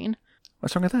the screen.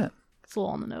 What's wrong with that? It's a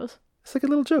little on the nose. It's like a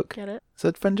little joke. Get it? It's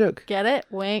a fun joke. Get it?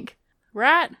 Wink.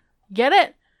 Rat. Get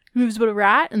it? Moves about a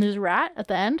rat, and there's a rat at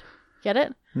the end. Get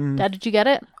it? Dad, did you get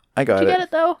it? I got Did you it. get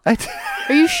it though? I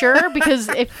Are you sure? Because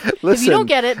if Listen, you don't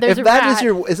get it, there's if a that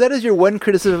rat. is your one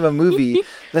criticism of a movie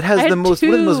that has I had one of the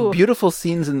two. most beautiful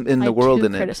scenes in I the had world 2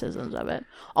 in it. criticisms of it.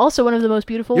 Also, one of the most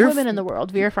beautiful Your women in the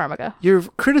world, Vera Farmiga. Your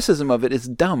criticism of it is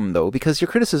dumb though, because your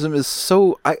criticism is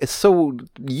so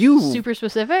you. Super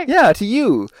specific? Yeah, to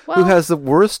you, who Well- has the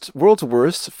world's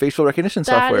worst facial recognition That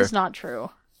software. is not true.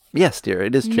 Yes, dear,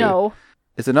 it is true. No.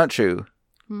 Is it not true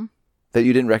Hmm? that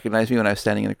you didn't recognize me when I was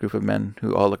standing in a group of men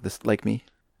who all looked like me?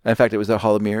 In fact, it was a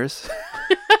hall of mirrors.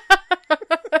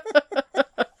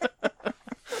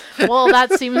 Well,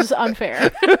 that seems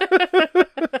unfair.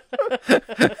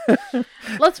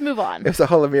 Let's move on. It was a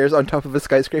hall of mirrors on top of a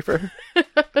skyscraper. I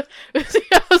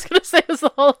was going to say it was the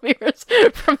Hall of Mirrors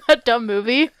from that dumb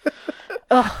movie.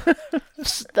 Ugh.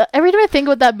 Every time I think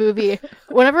about that movie,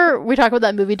 whenever we talk about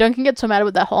that movie, Duncan gets so mad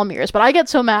about that Hall of Mirrors, but I get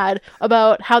so mad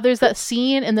about how there's that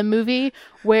scene in the movie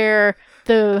where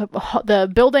the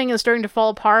building is starting to fall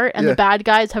apart and Yeah. the bad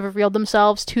guys have revealed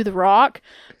themselves to The Rock,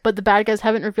 but the bad guys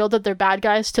haven't revealed that they're bad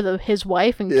guys to his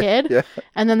wife and kid. yeah.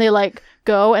 And then they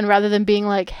go, and rather than being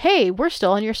like, hey, we're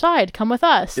still on your side, come with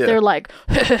us, Yeah. they're like,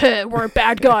 we're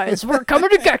bad guys, we're coming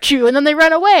to get you, and then they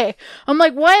run away. I'm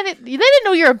like, why? They didn't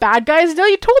know you're bad guys until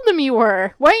you told them you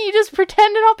were. Why don't you just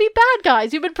pretend to not be bad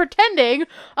guys? You've been pretending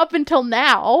up until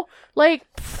now. Like,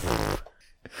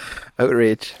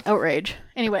 Outrage. outrage.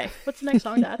 Anyway, what's the next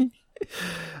song, Dad?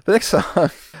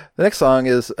 The next song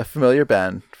is a familiar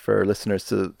band for listeners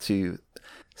to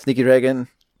Sneaky Dragon.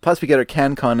 Plus, we get our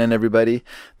CanCon in, everybody.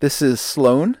 This is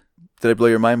Sloan. Did I blow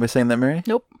your mind by saying that, Mary?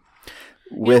 Nope.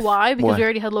 You know why? Because we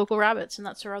already had Local Rabbits, and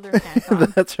that's our other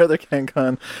CanCon. That's our other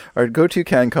CanCon, our go-to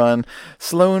CanCon.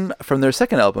 Sloan, from their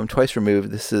second album, Twice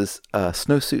Removed. This is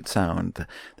Snowsuit Sound.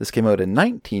 This came out in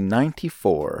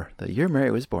 1994, the year Mary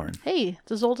was born. Hey,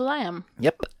 it's as old as I am.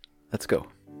 Yep. Let's go.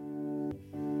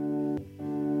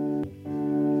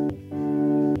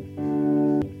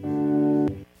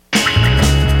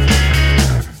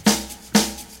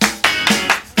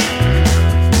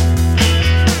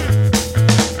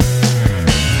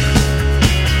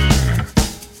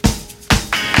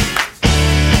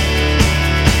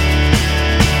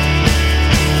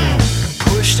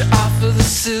 Pushed off of the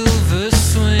silver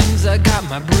swings, I got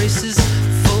my braces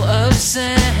full of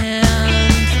sand.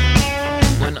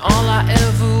 When all I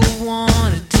ever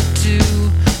wanted to do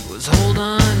was hold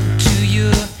on to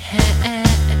your hand.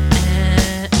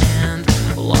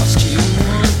 Lost you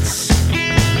once,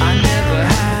 I never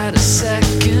had a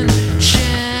second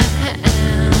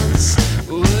chance.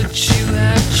 Would you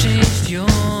have changed your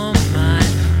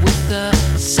mind with a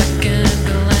second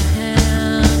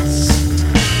glance?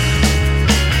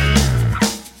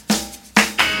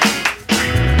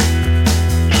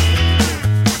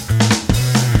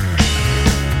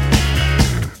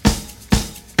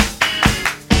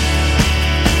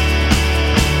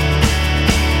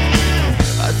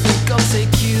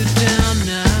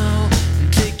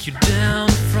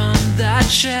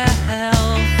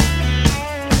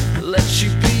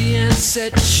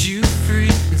 set you free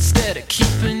instead of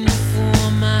keeping you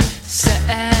for myself.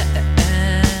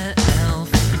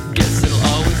 Guess it'll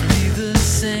always be the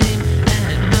same,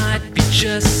 and it might be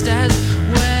just as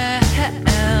well.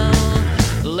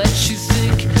 Let you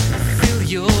think, feel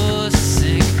your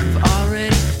sink. I've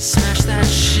already smashed that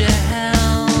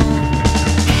shell.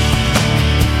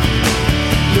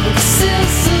 You're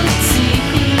sizzle tea,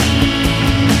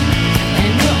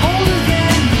 and you're older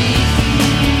than me.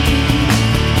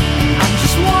 I'm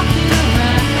just walking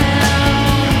around.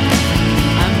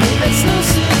 I know that's no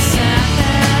suicide.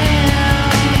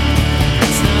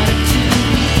 It's not up to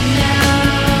me now.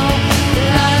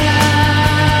 La-da.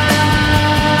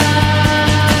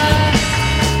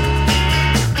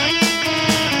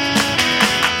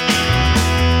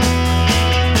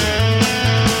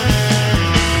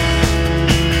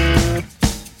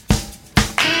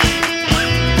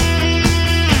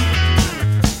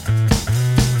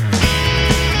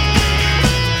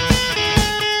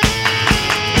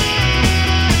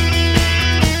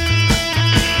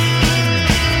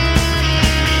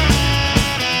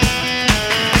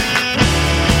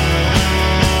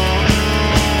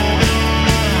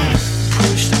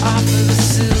 Pushed off of the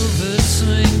silver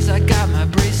swings, I got my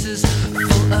braces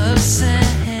full of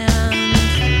sand.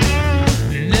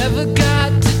 Never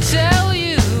got to tell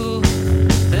you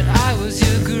that I was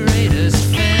your greatest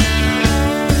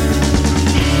fan.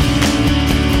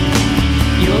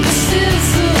 You're the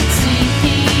sizzle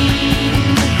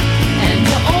team, and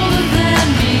you're older than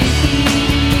me.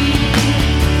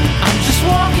 I'm just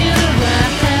walking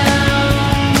around.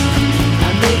 I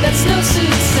know that's no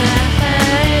suicide.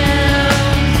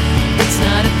 It's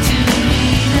not up to me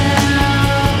now.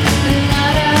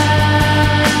 La-da.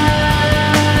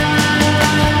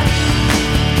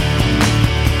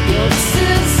 You're the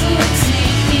sizzle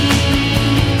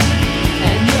team,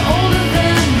 and you're older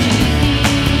than me.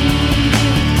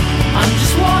 I'm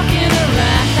just walking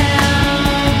around.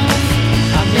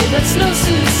 I mean, that's no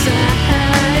suicide.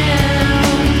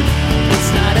 It's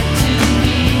not up to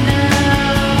me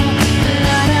now.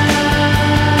 La-da.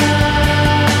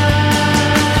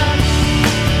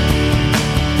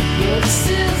 You're the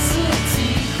sizzle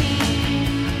team,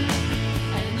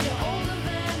 and you're older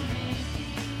than me.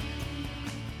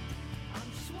 I'm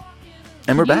just walking around.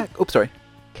 And we're back. Oops, sorry.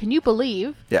 Can you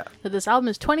believe Yeah. that this album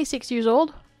is 26 years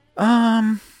old?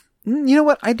 You know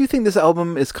what? I do think this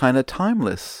album is kind of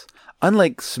timeless.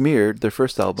 Unlike Smeared, their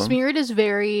first album. Smeared is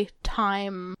very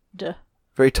timed.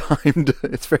 Very timed.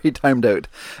 It's very timed out.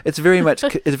 It's very much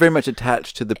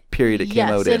attached to the period it came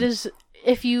out in. Yes, it is.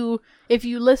 If you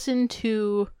listen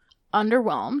to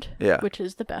Underwhelmed, Yeah. which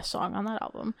is the best song on that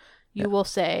album, you will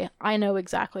say, I know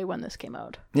exactly when this came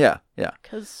out. Yeah, yeah.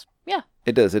 Because, yeah.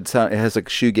 It does. It has like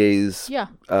shoegaze, Yeah.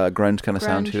 grunge kind of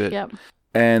sound Grunge, to it. yep.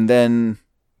 And then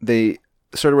they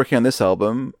started working on this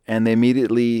album, and they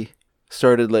immediately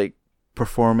started like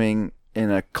performing in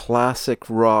a classic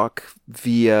rock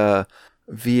via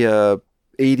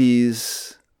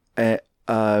 80s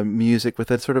music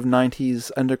with a sort of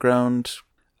 90s underground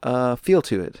feel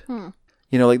to it.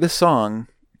 You know, like this song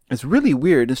is really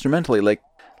weird instrumentally. Like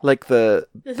This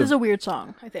is a weird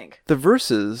song, I think. the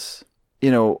verses,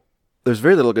 you know, there's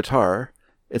very little guitar.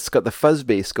 It's got the fuzz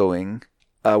bass going,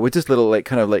 with just little like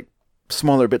kind of like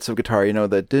smaller bits of guitar. You know,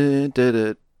 the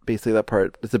da-da-da, basically that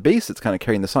part. It's the bass that's kind of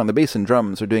carrying the song. The bass and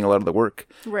drums are doing a lot of the work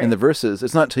Right. in the verses.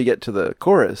 It's not till you get to the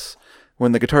chorus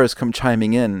when the guitars come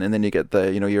chiming in, and then you get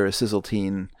the, you know, you're a sizzle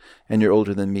teen and you're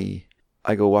older than me.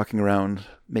 I go walking around,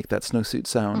 make that snowsuit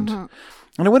sound.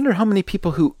 And I wonder how many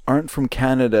people who aren't from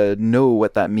Canada know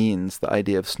what that means, the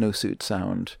idea of snowsuit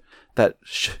sound. That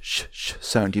sh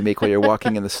sound you make while you're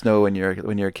walking in the snow when you're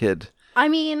a kid, I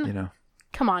mean, you know.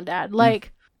 come on, Dad.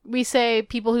 Like, we say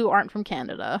people who aren't from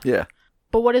Canada. Yeah.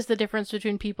 But what is the difference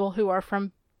between people who are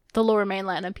from the Lower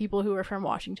Mainland and people who are from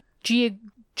Washington?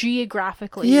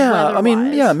 Geographically, Yeah, I mean,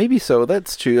 weather-wise. yeah, maybe so.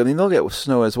 That's true. I mean, they'll get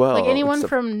snow as well. Like anyone It's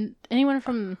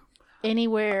from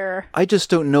anywhere. I just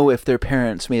don't know if their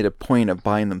parents made a point of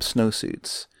buying them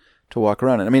snowsuits to walk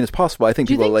around in. I mean, it's possible. I think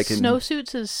Do you people think like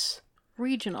snowsuits is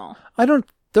regional? I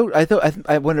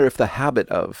wonder if the habit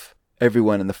of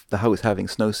everyone in the house having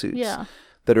snowsuits Yeah.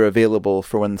 that are available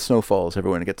for when the snow falls,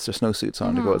 everyone gets their snowsuits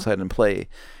on to go outside and play,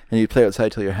 and you play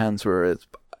outside till your hands were as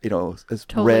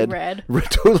Totally red, red.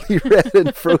 totally red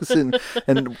and frozen,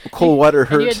 and cold water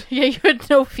hurt. You had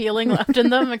no feeling left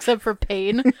in them except for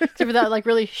pain, except for that like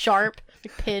really sharp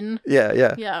like, pin.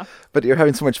 Yeah. Yeah. But you're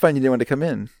having so much fun, you didn't want to come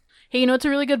in. Hey, you know what's a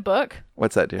really good book?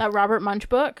 What's that, dear? That Robert Munch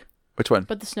book, Which one?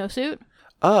 but the snowsuit.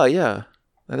 Oh, yeah.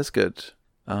 That is good.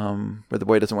 Where the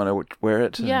boy doesn't want to wear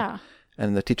it. Yeah.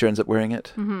 And the teacher ends up wearing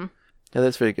it. Mm-hmm. Yeah,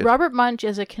 that's very good. Robert Munch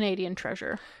is a Canadian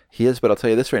treasure. He is, but I'll tell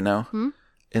you this right now.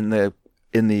 In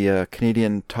the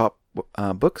Canadian top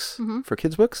books for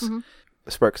kids books,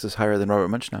 Sparks is higher than Robert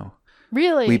Munch now.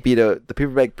 Really? We beat out The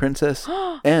Paper Bag Princess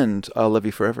and I'll Love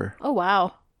You Forever. Oh,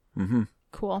 wow. Mm-hmm.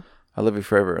 Cool. I'll Love You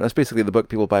Forever. That's basically the book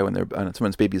people buy when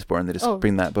someone's baby's born. They just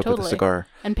bring that book with a cigar.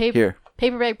 And Here.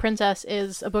 Paper Bag Princess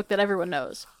is a book that everyone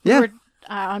knows. Yeah.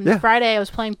 On Friday, I was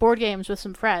playing board games with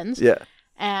some friends. Yeah.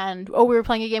 And, we were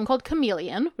playing a game called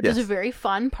Chameleon, which is a very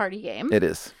fun party game. It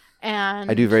is. And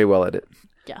I do very well at it.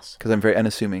 Yes. Because I'm very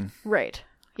unassuming. Right.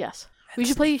 Yes. We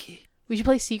should play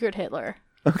Secret Hitler.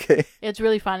 Okay. It's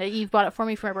really fun. Eve bought it for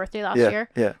me for my birthday last year.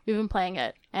 Yeah. We've been playing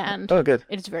it, and good.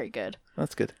 It's very good.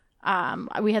 That's good.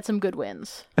 We had some good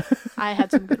wins. I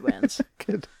had some good wins.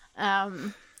 Good.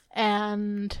 And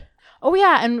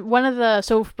one of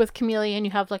with Chameleon,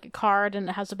 you have like a card, and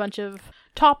it has a bunch of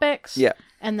topics. Yeah.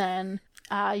 And then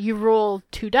you roll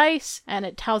 2 dice, and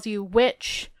it tells you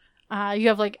which. You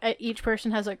have each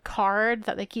person has a card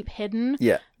that they keep hidden.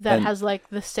 Yeah. That has like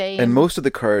the same. And most of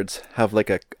the cards have like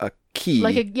a key.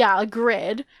 A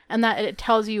grid, and that it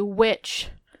tells you which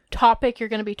topic you're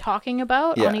going to be talking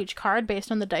about on each card based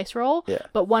on the dice roll. Yeah.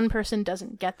 But one person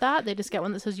doesn't get that. They just get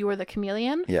one that says you are the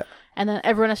chameleon. Yeah. And then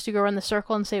everyone has to go around the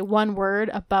circle and say one word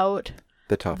about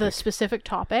the topic. The specific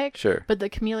topic. Sure. But the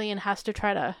chameleon has to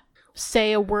try to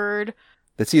say a word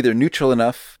that's either neutral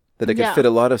enough that it can fit a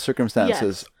lot of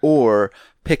circumstances, or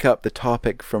pick up the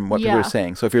topic from what people are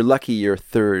saying. So if you're lucky, you're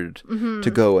third to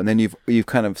go, and then you've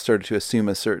kind of started to assume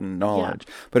a certain knowledge.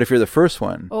 Yeah. But if you're the first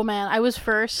one, oh man, I was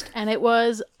first, and it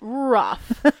was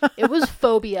rough. It was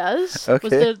phobias.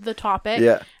 Okay. Was the topic.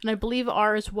 Yeah. And I believe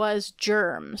ours was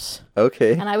germs.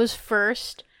 Okay. And I was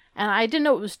first, and I didn't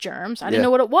know it was germs. I didn't know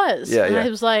what it was. Yeah. And I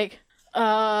was like,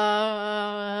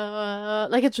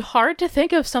 it's hard to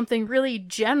think of something really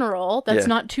general that's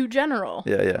not too general.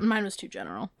 Yeah. Mine was too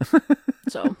general.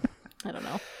 So, I don't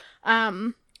know.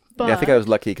 But I think I was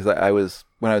lucky because I was,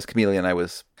 when I was Chameleon, I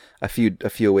was a few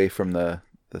away from the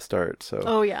start. So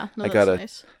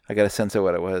nice. I got a sense of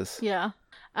what it was. Yeah.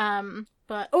 And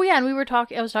we were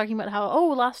talking, I was talking about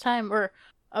how, last time, or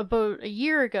about a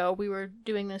year ago, we were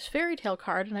doing this fairy tale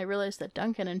card, and I realized that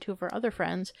Duncan and 2 of our other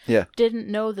friends didn't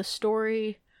know the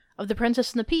story of The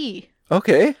Princess and the Pea.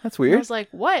 Okay, that's weird. And I was like,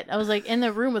 what? I was like in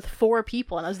the room with 4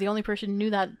 people, and I was the only person who knew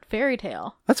that fairy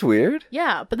tale. That's weird.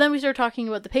 Yeah, but then we started talking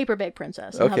about the Paper Bag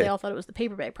Princess, and how they all thought it was the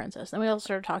Paper Bag Princess. Then we all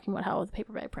started talking about how the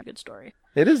Paper Bag Princess, good story.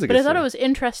 It is a good story. But I thought it was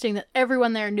interesting that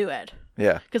everyone there knew it.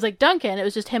 Yeah. Because Duncan, it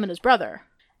was just him and his brother.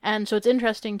 And so it's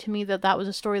interesting to me that was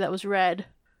a story that was read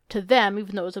to them,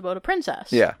 even though it was about a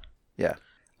princess. Yeah.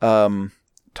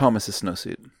 Thomas's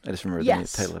Snowsuit. I just remember the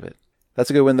title of it. That's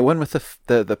a good one. The one with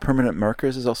the permanent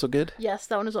markers is also good. Yes,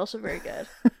 that one is also very good.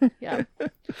 Yeah.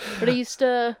 But I used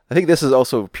to... I think this is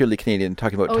also purely Canadian,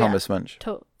 talking about Thomas Munch.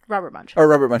 Robert Munch. Or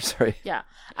Robert Munch, sorry. Yeah.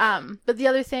 But the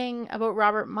other thing about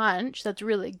Robert Munch that's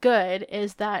really good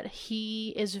is that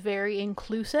he is very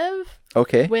inclusive.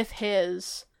 Okay. With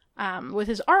his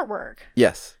artwork.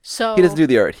 Yes. So he doesn't do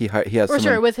the art. He has.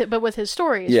 With his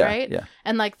stories, right? Yeah.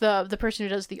 And the person who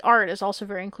does the art is also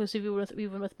very inclusive,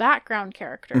 even with background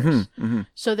characters. Mm-hmm.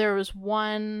 So there's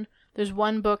one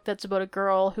book that's about a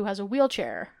girl who has a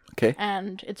wheelchair. Okay.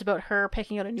 And it's about her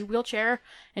picking out a new wheelchair,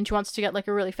 and she wants to get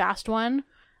a really fast one.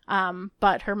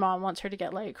 But her mom wants her to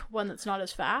get one that's not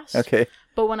as fast. Okay.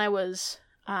 But when I was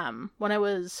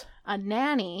a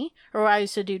nanny, or I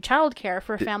used to do childcare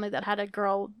for a family that had a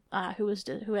girl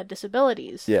who had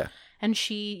disabilities. Yeah. And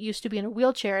she used to be in a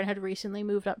wheelchair and had recently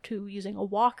moved up to using a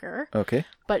walker. Okay.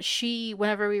 But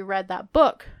whenever we read that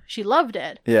book, she loved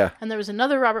it. Yeah. And there was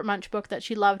another Robert Munch book that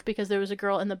she loved because there was a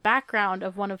girl in the background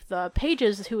of one of the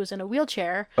pages who was in a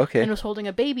wheelchair. Okay. And was holding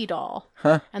a baby doll.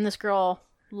 Huh. And this girl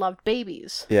loved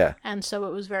babies. Yeah. And so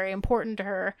it was very important to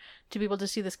her to be able to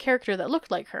see this character that looked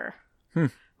like her.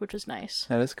 Which was nice.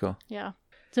 That is cool. Yeah.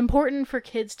 It's important for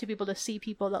kids to be able to see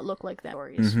people that look like their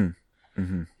stories. Mm-hmm.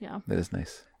 Mm-hmm. Yeah. That is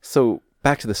nice. So,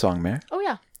 back to the song, Mare. Oh,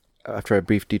 yeah. After a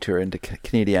brief detour into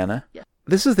Canadiana. Yeah.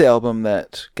 This is the album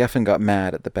that Geffen got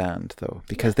mad at the band, though,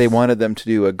 because they wanted them to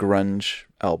do a grunge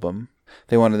album.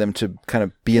 They wanted them to kind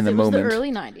of be in the moment. It was the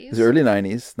early 90s. It was the early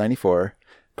 90s, 94.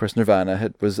 Of course,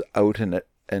 Nirvana was out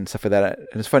and stuff like that.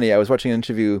 And it's funny, I was watching an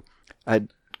interview. I had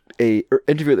an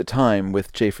interview at the time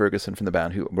with Jay Ferguson from the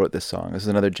band who wrote this song. This is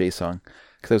another Jay song,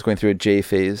 because I was going through a Jay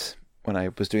phase when I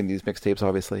was doing these mixtapes,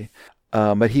 obviously.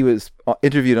 But he was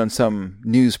interviewed on some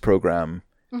news program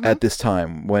at this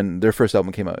time when their first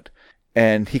album came out.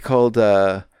 And he called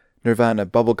Nirvana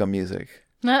bubblegum music.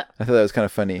 I thought that was kind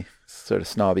of funny. Sort of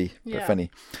snobby, but funny.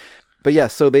 But yeah,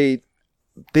 so they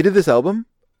did this album.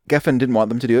 Geffen didn't want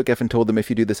them to do it. Geffen told them, if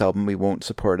you do this album, we won't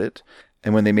support it.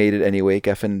 And when they made it anyway,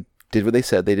 Geffen did what they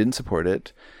said. They didn't support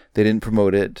it. They didn't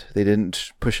promote it. They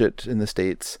didn't push it in the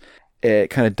States. It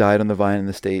kind of died on the vine in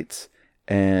the States.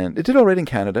 And it did all right in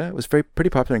Canada. It was pretty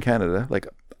popular in Canada. Like,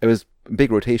 it was a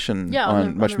big rotation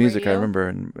on Much Music, radio. I remember.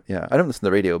 And yeah, I don't listen to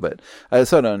the radio, but I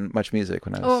saw it on Much Music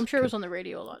when I was... Oh, I'm sure it was on the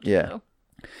radio a lot, too, Yeah. though.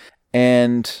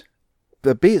 And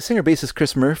the singer-bassist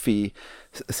Chris Murphy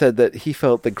said that he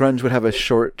felt that grunge would have a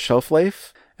short shelf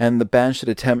life, and the band should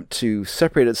attempt to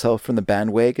separate itself from the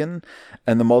bandwagon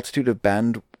and the multitude of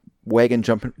bandwagon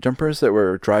jumpers that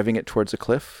were driving it towards a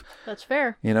cliff. That's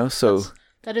fair. You know, so...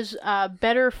 That is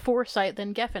better foresight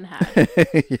than Geffen had.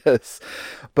 Yes.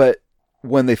 But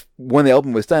when the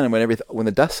album was done and when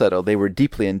the dust settled, they were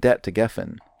deeply in debt to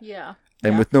Geffen. Yeah.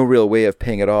 And with no real way of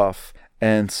paying it off.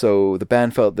 And so the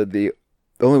band felt that the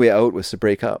only way out was to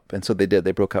break up. And so they did.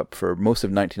 They broke up for most of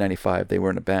 1995. They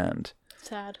weren't a band.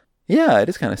 Sad. Yeah, it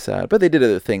is kind of sad. But they did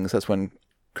other things. That's when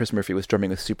Chris Murphy was drumming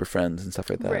with Super Friends and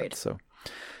stuff like that. Right. So,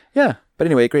 yeah. But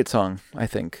anyway, great song, I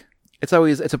think. It's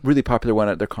a really popular one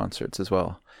at their concerts as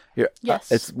well.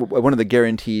 Yes. It's one of the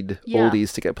guaranteed Yeah,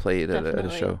 oldies to get played at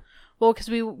a show. Well, because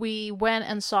we went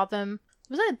and saw them.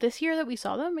 Was it this year that we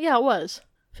saw them? Yeah, it was.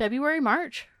 February,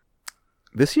 March.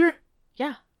 This year?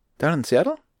 Yeah. Down in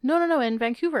Seattle? No, in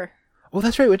Vancouver. Oh,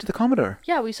 that's right. We went to the Commodore.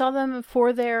 Yeah, we saw them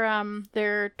for their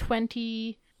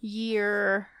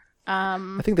 20-year...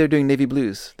 I think they're doing Navy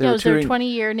Blues. It was their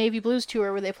 20-year Navy Blues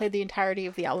tour where they played the entirety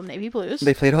of the album Navy Blues.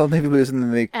 They played all Navy Blues and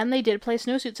then they did play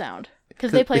Snowsuit Sound.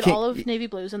 Because they played all of Navy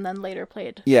Blues and then later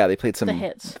played they played some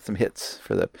hits. Some hits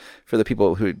for the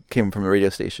people who came from the radio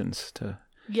stations to...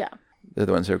 Yeah. They're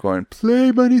the ones who are going,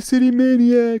 play Money City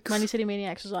Maniacs. Money City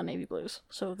Maniacs was on Navy Blues.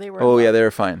 So they were... Oh, yeah, they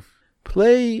were fine.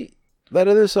 Play that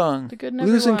other song. The Good Never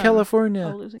Losing Won.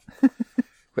 California. Oh, Losing.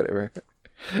 Whatever.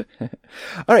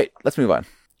 All right, let's move on.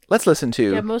 Let's listen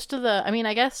to... Yeah,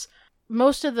 I guess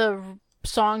most of the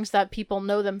songs that people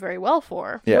know them very well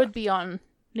for would be on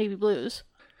Navy Blues.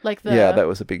 Like that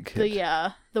was a big hit.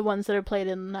 The ones that are played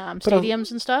in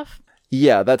stadiums and stuff.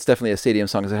 Yeah, that's definitely a stadium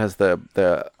song because it has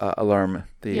the alarm,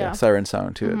 siren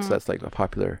sound to it. Mm-hmm. So that's like a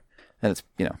popular... And it's,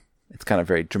 it's kind of a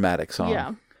very dramatic song.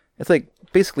 Yeah. It's like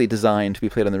basically designed to be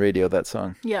played on the radio, that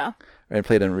song. Yeah. And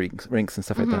played on rinks and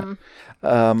stuff like that.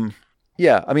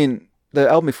 Yeah, I mean, the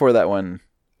album before that one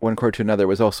Chord to Another,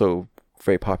 was also a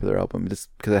very popular album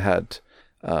just because it had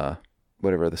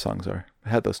whatever the songs are. It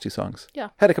had those two songs. Yeah.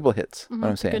 Had a couple of hits, what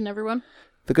I'm saying. The Good in Everyone.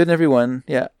 The Good in Everyone,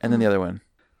 yeah. And then the other one.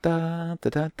 Da, da,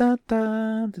 da, da,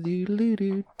 da, do, do,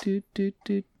 do, do, do,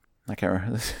 do. I can't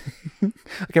remember this. I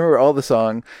can't remember all the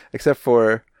song except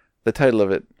for the title of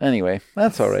it. Anyway,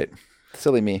 that's all right.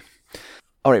 Silly me.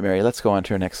 All right, Mary, let's go on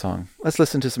to our next song. Let's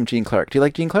listen to some Gene Clark. Do you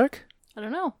like Gene Clark? I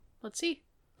don't know. Let's see.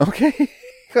 Okay.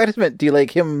 I just meant, do you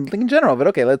like him in general? But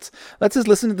okay, let's just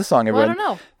listen to the song, everyone. Well, I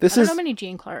don't know. I don't know many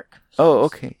Gene Clark songs. Oh,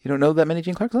 okay. You don't know that many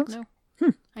Gene Clark songs?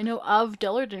 No. I know of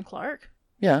Dillard and Clark.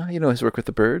 Yeah, you know his work with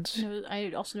the Byrds.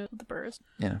 I also know the Byrds.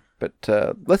 Yeah, but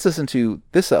let's listen to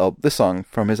this song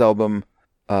from his album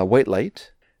White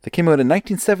Light that came out in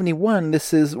 1971.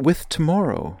 This is With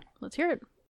Tomorrow. Let's hear it.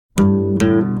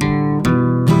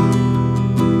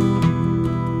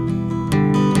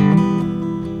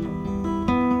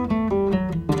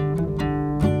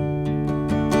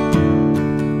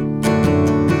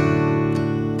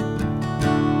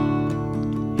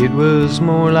 It was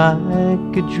more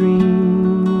like a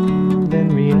dream than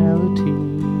reality.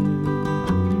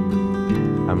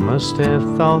 I must have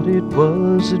thought it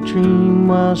was a dream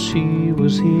while she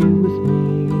was here with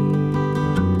me.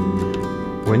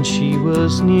 When she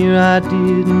was near, I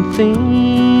didn't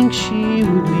think she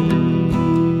would leave.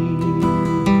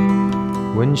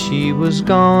 When she was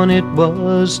gone, it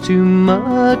was too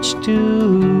much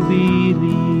to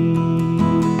believe.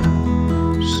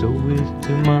 So with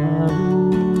tomorrow,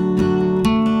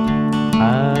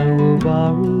 I will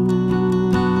borrow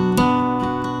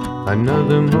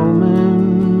another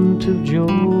moment of joy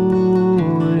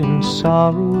and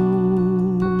sorrow,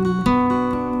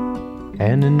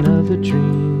 and another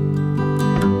dream,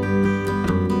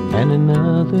 and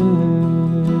another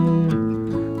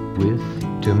with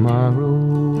tomorrow.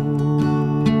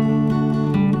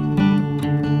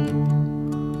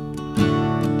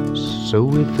 So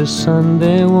with the sun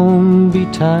there won't be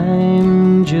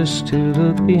time just to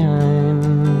look behind.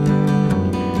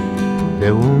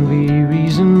 There won't be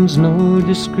reasons, no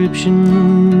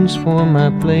descriptions for my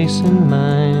place in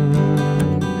mind.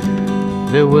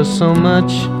 There was so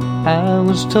much I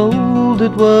was told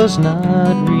it was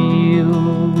not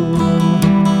real.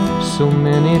 So many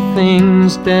many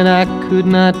things that I could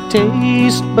not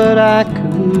taste, but I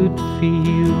could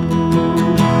feel.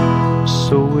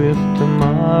 So if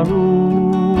tomorrow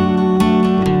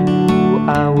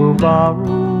I will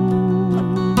borrow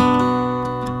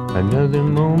another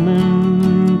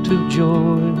moment of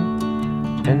joy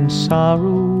and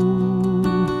sorrow,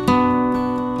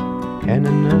 and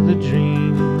another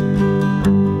dream,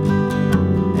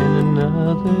 and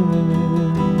another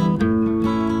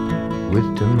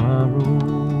with tomorrow.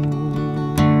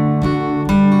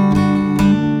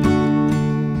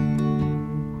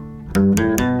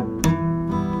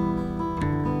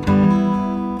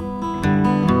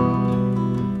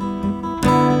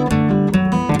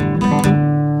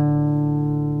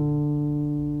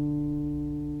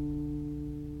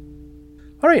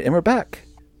 All right, and we're back.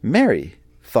 Mary,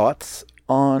 thoughts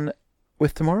on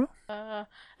With Tomorrow? I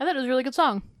thought it was a really good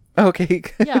song. Okay,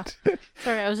 good. Yeah.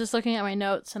 Sorry, I was just looking at my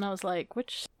notes and I was like,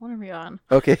 which one are we on?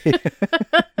 Okay.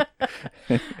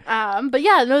 But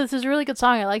yeah, no, this is a really good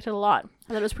song. I liked it a lot.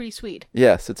 I thought it was pretty sweet.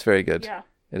 Yes, it's very good. Yeah.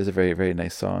 It is a very, very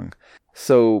nice song.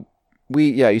 So,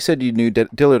 you said you knew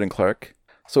Dillard and Clark.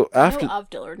 So after... I know of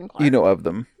Dillard and Clark. You know of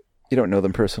them. You don't know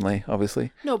them personally,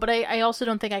 obviously. No, but I also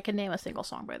don't think I can name a single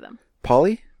song by them.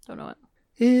 Polly? Don't know it.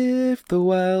 If the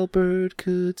wild bird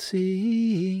could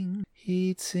sing,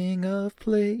 he'd sing of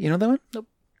play. You know that one? Nope.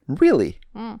 Really?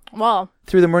 Well.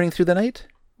 Through the morning, through the night?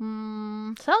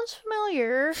 Sounds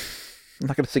familiar. I'm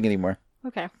not going to sing anymore.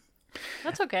 Okay.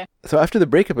 That's okay. So after the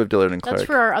breakup of Dillard and Clark... That's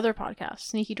for our other podcast,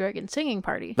 Sneaky Dragon Singing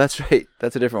Party. That's right.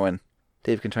 That's a different one.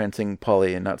 Dave can try and sing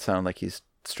Polly and not sound like he's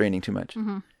straining too much.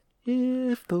 Mm-hmm.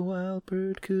 If the wild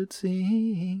bird could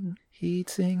sing,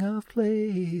 he'd sing of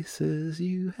places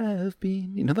you have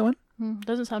been. You know that one?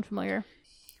 Doesn't sound familiar.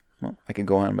 Well, I can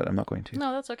go on, but I'm not going to.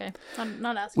 No, that's okay. I'm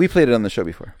not asking. We played it on the show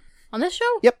before. On this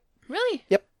show? Yep. Really?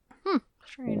 Yep.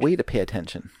 Strange. Way to pay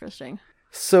attention. Interesting.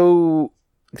 So,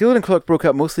 Dillard and Clark broke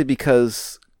up mostly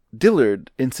because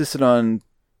Dillard insisted on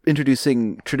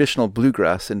introducing traditional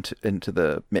bluegrass into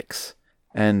the mix.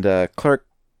 And Clark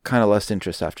kind of lost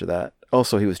interest after that.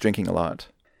 Also, he was drinking a lot.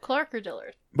 Clark or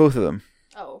Dillard? Both of them.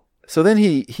 Oh. So then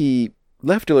he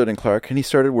left Dillard and Clark and he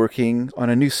started working on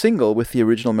a new single with the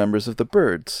original members of the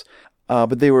Byrds.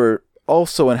 But they were all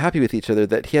so unhappy with each other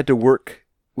that he had to work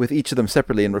with each of them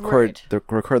separately and record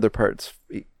their parts,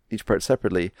 each part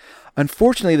separately.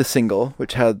 Unfortunately, the single,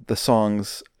 which had the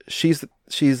songs She's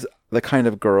the Kind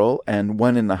of Girl and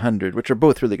 1 in 100, which are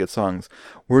both really good songs,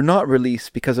 were not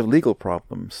released because of legal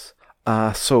problems.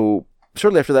 So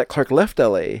shortly after that, Clark left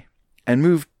LA and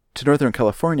moved to Northern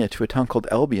California to a town called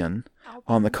Albion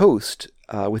on the coast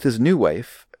with his new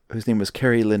wife, whose name was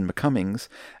Carrie Lynn McCummings,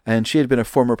 and she had been a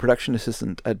former production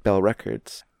assistant at Bell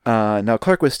Records. Now,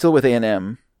 Clark was still with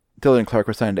A&M. Dillard and Clark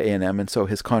were signed to A&M, and so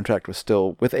his contract was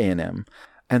still with A&M.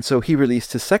 And so he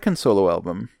released his second solo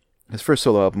album. His first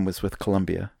solo album was with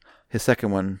Columbia. His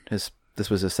second one, this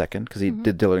was his second, because he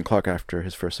did Dillard and Clark after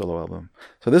his first solo album.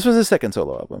 So this was his second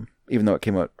solo album, even though it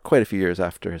came out quite a few years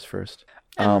after his first.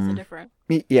 And it's a different.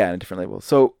 Yeah, on a different label.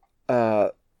 So,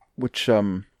 which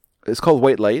is called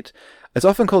White Light. It's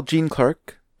often called Gene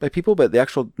Clark by people, but the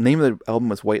actual name of the album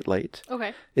was White Light.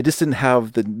 Okay. It just didn't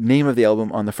have the name of the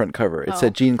album on the front cover. It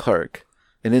said Gene Clark.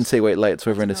 It didn't say White Light,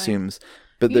 so everyone assumes.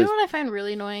 But you know what I find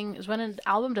really annoying is when an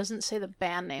album doesn't say the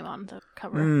band name on the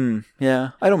cover.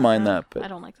 Yeah, I don't mind that, but I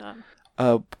don't like that.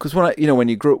 Because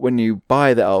when you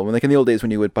buy the album, like in the old days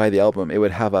when you would buy the album, it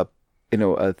would have a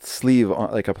sleeve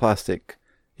on, like a plastic,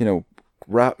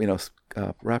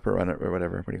 wrapper on it or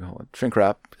whatever. What do you call it? Shrink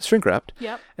wrapped.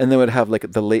 Yep. And then would have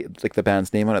like the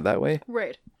band's name on it that way.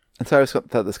 Right. And so I always thought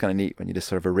that's kind of neat when you just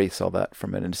sort of erase all that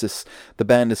from it. And it's just, the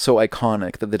band is so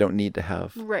iconic that they don't need to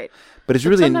have. Right. But it's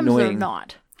really sometimes annoying. They're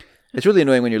not. It's really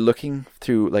annoying when you're looking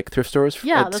through like thrift stores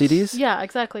at CDs. Yeah,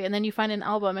 exactly. And then you find an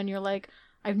album and you're like,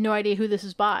 I have no idea who this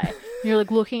is by. And you're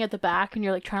like looking at the back and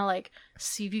you're like trying to like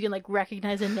see if you can like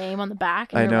recognize a name on the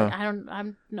back. And I you're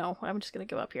know. Like, I'm just going to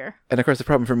give up here. And of course the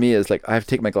problem for me is like I have to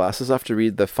take my glasses off to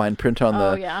read the fine print on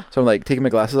the. Yeah. So I'm like taking my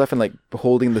glasses off and like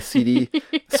holding the CD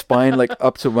spine like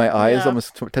up to my eyes,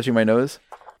 almost touching my nose.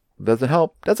 Doesn't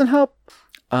help.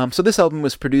 So this album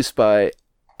was produced by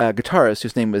a guitarist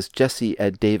whose name was Jesse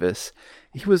Ed Davis.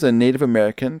 He was a Native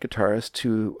American guitarist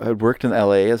who had worked in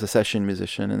LA as a session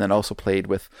musician and then also played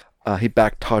with, he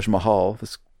backed Taj Mahal,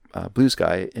 this blues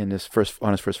guy, on his first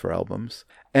 4 albums.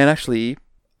 And actually,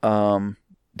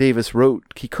 Davis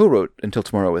co-wrote Until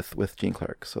Tomorrow with Gene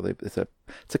Clark. So it's a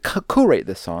co-write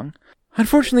this song.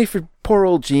 Unfortunately for poor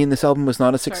old Gene, this album was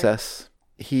not a success.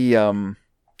 He,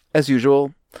 as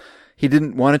usual, he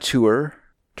didn't want to tour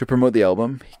to promote the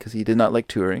album because he did not like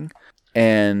touring.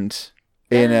 And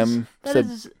A&M That said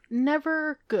is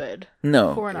never good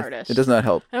no for an artist. It does not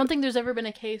help. I don't think there's ever been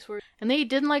a case where, and they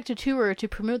didn't like to tour to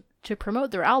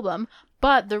promote their album,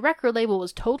 but the record label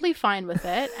was totally fine with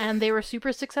it, and they were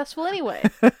super successful anyway.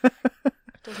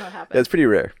 Does not happen. Yeah, it's pretty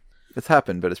rare. It's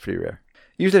happened, but it's pretty rare.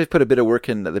 Usually they put a bit of work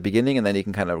in at the beginning, and then you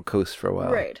can kind of coast for a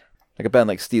while. Right. Like a band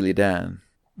like Steely Dan,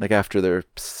 like after their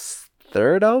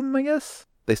third album, I guess,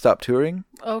 they stopped touring.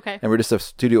 Okay. And were just a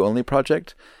studio-only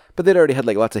project. But they'd already had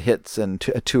like lots of hits and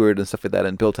toured and stuff like that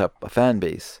and built up a fan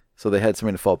base. So they had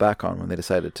something to fall back on when they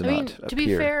decided to not appear. To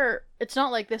be fair, it's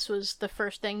not like this was the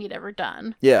first thing he'd ever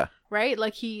done. Yeah. Right?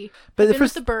 Like he'd But been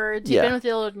with the Byrds, he'd been with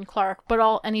Dillard and Clark,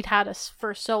 and he'd had his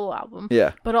first solo album.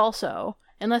 Yeah. But also,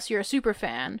 unless you're a super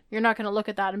fan, you're not going to look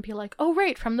at that and be like, oh,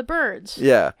 right, from the Byrds.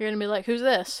 Yeah. You're going to be like, who's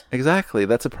this? Exactly.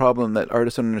 That's a problem that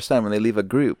artists don't understand when they leave a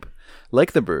group.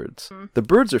 Like the Byrds. The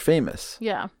Byrds are famous.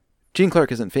 Yeah. Gene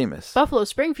Clark isn't famous. Buffalo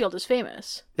Springfield is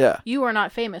famous. Yeah. You are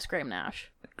not famous, Graham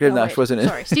Nash. Graham Nash wasn't in.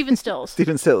 Sorry, Stephen Stills.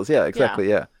 Stephen Stills, yeah, exactly,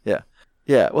 yeah.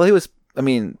 Well, he was, I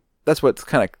mean, that's what's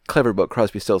kind of clever about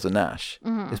Crosby, Stills, and Nash,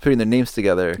 is putting their names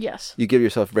together. Yes. You give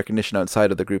yourself recognition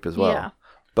outside of the group as well. Yeah.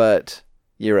 But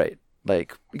you're right.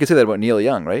 Like, you could say that about Neil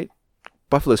Young, right?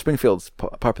 Buffalo Springfield's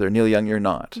popular. Neil Young, you're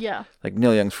not. Yeah. Like,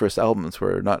 Neil Young's first albums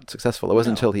were not successful. It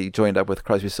wasn't until he joined up with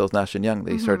Crosby, Stills, Nash, and Young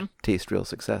that he started to taste real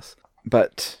success.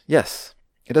 But, yes,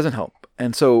 it doesn't help.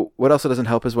 And so what also doesn't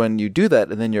help is when you do that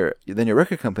and then your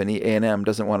record company, A&M,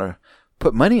 doesn't want to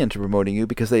put money into promoting you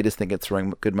because they just think it's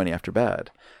throwing good money after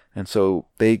bad. And so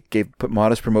they put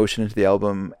modest promotion into the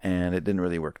album and it didn't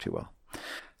really work too well.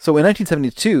 So in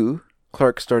 1972,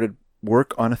 Clark started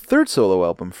work on a third solo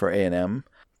album for A&M,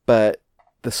 but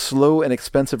the slow and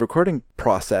expensive recording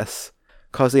process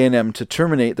caused A&M to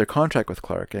terminate their contract with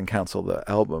Clark and cancel the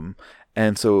album.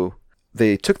 And so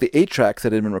they took the 8 tracks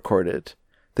that had been recorded,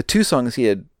 the 2 songs he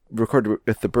had recorded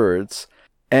with the Byrds,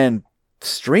 and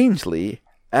strangely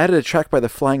added a track by the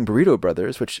Flying Burrito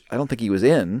Brothers, which I don't think he was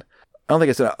in. I don't think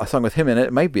it's a song with him in it.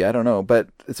 It might be, I don't know. But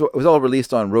it was all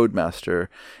released on Roadmaster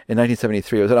in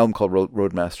 1973. It was an album called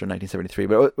Roadmaster in 1973,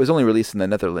 but it was only released in the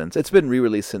Netherlands. It's been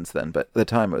re-released since then, but at the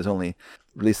time it was only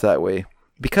released that way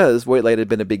because White Light had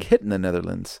been a big hit in the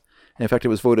Netherlands. And in fact, it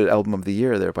was voted Album of the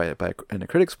Year there in a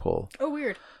critics poll. Oh,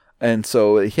 weird. And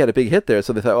so he had a big hit there,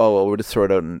 so they thought, oh, well, we'll just throw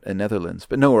it out in Netherlands.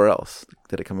 But nowhere else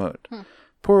did it come out.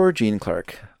 Poor Gene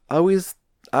Clark. Always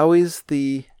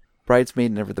the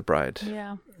bridesmaid, never the bride.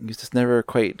 Yeah. He just never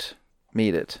quite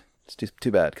made it. It's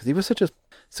too bad, because he was such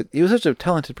a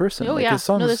talented person. Oh, like, yeah. his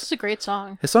songs, No, this is a great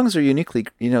song. His songs are uniquely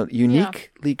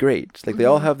great. Like, they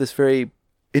all have this very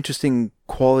interesting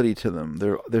quality to them.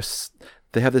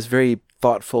 They have this very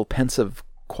thoughtful, pensive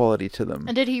quality to them.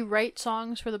 And did he write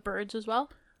songs for the Byrds as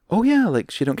well? Oh yeah, like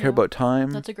She Don't Care About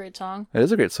Time. That's a great song. It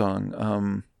is a great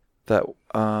song. That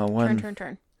one.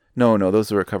 Turn. No, those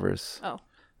were covers. Oh.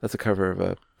 That's a cover of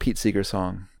a Pete Seeger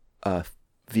song,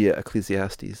 via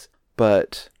Ecclesiastes.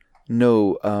 But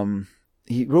no,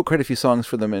 he wrote quite a few songs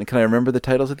for them. And can I remember the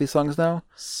titles of these songs now?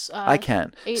 I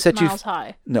can't. 8 Miles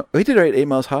High. No, he did write 8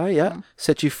 Miles High. Yeah,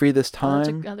 Set You Free This Time.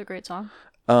 That's another great song.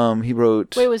 He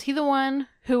wrote. Wait, was he the one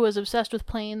who was obsessed with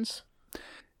planes?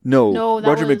 No,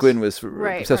 Roger McGuinn was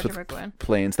obsessed with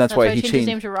planes. That's why he changed his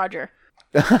name to Roger.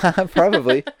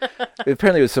 Probably.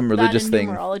 Apparently it was some religious thing.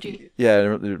 Numerology. Yeah,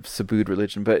 Sabud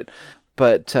religion. But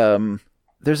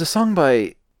there's a song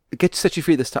by Set You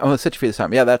Free This Time. Oh, Set You Free This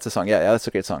Time. Yeah, that's a song. Yeah, that's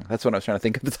a great song. That's what I was trying to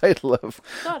think of the title of.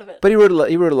 Thought of it. But he wrote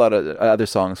a lot of other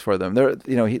songs for them.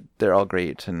 They're all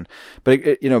great.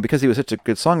 But because he was such a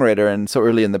good songwriter and so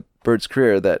early in the Byrds'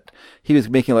 career that he was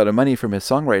making a lot of money from his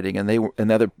songwriting and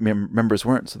the other members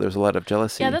weren't. So there's a lot of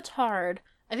jealousy. Yeah, that's hard.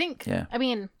 I think. Yeah. I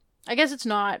mean, I guess it's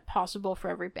not possible for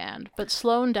every band, but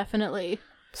Sloan definitely.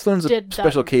 Sloan's a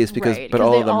special case because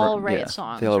all of them write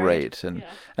songs. They all write and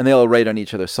they all write on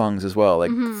each other's songs as well.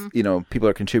 Like people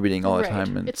are contributing all the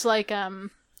time. And it's like on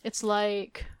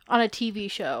a TV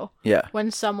show. Yeah.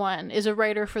 When someone is a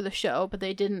writer for the show, but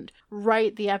they didn't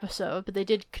write the episode, but they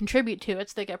did contribute to it,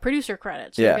 so they get producer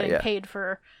credits. So they're getting paid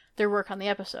for their work on the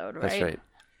episode, right? That's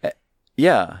right.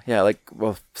 Yeah. Like,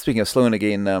 well, speaking of Sloan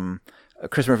again,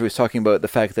 Chris Murphy was talking about the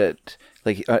fact that,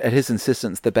 like, at his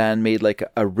insistence, the band made like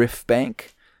a riff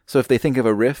bank. So if they think of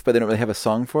a riff, but they don't really have a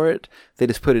song for it, they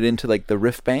just put it into like the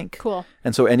riff bank. Cool.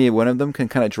 And so any one of them can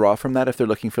kind of draw from that if they're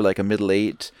looking for like a middle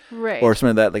eight, right, or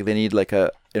something like that. Like they need like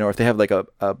if they have like a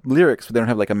lyrics, but they don't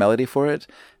have like a melody for it,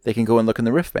 they can go and look in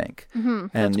the riff bank,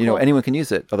 and cool. Anyone can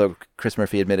use it. Although Chris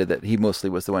Murphy admitted that he mostly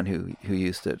was the one who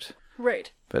used it.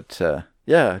 Right. But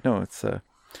it's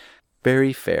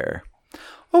very fair.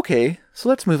 Okay, so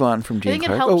let's move on from Gene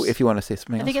Clark. If you want to say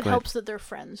something else. I think it helps that they're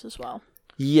friends as well.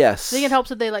 Yes. I think it helps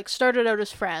that they like started out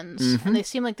as friends, Mhm. and they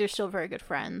seem like they're still very good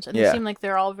friends, and Yeah. they seem like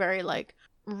they're all very like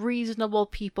reasonable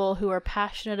people who are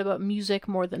passionate about music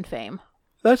more than fame.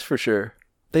 That's for sure.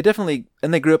 They definitely,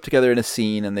 and they grew up together in a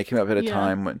scene, and they came up at a Yeah.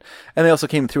 time when, and they also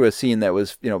came through a scene that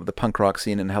was, the punk rock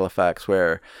scene in Halifax,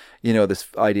 where, this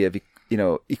idea of,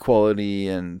 equality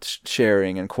and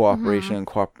sharing and cooperation and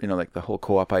like the whole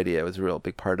co-op idea was a real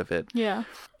big part of it. Yeah.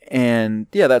 And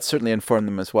yeah, that certainly informed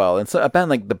them as well. And so a band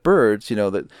like the Byrds,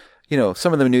 that,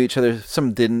 some of them knew each other,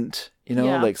 some didn't,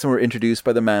 Yeah. like some were introduced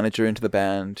by the manager into the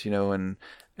band, and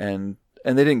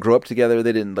they didn't grow up together.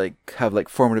 They didn't like have like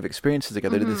formative experiences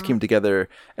together. They just came together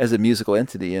as a musical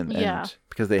entity, and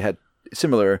because they had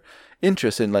similar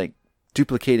interests in like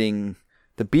duplicating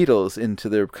the Beatles into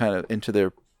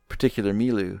their particular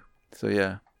milieu. So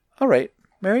yeah. All right,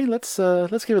 Mary, let's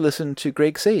give a listen to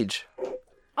Greg Sage.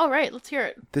 All right, let's hear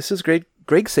it. This is Greg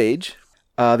Sage.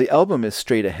 The album is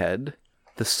Straight Ahead.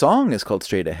 The song is called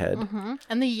Straight Ahead. Mm-hmm.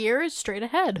 And the year is straight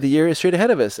ahead. The year is straight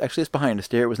ahead of us. Actually, it's behind us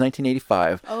there. It was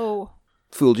 1985. Oh.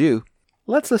 Fooled you.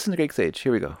 Let's listen to Greg Sage.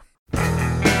 Here we go.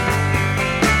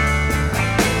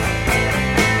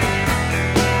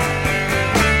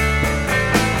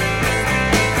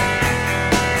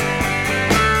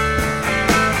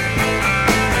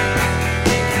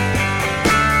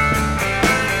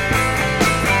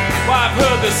 Well, I've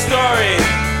heard this story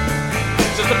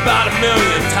just about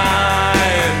 1,000,000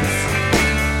 times.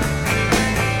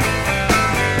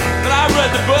 But I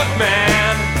read the book,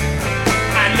 man.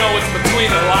 I know it's between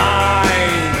the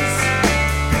lines.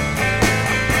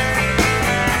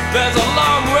 There's a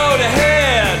long road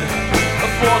ahead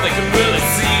before they can really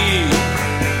see.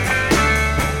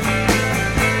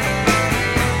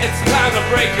 It's time to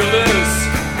break you loose.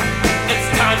 It's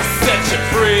time to set you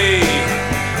free.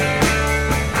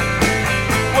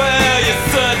 Well, you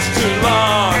search too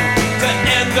long to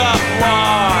end up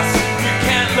lost. You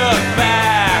can't look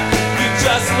back, you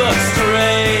just look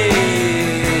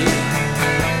straight.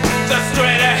 Just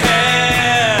straight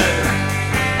ahead.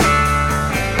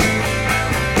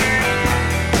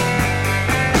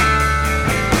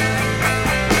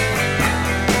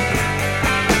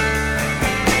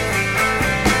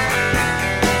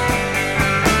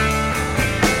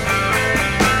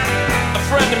 A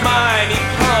friend of mine, he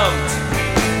pumped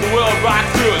the world right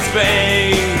through his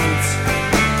veins.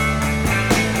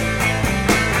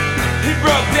 He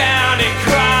broke down and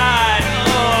cried,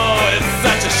 oh, it's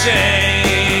such a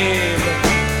shame.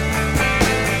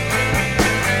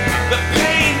 The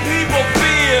pain people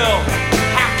feel,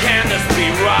 how can this be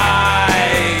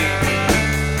right?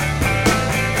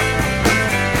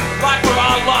 Like we're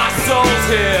all lost souls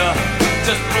here,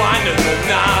 just blind in the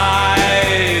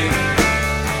night.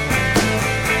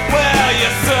 Well, you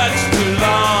search too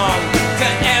long to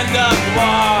end up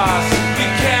lost. You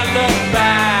can't look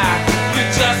back, you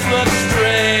just look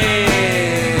straight.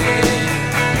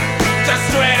 Just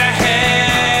straight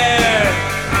ahead.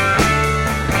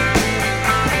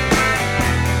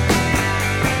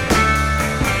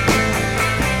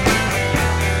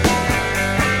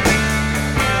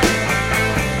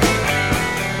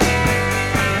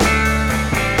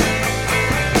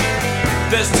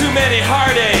 There's too many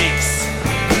heartaches,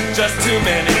 just too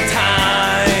many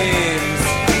times.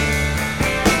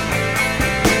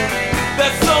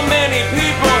 There's so many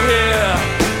people here,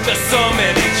 just so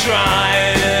many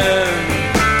trying.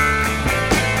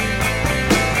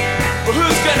 But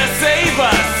who's gonna save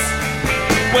us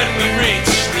when we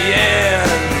reach the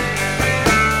end?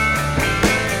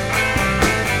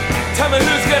 Tell me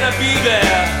who's gonna be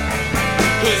there,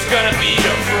 who's gonna be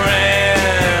your friend?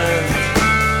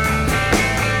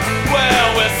 Well,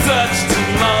 we're such too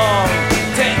long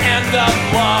to end up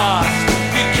lost.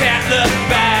 You can't look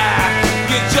back,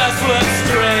 you just look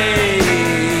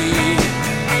straight.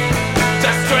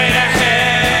 Just straight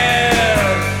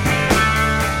ahead.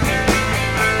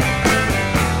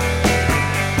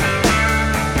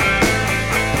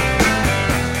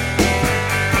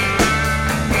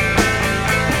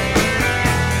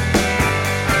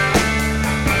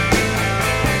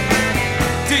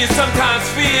 Do you sometimes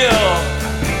feel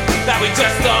that we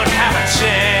just don't have a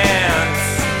chance?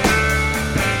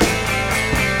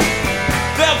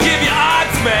 They'll give you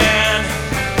odds, man,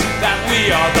 that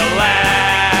we are the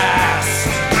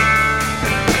last.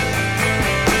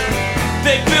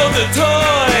 They build the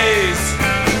toys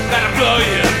that'll blow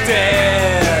you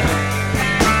dead.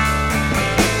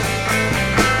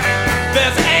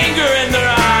 There's anger in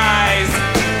their eyes,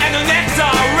 and their necks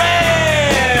are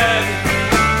red.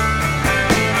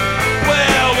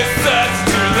 Well, we search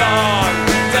too long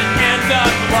to end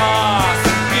up lost.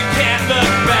 You can't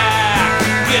look back,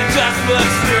 you just look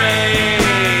straight.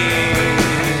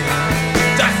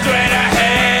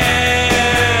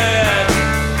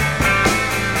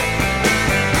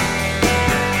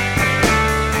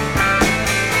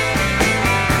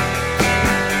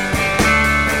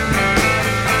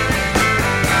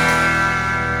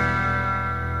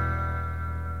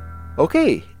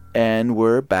 Okay, and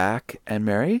we're back. And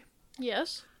Mary,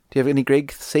 Yes. do you have any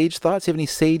Greg Sage thoughts? Do you have any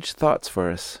sage thoughts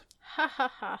for us? Ha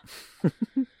ha ha.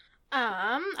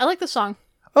 I like this song.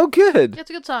 Oh, good. It's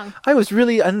a good song. I was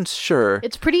really unsure.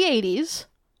 It's pretty 80s,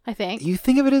 I think. You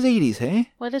think of it as 80s,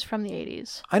 hey? Well, it is from the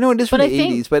 80s. I know it is from But the I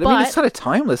think- 80s, but I mean, it's sort of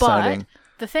timeless sounding.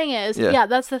 The thing is, Yeah. yeah,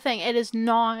 that's the thing. It is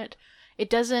not, it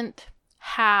doesn't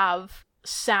have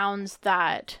sounds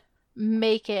that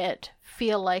make it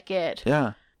feel like it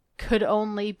Yeah. could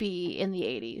only be in the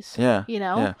 80s. Yeah, You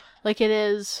know? yeah. Like it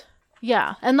is,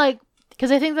 yeah. And like,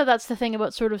 because I think that that's the thing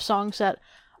about sort of songs that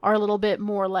are a little bit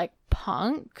more like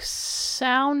punk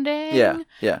sounding. Yeah,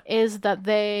 yeah. Is that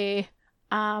they,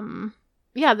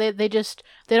 they just,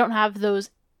 they don't have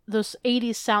those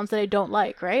 80s sounds that I don't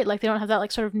like, right? Like they don't have that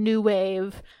like sort of new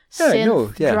wave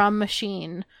synth drum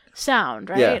machine sound,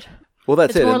 right? Yeah. Well,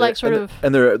 that's It's it. more And like they're- sort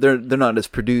and of, and they're not as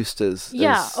produced as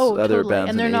other totally. bands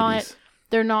And they're in the not 80s.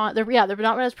 they're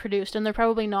not as produced, and they're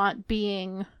probably not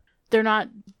being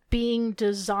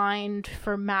designed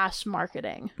for mass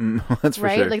marketing. That's for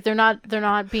right? sure. Like they're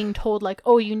not being told like,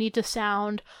 oh, you need to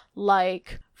sound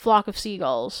like Flock of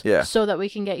Seagulls so that we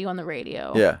can get you on the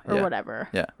radio or whatever.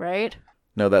 Yeah. Right?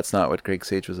 No, that's not what Greg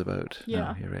Sage was about.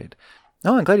 Yeah. No, you're right.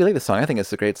 No, I'm glad you like the song. I think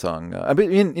it's a great song. I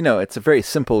mean, you know, it's a very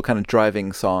simple kind of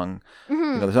driving song. You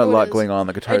know, there's not a lot going on.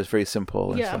 The guitar is very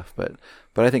simple and stuff, but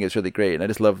I think it's really great. And I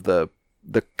just love the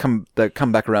come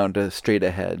back around to Straight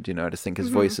Ahead. You know, I just think his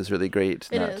voice is really great.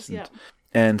 It is, yeah.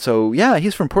 And so, yeah,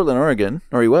 he's from Portland, Oregon,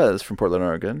 or he was from Portland,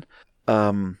 Oregon.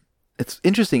 It's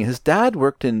interesting. His dad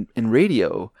worked in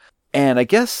radio, and I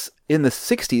guess in the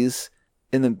 60s,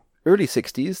 in the early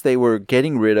 60s, they were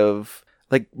getting rid of,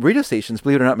 like, radio stations,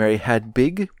 believe it or not, Mary, had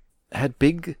big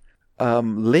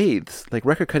lathes, like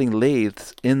record cutting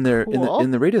lathes in their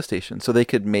in the radio station, so they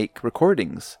could make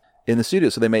recordings in the studio.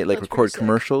 So they might record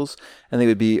commercials, and they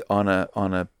would be on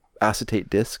a acetate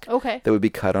disc that would be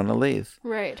cut on a lathe.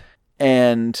 Right.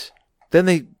 And then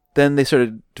they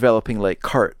started developing like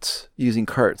carts, using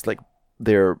carts, like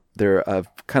they're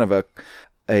kind of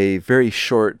a very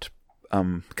short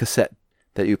cassette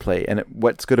that you play. And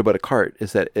what's good about a cart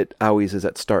is that it always is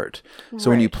at start. So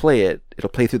when you play it, it'll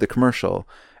play through the commercial.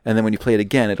 And then when you play it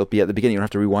again, it'll be at the beginning. You don't have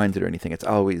to rewind it or anything. It's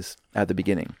always at the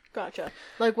beginning. Gotcha.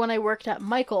 Like when I worked at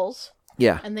Michael's.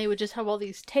 Yeah. And they would just have all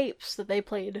these tapes that they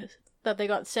played, that they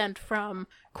got sent from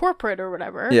corporate or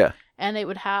whatever. Yeah. And it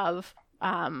would have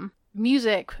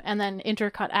music and then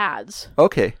intercut ads.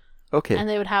 Okay. And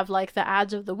they would have like the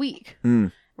ads of the week.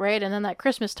 Right? And then at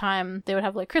Christmas time, they would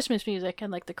have like Christmas music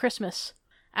and like the Christmas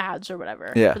ads or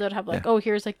whatever. Yeah. But they'd have like, oh,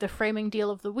 here's like the framing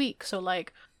deal of the week. So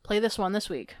like, play this one this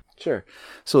week. Sure.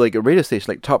 So like a radio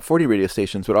station, like top 40 radio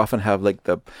stations would often have like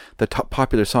the top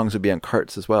popular songs would be on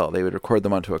carts as well. They would record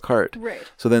them onto a cart. Right.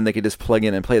 So then they could just plug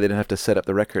in and play. They didn't have to set up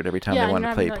the record every time they wanted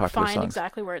to play popular find songs.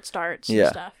 exactly where it starts and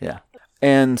stuff. Yeah.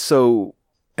 And so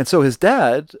his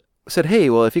dad said, hey,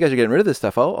 well, if you guys are getting rid of this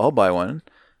stuff, I'll buy one.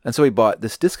 And so he bought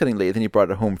this disc cutting lathe and he brought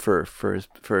it home for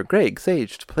Greg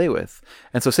Sage to play with.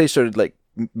 And so Sage started like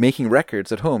making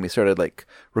records at home. He started like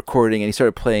recording and he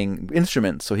started playing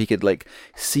instruments so he could like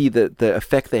see the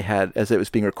effect they had as it was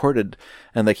being recorded.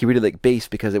 And like he really liked bass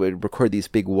because it would record these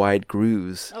big wide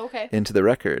grooves into the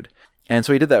record. And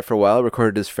so he did that for a while,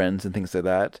 recorded his friends and things like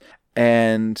that.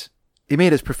 And he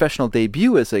made his professional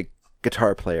debut as a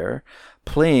guitar player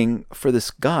playing for this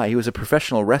guy. He was a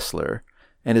professional wrestler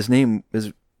and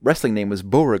his wrestling name was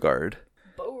Beauregard.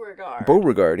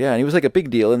 Beauregard, yeah. And he was like a big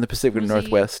deal in the Pacific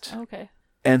Northwest. Okay.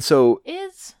 And so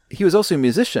he was also a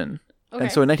musician. Okay.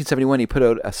 And so in 1971, he put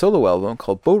out a solo album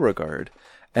called Beauregard.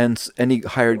 And he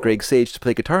hired Greg Sage to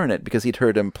play guitar in it because he'd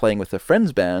heard him playing with a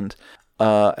friend's band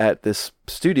at this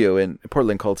studio in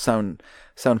Portland called Sound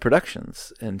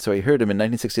Productions. And so he heard him in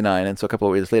 1969. And so a couple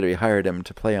of years later, he hired him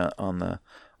to play on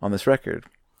this record.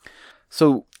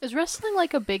 So is wrestling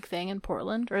like a big thing in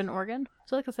Portland or in Oregon?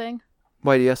 Is it like a thing?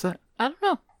 Why do you ask that? I don't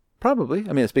know. Probably.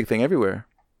 I mean, it's a big thing everywhere.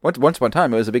 Once upon a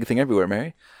time, it was a big thing everywhere,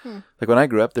 Mary. Like when I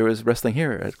grew up, there was wrestling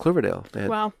here at Cloverdale. They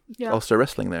had All-Star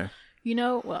Wrestling there.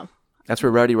 That's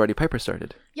where Rowdy Piper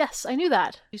started. Yes, I knew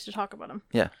that. I used to talk about him.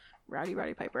 Yeah. Rowdy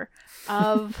Piper.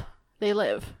 They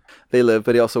Live. They Live,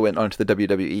 but he also went on to the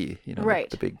WWE, right.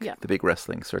 the big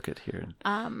wrestling circuit here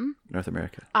in North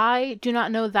America. I do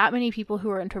not know that many people who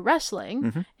are into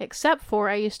wrestling, except for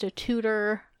I used to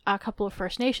tutor a couple of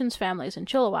First Nations families in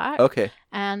Chilliwack. Okay.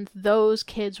 And those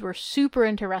kids were super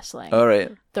into wrestling. All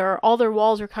right. All their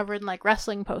walls were covered in like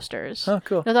wrestling posters. Oh,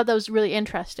 cool. And I thought that was really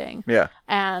interesting. Yeah.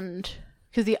 And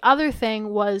because the other thing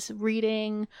was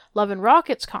reading Love and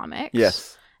Rockets comics.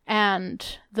 Yes.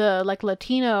 and the like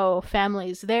Latino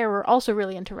families there were also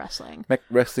really into wrestling.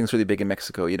 Wrestling's really big in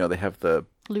Mexico. You know, they have the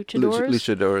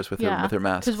Luchadors. with their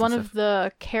masks. Because one of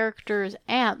the characters'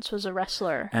 aunts was a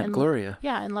wrestler. Aunt Gloria.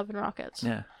 Yeah, in Love and Rockets.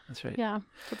 Yeah, that's right. Yeah,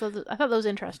 I thought that was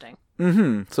interesting.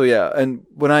 Mm-hmm. So yeah, and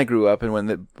when I grew up, and when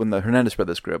the Hernandez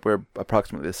brothers grew up, we're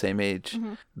approximately the same age.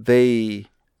 Mm-hmm. They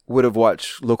would have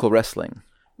watched local wrestling.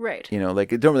 Right. You know, like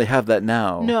they don't really have that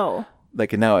now. No.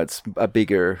 Like now, it's a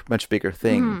much bigger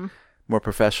thing, more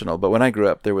professional. But when I grew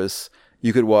up,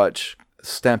 you could watch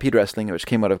Stampede Wrestling, which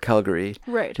came out of Calgary.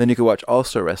 Right. Then you could watch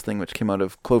All-Star Wrestling, which came out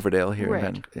of Cloverdale here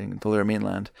in the Lower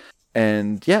Mainland.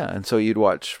 And yeah, and so you'd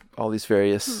watch all these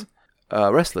various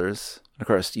wrestlers. Of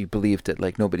course, you believed it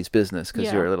like nobody's business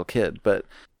because you're a little kid. But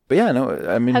yeah, no,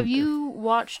 I mean... Have you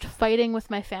watched Fighting with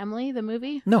My Family, the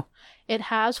movie? No. It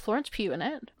has Florence Pugh in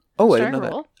it. Oh, I didn't know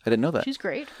that. I didn't know that. She's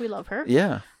great. We love her.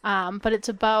 Yeah. But it's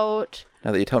about...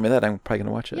 Now that you tell me that, I'm probably going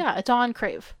to watch it. Yeah, it's on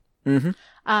Crave.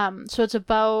 Mm-hmm. So it's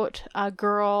about a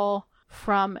girl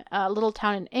from a little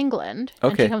town in England. Okay.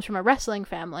 And she comes from a wrestling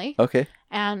family. Okay.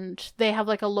 And they have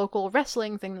like a local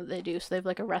wrestling thing that they do. So they have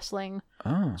like a wrestling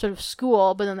sort of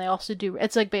school, but then they also do...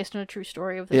 It's like based on a true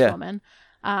story of this woman.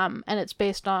 And it's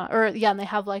based on... and they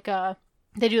have like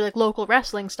they do like local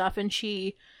wrestling stuff, and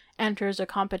she enters a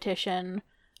competition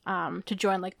to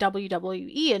join like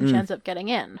WWE, and she ends up getting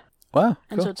in. Wow.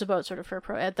 And cool. so it's about sort of her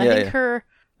I think her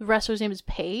wrestler's name is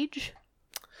Paige.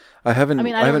 I haven't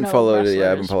followed it. Yeah, I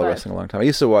haven't followed wrestling in a long time. I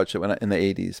used to watch it in the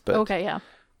 80s, but okay, yeah.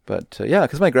 But yeah,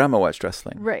 because my grandma watched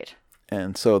wrestling, right?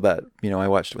 And so that I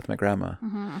watched it with my grandma.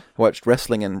 Mm-hmm. I watched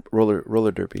wrestling and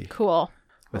roller derby. Cool.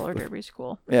 Roller derby's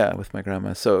cool. Yeah, with my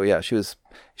grandma. So yeah, she was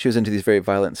into these very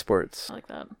violent sports. I like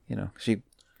that.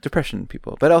 Depression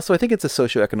people, but also I think it's a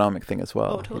socioeconomic thing as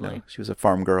well. Oh, totally. She was a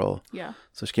farm girl. Yeah.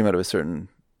 So she came out of a certain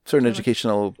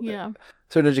educational. Yeah.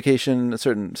 Certain education,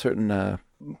 certain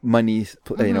money,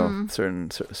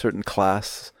 certain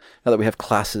class. Not that we have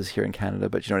classes here in Canada,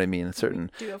 but you know what I mean.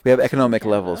 We have economic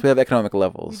levels. We have economic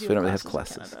levels. We don't really have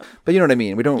classes. But you know what I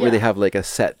mean. We don't really have like a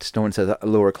set. No one says a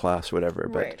lower class or whatever.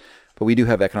 But but we do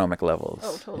have economic levels.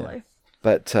 Oh, totally. Yeah.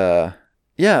 But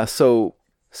yeah, so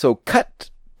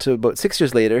cut to about 6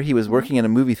 years later, he was working in a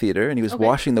movie theater and he was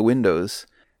washing the windows,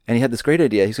 and he had this great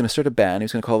idea. He's going to start a band. He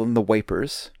was going to call them the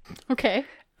Wipers. Okay.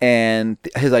 And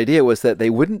his idea was that they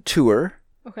wouldn't tour.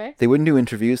 Okay. They wouldn't do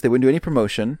interviews. They wouldn't do any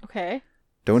promotion. Okay.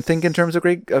 Don't think in terms of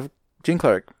Gene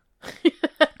Clark.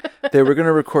 They were going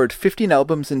to record 15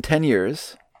 albums in 10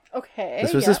 years. Okay.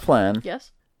 This was his plan.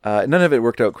 Yes. None of it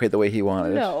worked out quite the way he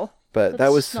wanted. No. But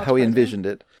that was how he envisioned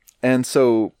it. And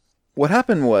so what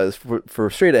happened was, for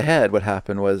Straight Ahead, what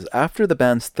happened was after the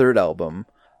band's third album,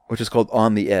 which is called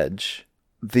On the Edge,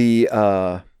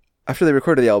 after they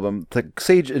recorded the album,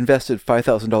 Sage invested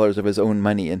 $5,000 of his own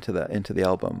money into the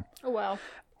album. Oh, wow.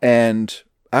 And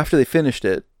after they finished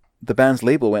it, the band's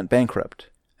label went bankrupt.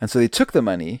 And so they took the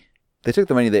money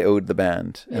they owed the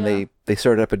band, and they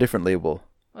started up a different label.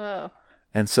 Oh.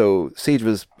 And so Sage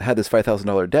had this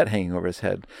 $5,000 debt hanging over his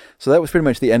head. So that was pretty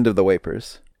much the end of the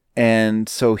Wipers. And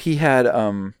so he had,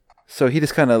 he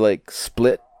just kind of like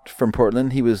split from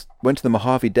Portland. He went to the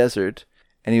Mojave Desert,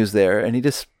 and he was there, and he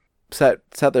just sat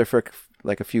there for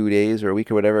like a few days or a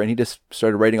week or whatever, and he just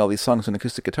started writing all these songs on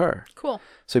acoustic guitar. Cool.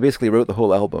 So he basically wrote the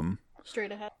whole album.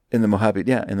 Straight Ahead. In the Mojave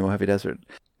Desert.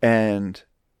 And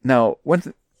now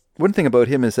one thing about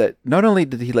him is that not only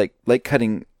did he like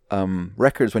cutting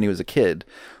records when he was a kid,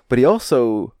 but he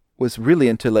also was really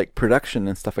into like production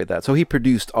and stuff like that. So he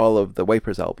produced all of the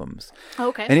Wipers albums. Oh,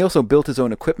 okay. And he also built his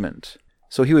own equipment.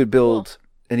 So he would build,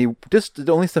 and he just did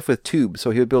only stuff with tubes.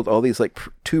 So he would build all these like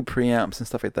tube preamps and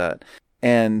stuff like that.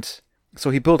 And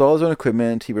so he built all his own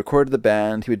equipment. He recorded the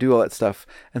band. He would do all that stuff.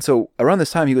 And so around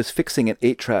this time, he was fixing an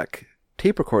 8-track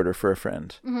tape recorder for a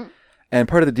friend. Mm-hmm. And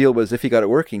part of the deal was if he got it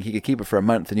working, he could keep it for a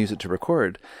month and use it to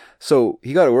record. So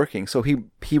he got it working. So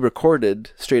he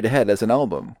recorded Straight Ahead as an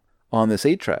album on this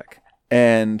 8-track.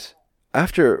 And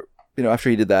after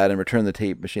he did that and returned the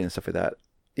tape machine and stuff like that,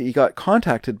 he got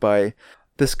contacted by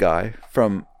this guy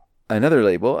from another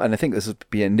label. And I think this would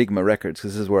be Enigma Records,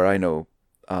 because this is where I know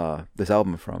this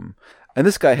album from. And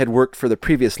this guy had worked for the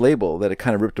previous label that had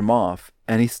kind of ripped him off.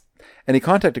 And he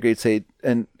contacted Great Sage,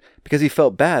 and because he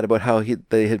felt bad about how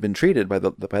they had been treated by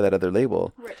that other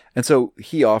label. Right. And so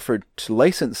he offered to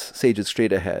license Sage's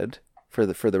Straight Ahead for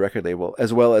the record label,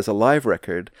 as well as a live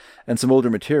record and some older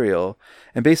material.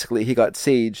 And basically he got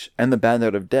Sage and the band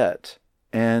out of debt.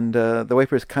 And the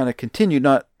Wipers kind of continued,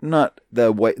 not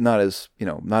always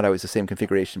the same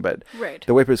configuration, but right.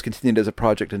 The Wipers continued as a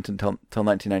project until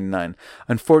 1999.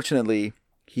 Unfortunately,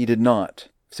 he did not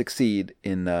succeed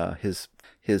in his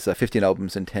his 15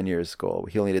 albums in 10 years goal.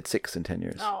 He only did 6 in 10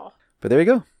 years. Oh, But there you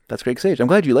go. That's Greg Sage. I'm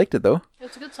glad you liked it, though.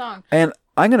 it's a good song. And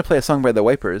I'm going to play a song by the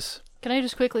Wipers. Can I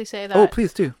just quickly say that? Oh,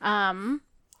 please do.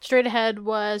 Straight Ahead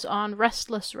was on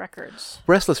Restless Records.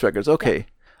 Restless Records. Okay.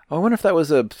 Oh, I wonder if that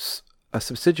was a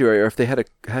subsidiary, or if they had a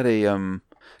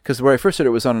because where I first heard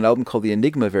it was on an album called The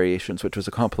Enigma Variations, which was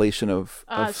a compilation of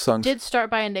songs. Did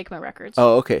start by Enigma Records.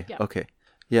 Oh, okay. Yeah. Okay.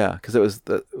 Yeah, because it was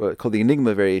called The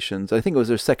Enigma Variations. I think it was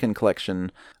their second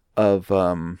collection of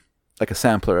like a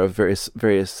sampler of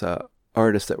various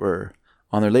artists that were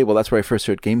on their label. That's where I first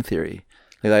heard Game Theory.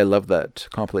 Like, I loved that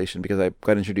compilation because I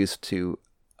got introduced to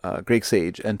Greg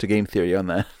Sage and to Game Theory on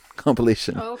that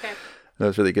compilation. Oh, okay. That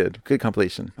was really good. Good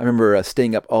compilation. I remember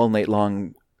staying up all night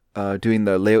long doing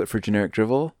the layout for Generic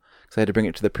Drivel because I had to bring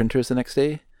it to the printers the next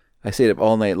day. I stayed up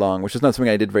all night long, which is not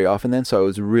something I did very often then, so I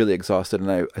was really exhausted,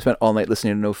 and I spent all night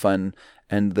listening to No Fun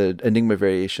and the Enigma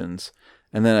Variations.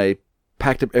 And then I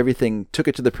packed up everything, took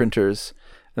it to the printers,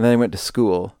 and then I went to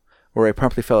school, where I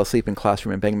promptly fell asleep in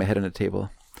classroom and banged my head on the table.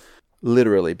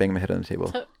 Literally banged my head on the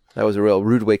table. That was a real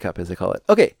rude wake-up, as they call it.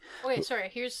 Okay. Wait,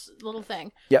 sorry. Here's a little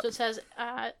thing. Yep. So it says,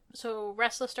 so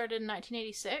Restless started in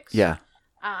 1986. Yeah.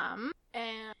 And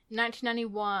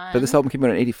 1991. But this album came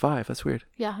out in 85. That's weird.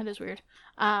 Yeah, it is weird.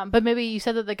 But maybe you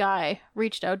said that the guy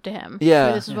reached out to him. Yeah.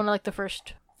 Maybe this is one of like the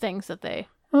first things that they.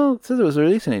 Well, it says it was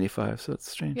released in 85, so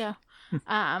it's strange. Yeah.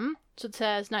 So it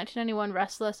says 1991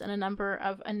 Restless and a number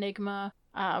of Enigma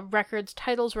Records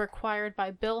titles were acquired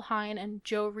by Bill Hine and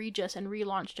Joe Regis and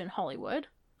relaunched in Hollywood.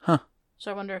 Huh.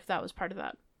 So I wonder if that was part of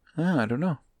that. I don't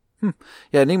know.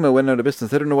 Yeah, Enigma went out of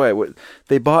business. I don't know why.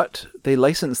 They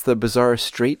licensed the Bizarre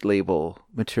Straight label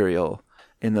material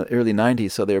in the early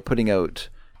 90s, so they were putting out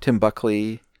Tim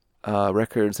Buckley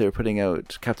records. They were putting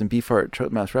out Captain Beefheart,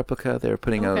 Trout Mask Replica. They were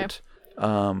putting out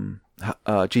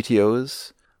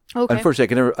GTOs. Okay.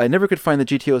 Unfortunately, I never could find the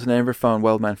GTOs, and I never found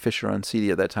Wildman Fisher on CD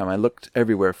at that time. I looked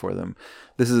everywhere for them.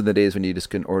 This is in the days when you just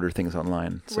couldn't order things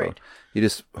online, so right. You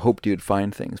just hoped you'd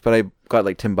find things. But I got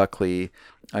like Tim Buckley.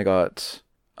 I got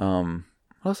what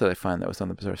else did I find that was on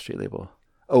the Bizarre Street label?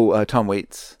 Oh, Tom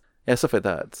Waits. Yeah, stuff like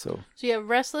that. So yeah,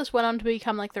 Restless went on to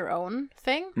become like their own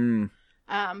thing.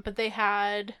 But they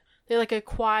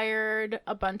acquired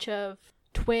a bunch of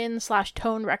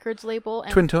Twin/Tone Records label.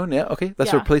 And Twin Tone, yeah, okay.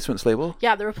 That's a Replacements label.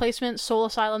 Yeah, the Replacements, Soul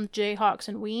Asylum, Jayhawks,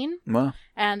 and Ween. Wow.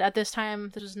 And at this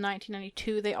time, this was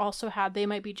 1992, they also had They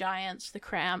Might Be Giants, The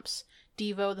Cramps,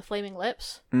 Devo, The Flaming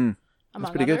Lips, among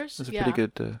pretty others. Good. That's a pretty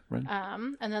good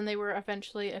run. And then they were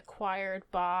eventually acquired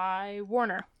by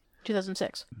Warner,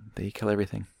 2006. They kill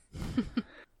everything.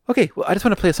 Okay, well, I just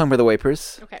want to play a song by the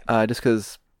Wipers. Okay. Just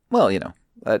because, well, you know,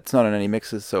 it's not on any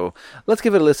mixes, so let's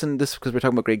give it a listen. This because we're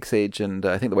talking about Greg Sage, and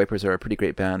I think the Wipers are a pretty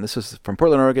great band. This is from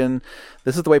Portland, Oregon.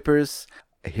 This is the Wipers.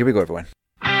 Here we go, everyone.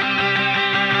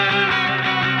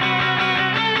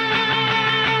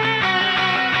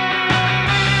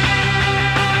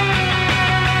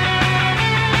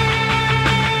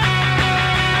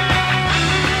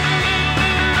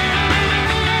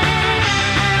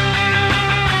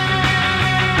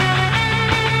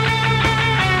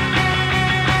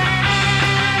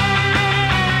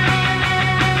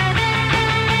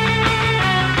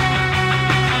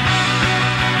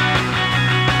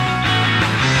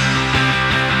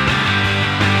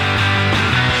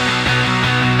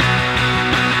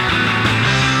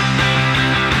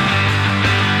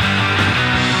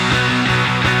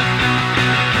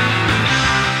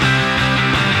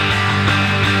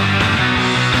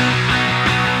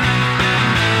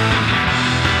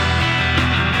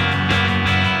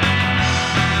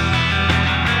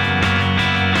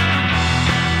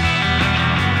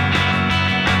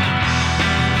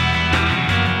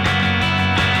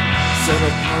 Set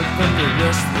apart from the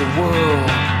rest of the world,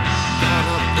 caught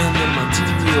up in the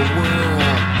material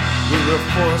world, where the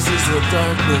forces of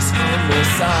darkness on their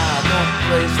side. No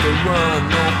place to run,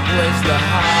 no place to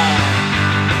hide.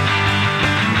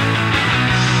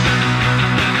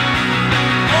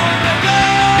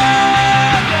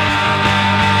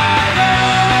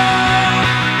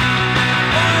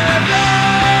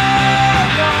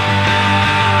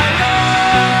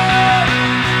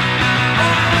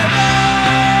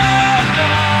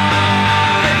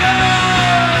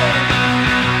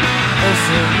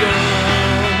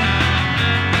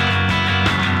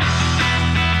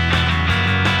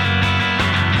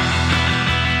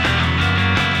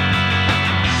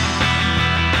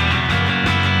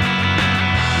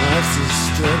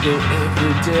 Struggle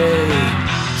every day,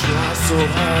 try so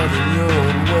hard in your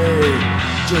own way,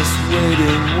 just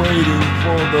waiting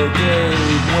for the day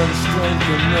when strength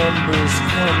and numbers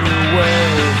come your way.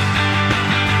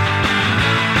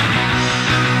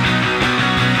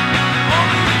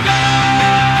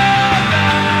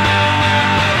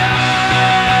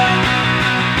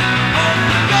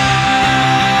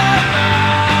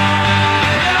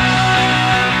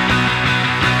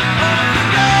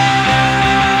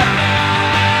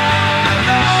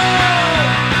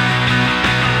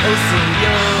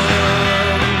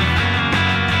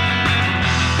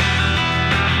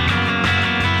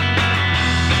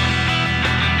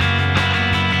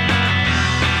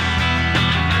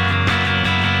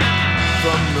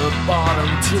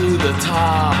 the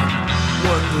top.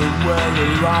 Wonder when the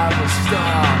life will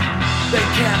stop. They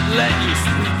can't let you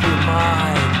speak your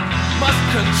mind. Must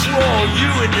control you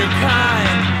and your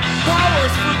kind.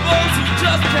 Powers for those who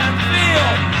just can't feel.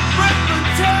 Rip and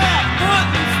tear, put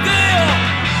and steal.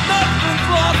 Nothing's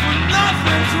lost when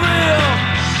nothing's real.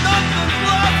 Nothing's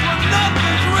lost when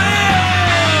nothing's real.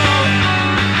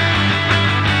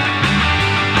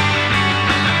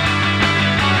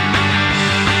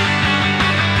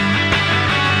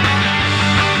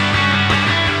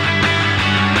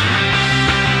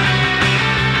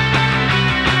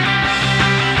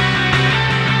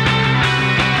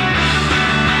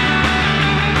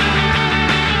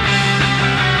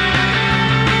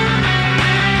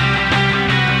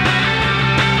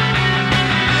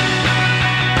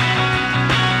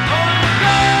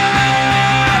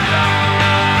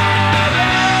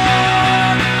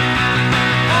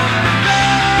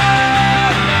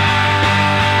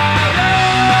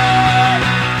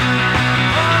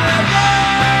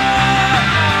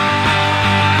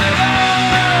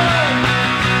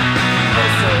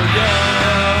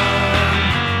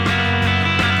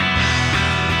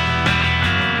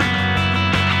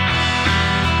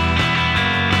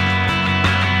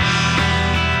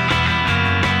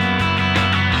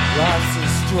 Life's a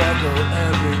struggle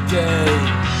every day.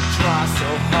 Try so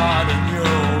hard in your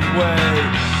own way.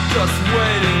 Just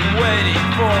waiting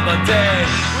for the day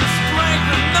when strength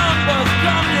and numbers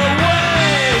come your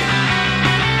way.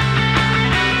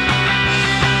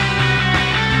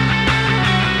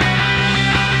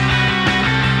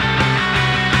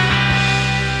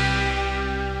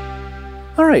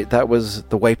 All right, that was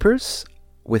The Wipers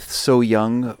with So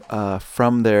Young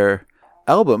from their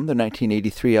album, the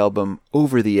 1983 album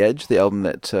Over the Edge, the album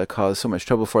that caused so much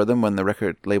trouble for them when the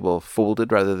record label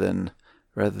folded rather than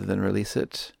release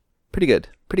it. Pretty good,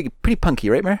 pretty punky,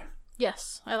 right, Mare?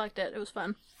 Yes, I liked it. It was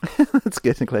fun. That's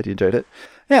good. I'm glad you enjoyed it.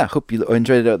 Yeah, hope you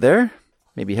enjoyed it out there.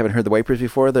 Maybe you haven't heard The Wipers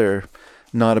before. They're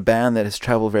not a band that has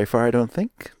traveled very far, I don't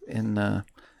think, in the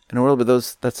world. But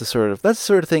that's the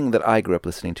sort of thing that I grew up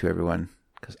listening to, everyone,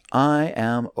 because I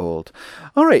am old.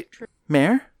 All right,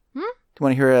 Mare. Do you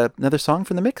want to hear another song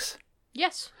from the mix?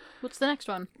 Yes. What's the next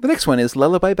one? The next one is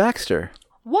Lullaby Baxter.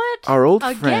 What? Our old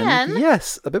Again? friend.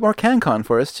 Yes, a bit more CanCon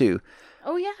for us too.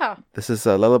 Oh, yeah. This is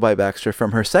Lullaby Baxter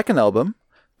from her second album,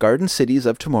 Garden Cities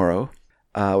of Tomorrow,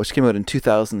 which came out in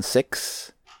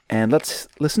 2006. And let's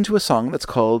listen to a song that's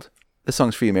called, this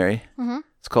song's for you, Mary. Mm-hmm.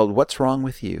 It's called What's Wrong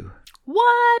With You.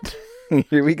 What?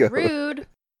 Here we go. Rude.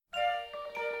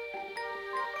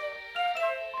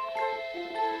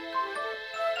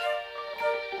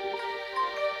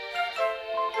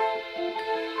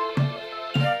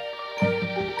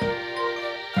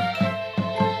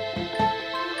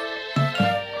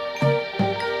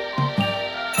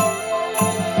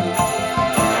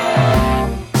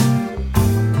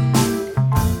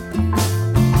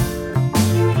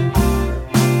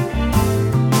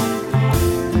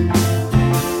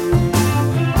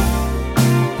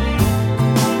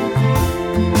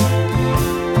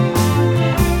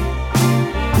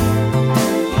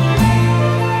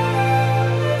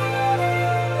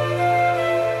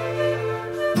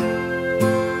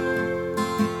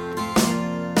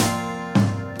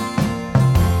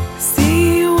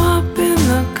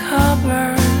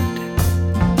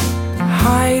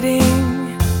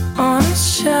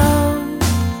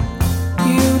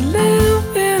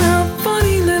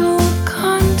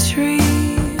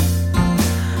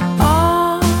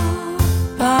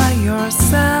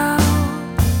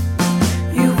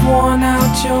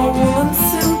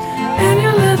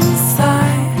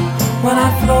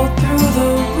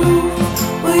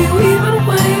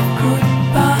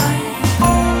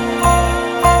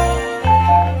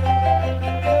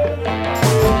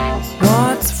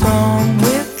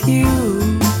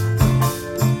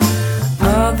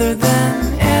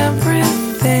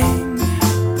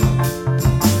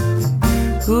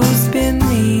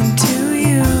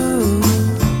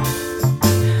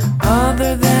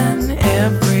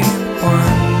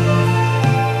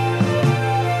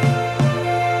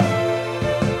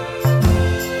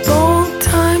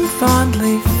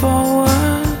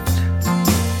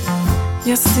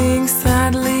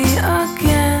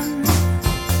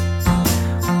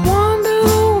 Wander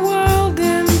the world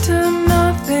into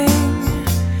nothing.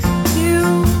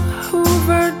 You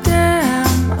hoovered down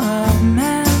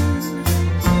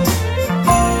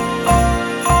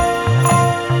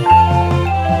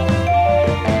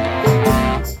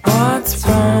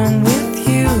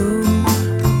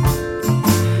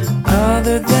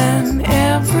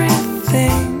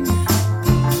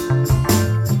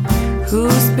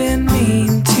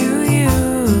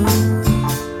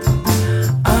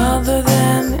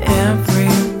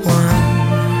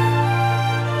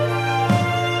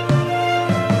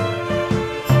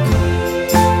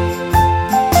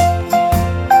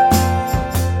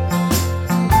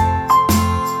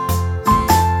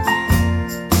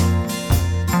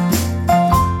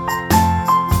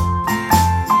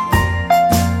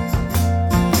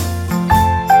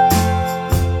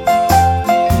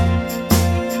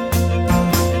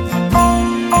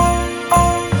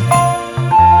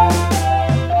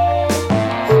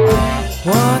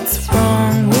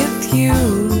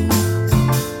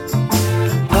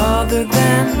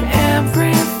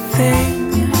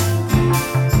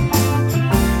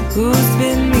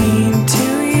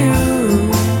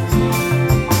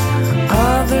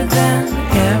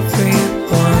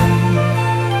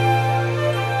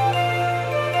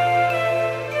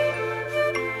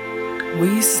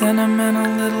sentimental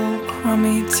little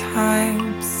crummy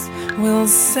types will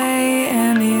say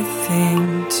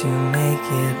anything to make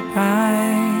it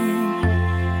right.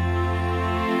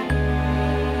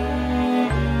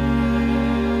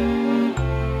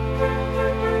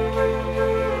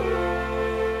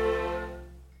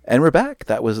 And we're back.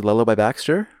 That was Lullaby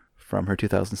Baxter from her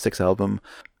 2006 album,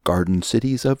 Garden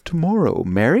Cities of Tomorrow.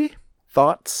 Mary,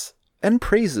 thoughts and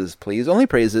praises, please. Only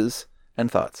praises and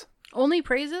thoughts. Only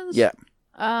praises? Yeah.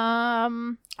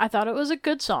 I thought it was a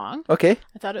good song. Okay.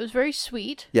 I thought it was very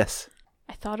sweet. Yes.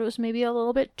 I thought it was maybe a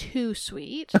little bit too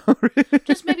sweet.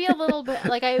 Just maybe a little bit.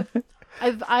 Like I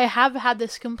have had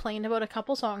this complaint about a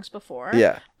couple songs before.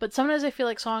 Yeah. But sometimes I feel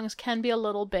like songs can be a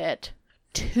little bit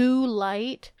too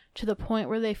light to the point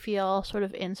where they feel sort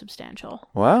of insubstantial.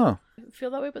 Wow. I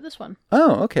feel that way about this one.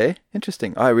 Oh, okay.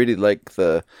 Interesting. I really like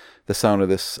the sound of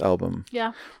this album.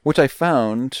 Yeah. Which I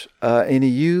found in a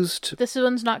used... This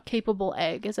one's not Capable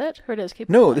Egg, is it? Or it is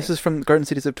Capable No, Egg? this is from Garden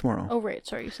Cities of Tomorrow. Oh, right.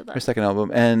 Sorry, you said that. Her second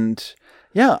album. And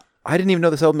yeah, I didn't even know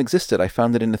this album existed. I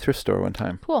found it in a thrift store one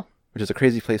time. Cool. Which is a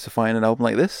crazy place to find an album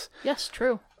like this. Yes,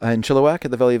 true. In Chilliwack,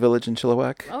 at the Valley Village in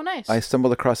Chilliwack. Oh, nice. I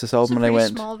stumbled across this album and I It's a went...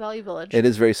 pretty small Valley Village. It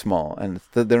is very small. And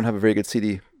they don't have a very good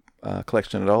CD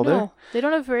collection at all there. No, they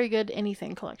don't have very good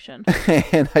anything collection.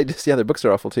 And I just, their books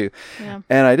are awful too. Yeah.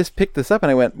 And I just picked this up and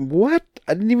I went, what?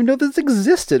 I didn't even know this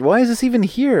existed. Why is this even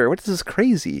here? What is this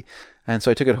crazy? And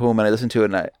so I took it home and I listened to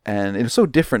it and it was so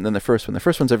different than the first one. The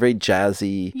first one's a very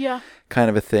jazzy kind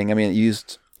of a thing. I mean,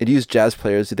 it used jazz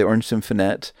players. The Orange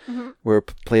Symphonette were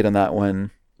played on that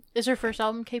one. Is her first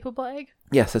album Capable Egg?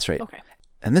 Yes, that's right. Okay.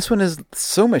 And this one is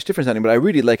so much different sounding, but I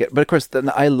really like it. But of course,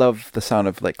 then I love the sound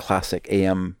of like classic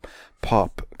AM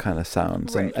pop kind of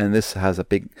sounds. Right. And this has a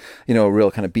big,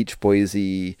 real kind of Beach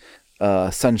Boys-y,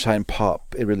 sunshine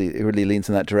pop. It really leans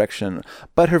in that direction.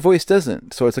 But her voice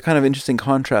doesn't. So it's a kind of interesting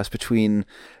contrast between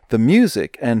the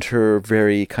music and her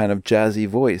very kind of jazzy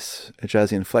voice,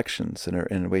 jazzy inflections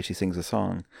in the way she sings a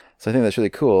song. So I think that's really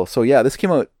cool. So yeah, this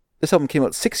album came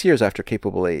out 6 years after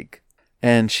Capable Egg.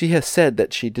 And she has said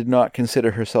that she did not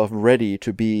consider herself ready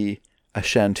to be a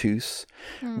chanteuse,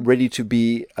 ready to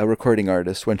be a recording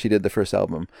artist when she did the first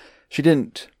album. She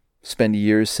didn't spend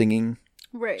years singing.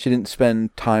 Right. She didn't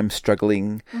spend time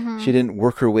struggling. She didn't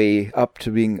work her way up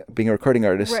to being a recording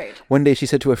artist. Right. One day she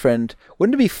said to a friend,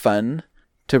 wouldn't it be fun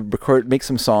to make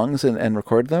some songs and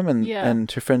record them?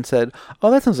 And her friend said,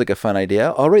 oh, that sounds like a fun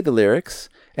idea. I'll write the lyrics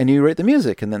and you write the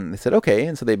music. And then they said, okay.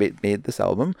 And so they made this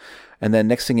album. And then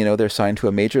next thing you know, they're signed to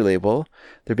a major label.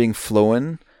 They're being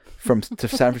flown to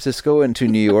San Francisco and to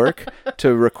New York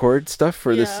to record stuff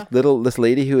for this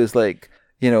lady who is like,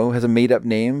 has a made up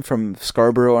name from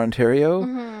Scarborough,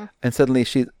 Ontario. And suddenly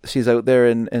she's out there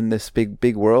in this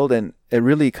big world. And it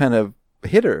really kind of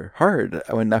hit her hard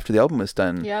after the album was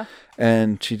done. Yeah.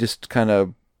 And she just kind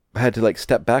of had to like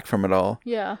step back from it all.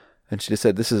 Yeah. And she just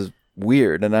said, this is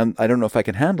weird. And I don't know if I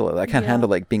can handle it. I can't handle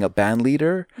like being a band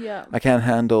leader. Yeah. I can't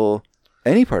handle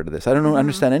any part of this. I don't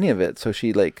understand any of it. So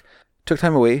she like took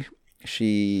time away.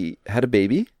 She had a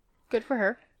baby. Good for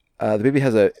her. The baby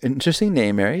has an interesting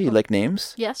name, Mary. You like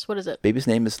names? Yes. What is it? Baby's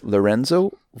name is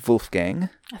Lorenzo Wolfgang.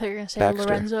 I thought you were going to say Baxter.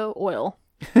 Lorenzo Oil.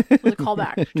 It was a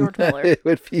callback. George Miller. It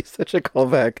would be such a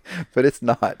callback, but it's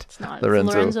not. It's not.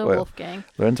 Lorenzo Wolfgang.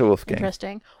 Lorenzo Wolfgang.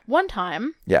 Interesting. One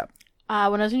time, yeah.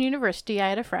 When I was in university, I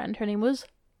had a friend. Her name was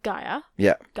Gaia.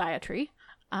 Yeah. Gayatri.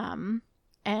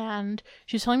 And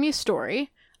she was telling me a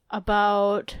story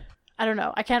about, I don't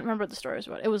know, I can't remember what the story was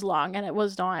about. It was long and it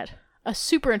was not a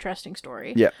super interesting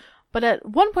story. Yeah. But at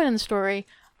one point in the story,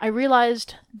 I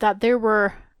realized that there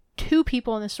were two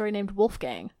people in the story named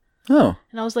Wolfgang. Oh.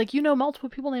 And I was like, multiple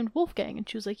people named Wolfgang? And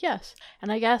she was like, yes.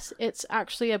 And I guess it's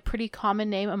actually a pretty common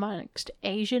name amongst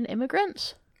Asian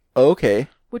immigrants. Okay.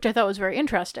 Which I thought was very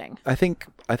interesting. I think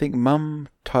Mum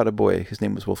taught a boy whose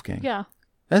name was Wolfgang. Yeah.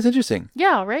 That's interesting.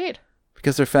 Yeah, right?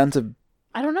 Because they're fans of...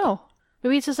 I don't know.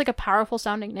 Maybe it's just like a powerful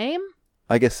sounding name?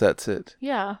 I guess that's it.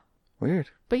 Yeah. Weird.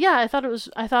 But yeah, I thought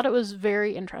it was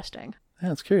very interesting. Yeah,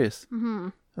 that's curious. Mm-hmm.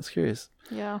 That's curious.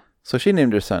 Yeah. So she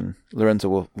named her son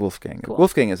Lorenzo Wolfgang. Cool.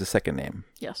 Wolfgang is a second name.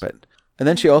 Yes. And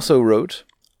then she also wrote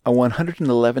a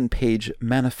 111-page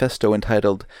manifesto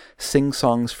entitled Sing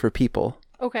Songs for People.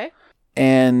 Okay.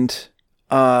 And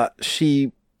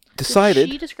she decided...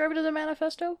 Did she describe it as a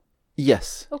manifesto?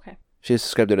 Yes. Okay. She has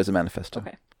described it as a manifesto.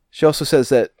 Okay. She also says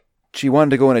that she wanted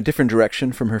to go in a different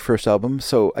direction from her first album,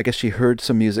 so I guess she heard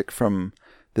some music from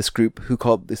this duo who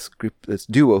called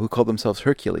themselves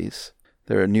Hercules.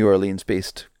 They're a New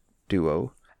Orleans-based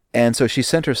duo. And so she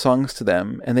sent her songs to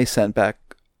them, and they sent back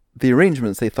the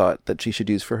arrangements they thought that she should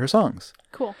use for her songs.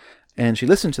 Cool. And she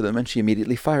listened to them, and she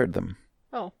immediately fired them.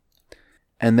 Oh.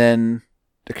 And then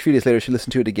a few days later, she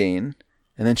listened to it again,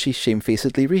 and then she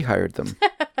shamefacedly rehired them.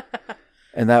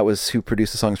 And that was who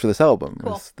produced the songs for this album.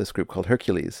 Cool. Was this group called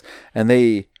Hercules. And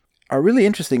they are really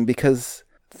interesting because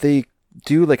they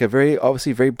do like a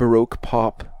obviously very Baroque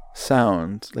pop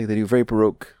sound. Like they do very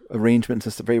Baroque arrangements.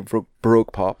 It's a very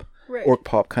Baroque pop, Right. orc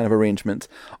pop kind of arrangements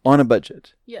on a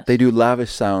budget. Yes. They do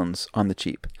lavish sounds on the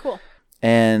cheap. Cool.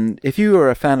 And if you are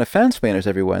a fan of Fansplainers,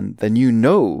 everyone, then you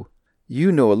know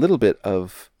a little bit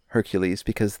of Hercules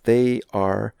because they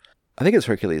are, I think it's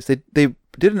Hercules. They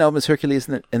did an album as Hercules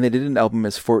and they did an album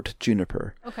as Fort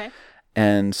Juniper. Okay.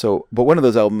 And so, but one of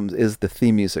those albums is the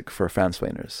theme music for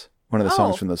Fansplainers. One of the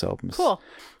songs from those albums. Cool.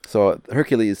 So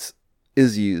Hercules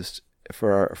is used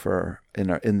in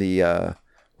the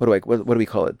what do we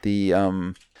call it?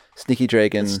 The Sneaky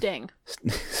Dragon. The sting.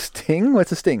 Sting?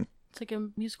 What's a sting? It's like a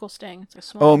musical sting. It's like a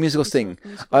small musical sting.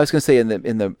 I was going to say in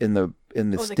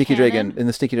the Sneaky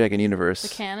Dragon universe. The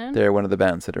canon? They're one of the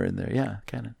bands that are in there. Yeah,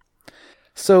 canon.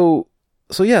 So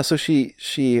she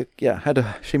had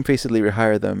to shamefacedly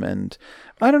rehire them, and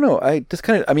I don't know. I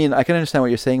can understand what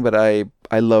you're saying, but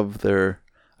I love their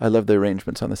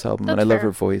arrangements on this album, That's and I love fair.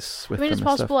 her voice with I mean, them it's and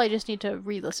possible stuff. I just need to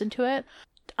re-listen to it.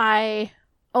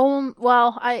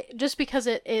 Just because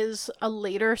it is a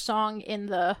later song in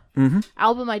the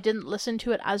album, I didn't listen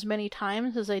to it as many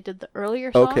times as I did the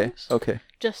earlier songs. Okay.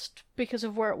 Just because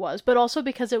of where it was, but also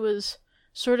because it was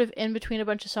sort of in between a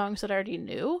bunch of songs that I already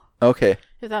knew. Okay.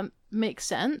 If that makes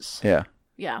sense. Yeah.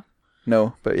 Yeah.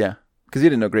 No, but yeah, because you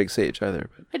didn't know Greg Sage either.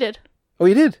 But... I did. Oh,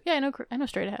 you did? Yeah, I know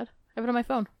Straight Ahead. I have it on my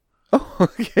phone. Oh,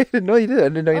 okay. I didn't know you did. I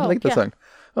didn't know you liked the song.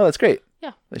 Oh, that's great.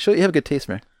 Yeah. They show you have a good taste,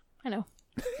 Mary. I know.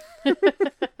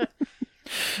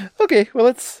 Okay, well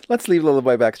let's leave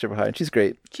Lullaby Baxter behind. She's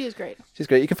great. She is great. She's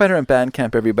great. You can find her on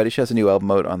Bandcamp, everybody. She has a new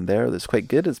album out on there that's quite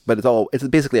good. It's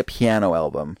basically a piano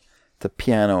album. It's a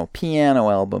piano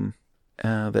album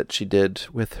that she did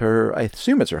with her, I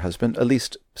assume it's her husband, at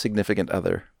least significant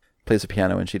other. Plays the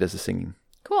piano and she does the singing.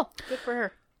 Cool. Good for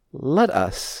her. Let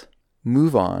us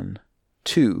move on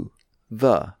to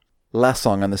the last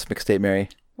song on this mixtape, Mary.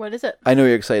 What is it? I know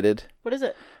you're excited. What is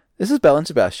it? This is Belle and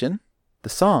Sebastian. The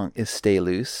song is Stay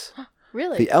Loose.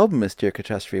 Really? The album is Dear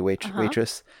Catastrophe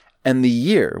Waitress. And the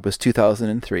year was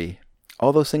 2003.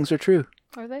 All those things are true.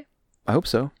 Are they? I hope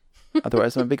so.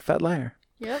 Otherwise, I'm a big fat liar.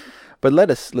 Yep. But let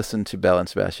us listen to Belle and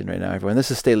Sebastian right now, everyone. This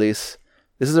is Stay Loose.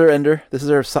 This is our ender. This is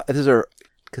our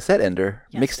cassette ender,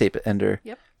 Yes. mixtape ender.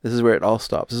 Yep. This is where it all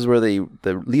stops. This is where the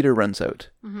leader runs out.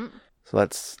 Mm-hmm. So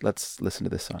let's listen to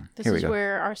this song. Here we This go. is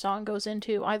where our song goes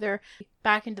into either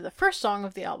back into the first song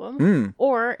of the album,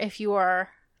 or if you are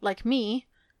like me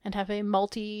and have a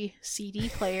multi-CD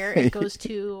player, it goes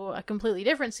to a completely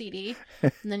different CD,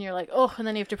 and then you're like, oh, and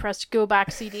then you have to press go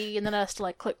back CD, and then it has to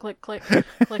like click, click, click,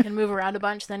 click, and move around a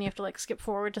bunch, then you have to like skip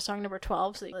forward to song number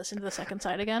 12 so that you listen to the second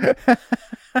side again,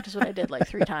 which is what I did like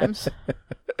 3 times.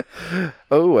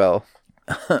 Oh, well.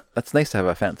 That's nice to have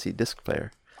a fancy disc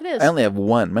player. It is. I only have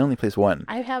one. Mine only plays one.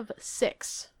 I have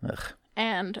 6. Ugh.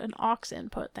 And an aux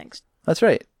input, thanks. That's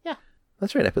right. Yeah.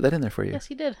 That's right. I put that in there for you. Yes,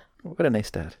 you did. What a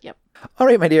nice dad. Yep. All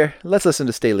right, my dear. Let's listen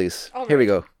to Stay Loose. All Here we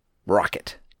right. go.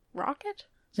 Rocket. Rocket?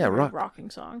 It's Yeah, not a rock.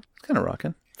 rocking song. Kind of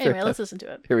rocking. Anyway, Fair let's enough. listen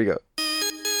to it. Here we go.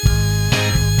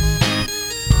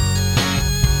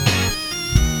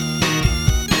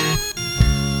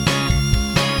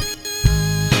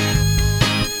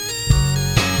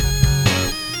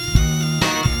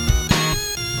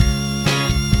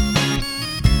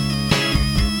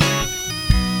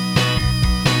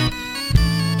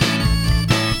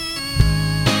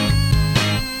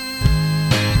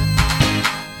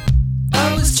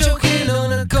 I was choking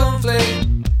on a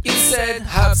cornflake. You said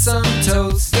have some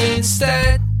toast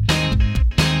instead.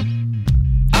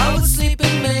 I was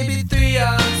sleeping maybe 3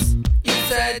 hours. You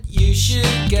said you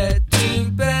should get to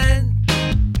bed.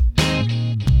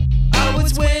 I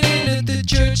was waiting at the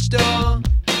church door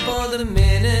for the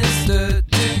minister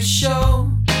to show.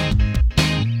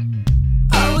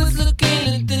 I was looking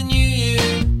at the new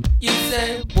year. You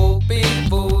said walk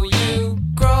before you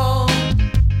crawl.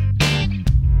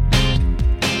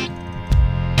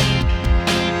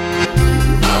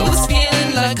 I was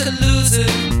feeling like a loser.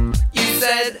 You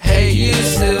said, hey, you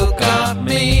still got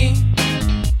me.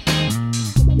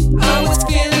 I was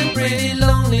feeling pretty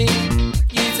lonely.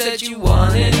 You said you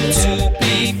wanted to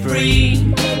be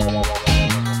free.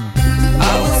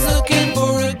 I was looking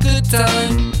for a good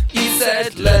time. You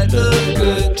said, let the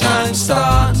good time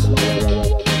start.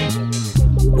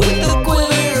 With the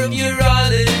quiver of your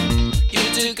eyelid, you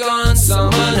took on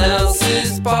someone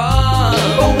else's part.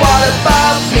 But what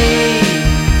about me?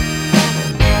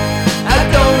 I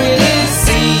don't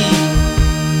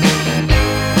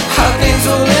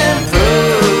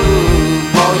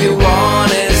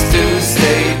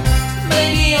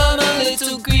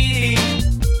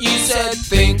said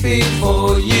think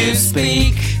before you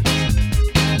speak.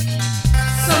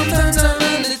 Sometimes I'm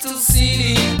a little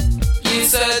seedy. You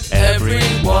said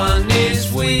everyone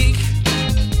is weak.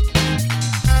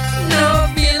 Now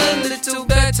I feel a little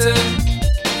better.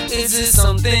 Is it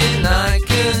something I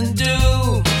can do?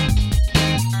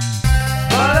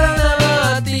 But I never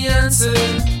had the answer.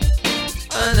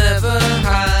 I never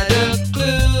had a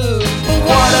clue.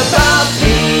 What about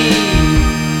me?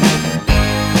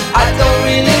 I don't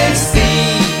really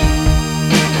see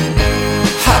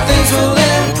how things will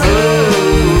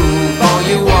improve. All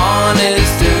you want is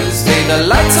to stay. The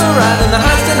lights are out in the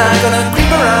house tonight. Gonna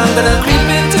creep around, gonna creep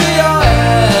into your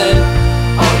head.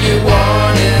 All you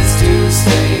want is to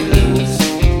stay loose.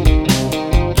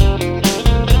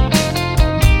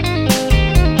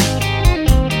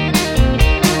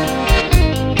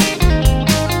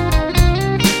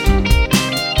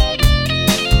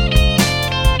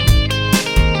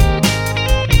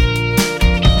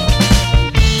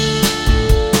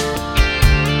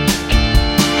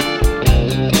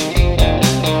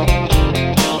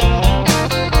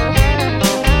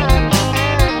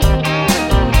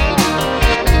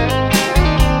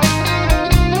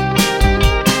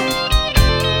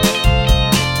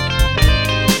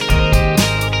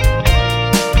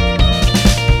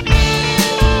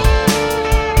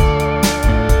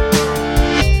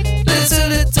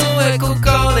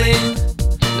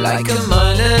 Like a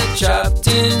miner trapped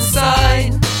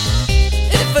inside.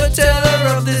 If I tell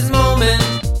her of this moment,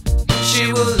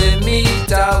 she will leave me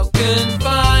doubt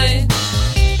confined.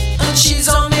 And she's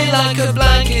on me like a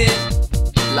blanket,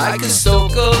 like a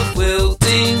stalk of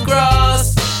wilting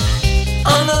grass.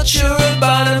 I'm not sure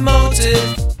about her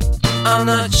motive, I'm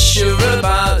not sure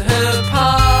about her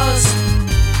past.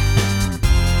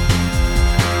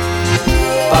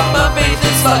 But my faith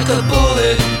is like a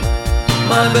bullet,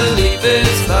 my belief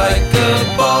is like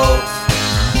a bolt.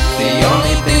 The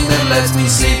only thing that lets me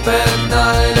sleep at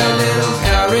night, a little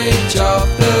carriage of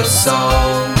the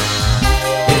soul.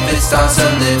 If it starts a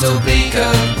little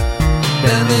bleaker,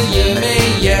 then the year may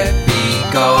yet be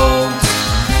gold.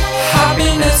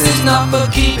 Happiness is not for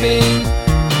keeping,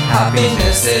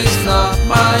 happiness is not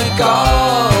my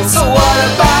goal. So what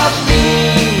about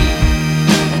me?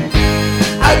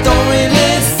 I don't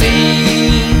really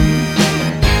see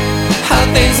how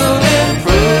things will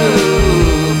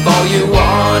improve. All you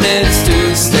want is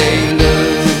to stay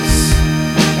loose.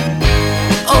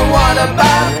 Oh, what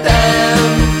about them?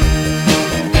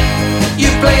 You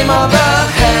blame all the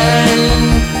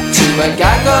hand to a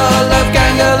gaggle of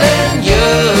gangling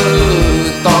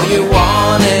youth. All you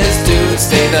want is to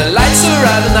stay. The lights are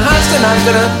out in the house tonight.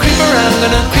 Gonna creep around,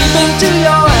 gonna creep into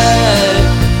your head.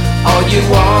 All you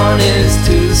want is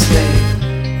to stay.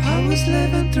 I was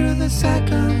living through the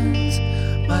seconds,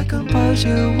 my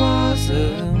composure was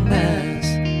a mess.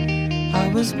 I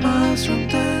was miles from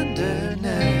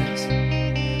tenderness.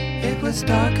 It was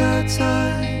dark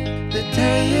outside, the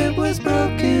day it was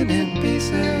broken in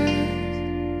pieces.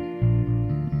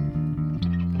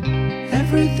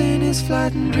 Everything is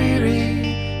flat and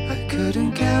dreary, I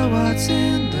couldn't care what's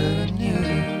in the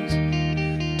news.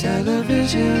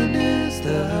 Television is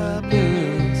the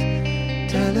blues.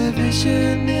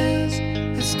 Television is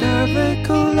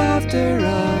hysterical laughter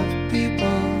of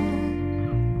people.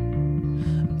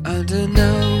 I don't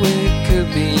know, it could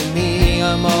be me.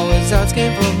 I'm always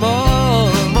asking for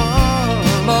more, more,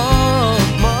 more,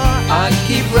 more. I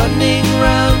keep running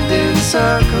round in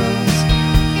circles,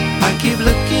 I keep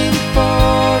looking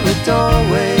for a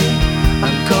doorway.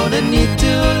 I'm gonna need 2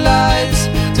 lives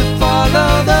to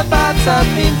follow the paths I've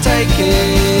been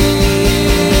taking.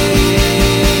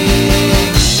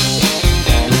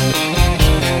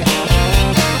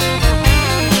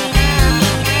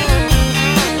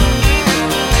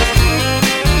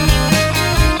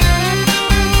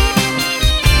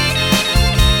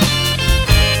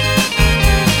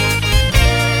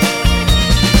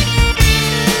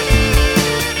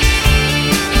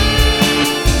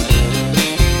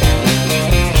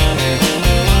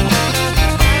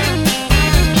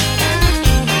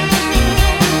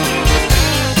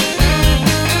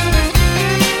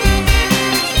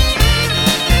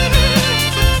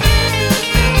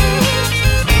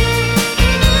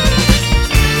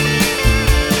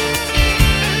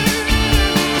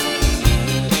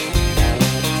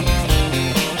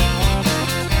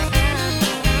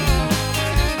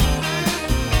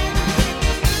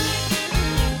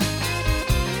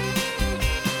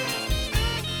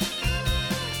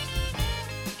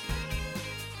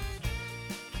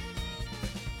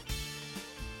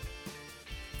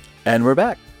 And we're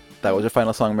back. That was our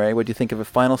final song, Mary. What do you think of a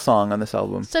final song on this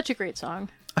album? Such a great song.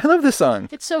 I love this song.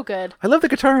 It's so good. I love the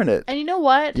guitar in it. And you know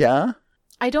what? Yeah?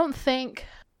 I don't think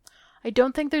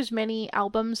there's many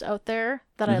albums out there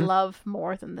that I love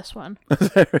more than this one. Is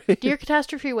that right? Dear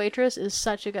Catastrophe Waitress is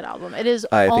such a good album. It is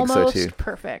I think so, almost too.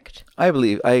 perfect. I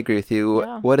agree with you.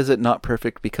 Yeah. What is it not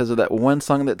perfect because of that one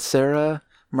song that Sarah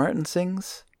Martin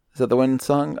sings? Is that the one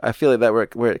song? I feel like that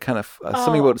where it kind of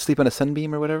something about sleep on a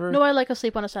sunbeam or whatever. No, I like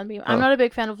Asleep on a Sunbeam. I'm not a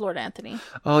big fan of Lord Anthony.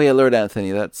 Oh yeah, Lord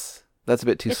Anthony. That's a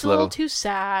bit too It's slow. a little too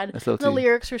sad. It's a little The too-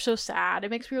 lyrics are so sad. It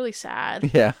makes me really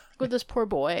sad. Yeah. With this poor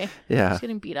boy. Yeah. He's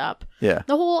getting beat up. Yeah.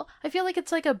 I feel like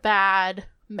it's like a bad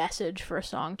message for a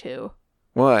song too.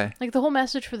 Why? Like the whole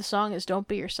message for the song is don't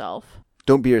be yourself.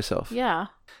 Don't be yourself. Yeah.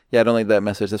 Yeah, I don't like that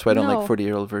message. That's why I don't No. like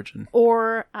 40-Year-Old Virgin.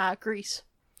 Or Grease.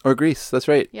 Or Grease. That's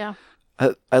right. Yeah.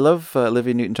 I love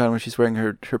Olivia Newton-John when she's wearing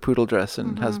her poodle dress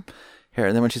and has hair.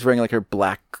 And then when she's wearing like her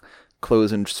black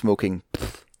clothes and smoking.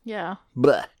 Yeah.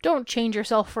 Bleh. Don't change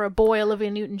yourself for a boy, Olivia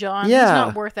Newton-John. Yeah. It's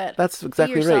not worth it. That's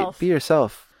exactly Be right. yourself. Be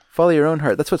yourself. Follow your own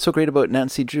heart. That's what's so great about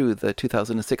Nancy Drew, the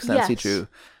 2006 Nancy Yes. Drew.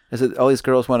 Is that all these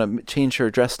girls want to change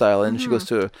her dress style, and she goes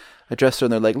to a dresser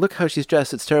and they're like, look how she's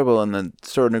dressed, it's terrible. And the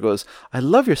store owner goes, I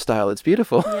love your style, it's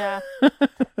beautiful. Yeah.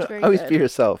 It's very Always good. be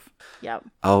yourself. Yep.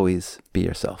 Always be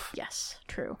yourself. Yes.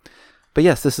 True. But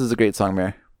yes, this is a great song,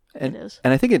 Mare. And, It is.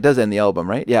 And I think it does end the album,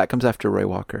 right? Yeah, it comes after Roy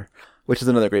Walker, which is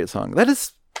another great song. It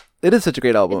is such a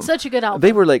great album. It's such a good album.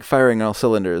 They were like firing on all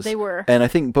cylinders. They were. And I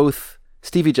think both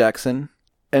Stevie Jackson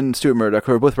and Stuart Murdoch,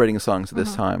 who were both writing songs at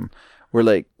this time, were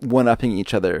like one-upping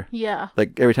each other. Yeah.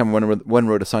 Like every time one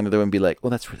wrote a song, the other one would be like, well,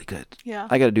 that's really good. Yeah.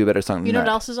 I got to do a better song than You know that.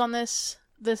 what else is on this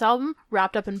album?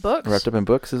 Wrapped Up in Books. Wrapped Up in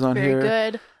Books is on Very here.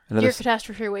 good. Another Dear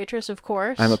Catastrophe Waitress, of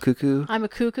course. I'm a Cuckoo. I'm a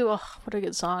Cuckoo. Oh, what a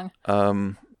good song.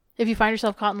 Um, If You Find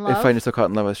Yourself Caught in Love. If I Find Yourself Caught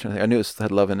in Love, I was trying to think. I knew it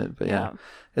had love in it, but yeah. Yeah.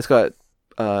 It's got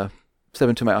Step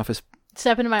Into My Office.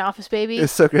 Step Into My Office, Baby.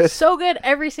 It's so good. So good,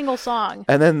 every single song.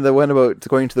 And then the one about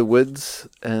going to the woods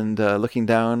and looking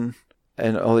down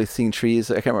and always seeing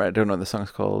trees. I can't remember. I don't know what the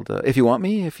song's called. If You Want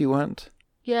Me, If You Want.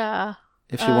 Yeah.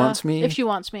 If She Wants Me. If She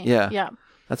Wants Me. Yeah. Yeah.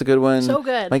 That's a good one. So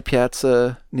good. Mike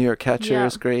Piazza, New York Catcher Yeah.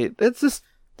 is great. It's just,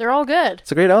 They're all good.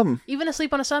 it's a great album. Even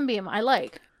Asleep on a Sunbeam, I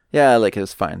like. Yeah, I like it.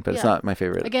 It's fine, but it's Yeah. not my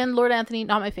favorite. Again, Lord Anthony,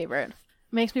 not my favorite.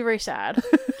 Makes me very sad.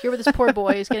 Here with this poor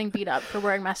boy is getting beat up for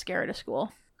wearing mascara to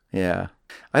school. Yeah.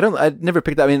 I'd never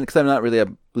picked up, because I'm not really a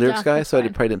lyrics Yeah, guy, that's so I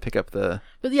fine. probably didn't pick up the,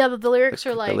 But yeah, the lyrics are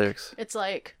the like, lyrics. it's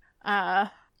like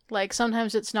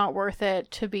sometimes it's not worth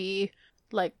it to be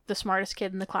like the smartest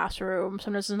kid in the classroom.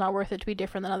 Sometimes it's not worth it to be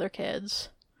different than other kids.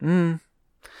 I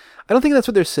don't think that's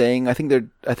what they're saying. I think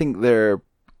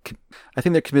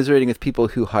they're commiserating with people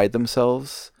who hide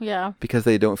themselves Yeah. because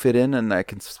they don't fit in, and I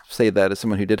can say that as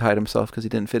someone who did hide himself because he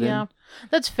didn't fit Yeah. in.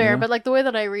 That's fair, Yeah. but like the way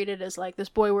that I read it is like this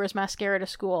boy wears mascara to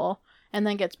school and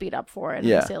then gets beat up for it. And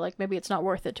Yeah. they say like maybe it's not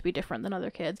worth it to be different than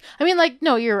other kids. I mean, like,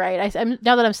 no, you're right. I'm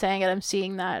now that I'm saying it, I'm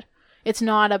seeing that it's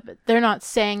not they're not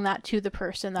saying that to the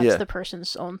person. That's Yeah. the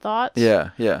person's own thoughts. Yeah,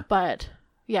 yeah. But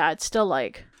yeah, it's still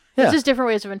like Yeah. it's just different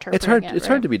ways of interpreting It's hard. it. It's right?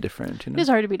 hard to be different. You know? It is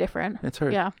hard to be different. It's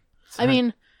hard. Yeah. It's I hard.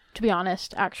 mean, to be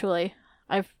honest, actually,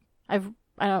 I don't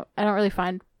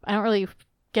really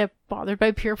get bothered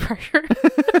by peer pressure.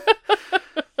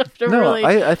 Don't No, really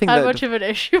I think have that- much of an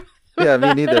issue. Yeah, with me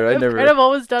that. neither. I I've never- kind of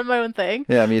always done my own thing.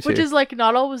 Yeah, me too. Which is like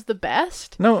not always the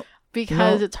best. No.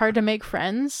 Because No. it's hard to make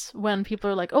friends when people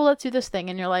are like, "Oh, let's do this thing,"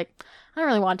 and you're like, "I don't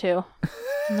really want to,"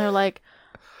 and they're like,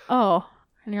 "Oh,"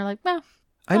 and you're like, "Nah."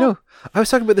 I know. I was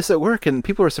talking about this at work, and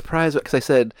people were surprised because I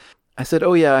said,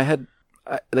 "Oh yeah,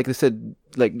 like they said,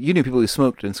 like you knew people who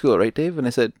smoked in school, right, Dave?" And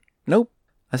I said, "Nope."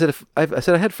 I said,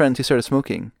 I had friends who started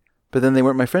smoking, but then they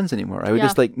weren't my friends anymore. I would Yeah.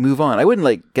 just like move on. I wouldn't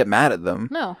like get mad at them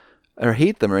No. or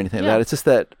hate them or anything like Yeah. that. It's just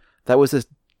that was this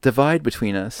divide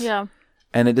between us. Yeah.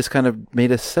 And it just kind of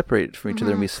made us separate from each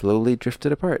other, and we slowly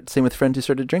drifted apart. Same with friends who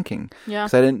started drinking. Yeah.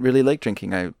 Because I didn't really like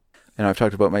drinking. I've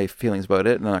talked about my feelings about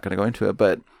it, and I'm not going to go into it,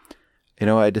 but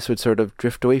I just would sort of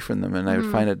drift away from them, and I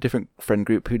would find a different friend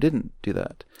group who didn't do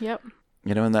that. Yep.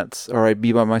 And or I'd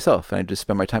be by myself, and I'd just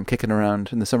spend my time kicking around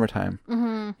in the summertime.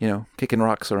 Mm-hmm. Kicking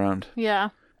rocks around, Yeah.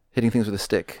 hitting things with a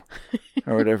stick,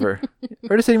 or whatever,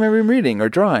 or just sitting in my room reading or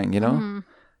drawing.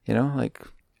 Like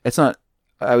it's not.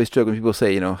 I always joke when people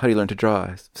say, how do you learn to draw?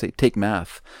 I say, take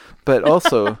math. But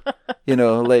also,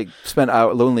 like spend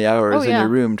lonely hours in yeah. your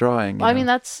room drawing. Well, I mean,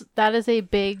 that is a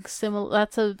big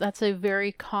that's a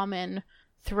very common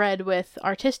thread with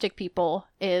artistic people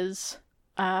is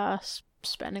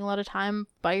spending a lot of time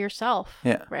by yourself.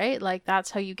 Yeah. Right? Like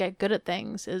that's how you get good at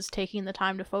things is taking the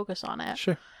time to focus on it.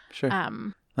 Sure.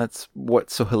 That's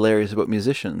what's so hilarious about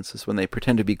musicians is when they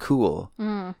pretend to be cool.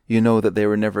 You know that they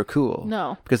were never cool.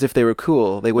 No. Because if they were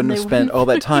cool, they wouldn't have spent all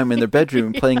that time in their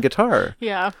bedroom playing guitar.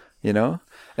 Yeah. You know?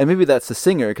 And maybe that's the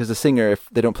singer, because the singer, if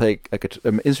they don't play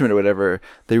an instrument or whatever,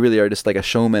 they really are just like a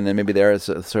showman, and maybe there is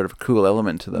a sort of cool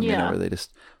element to them, you know, where they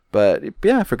just... But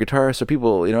yeah, for guitarists or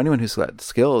people, you know, anyone who's got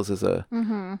skills is a...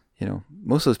 You know,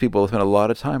 most of those people spend a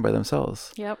lot of time by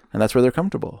themselves. Yep. And that's where they're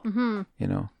comfortable. You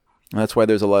know? And that's why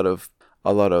there's a lot of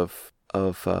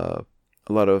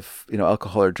you know,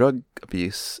 alcohol or drug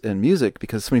abuse in music,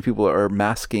 because so many people are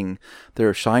masking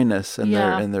their shyness and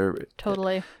their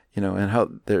totally, you know, and how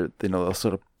they're, you know,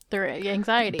 sort of their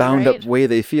anxiety, bound right? up way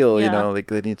they feel, you know, like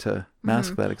they need to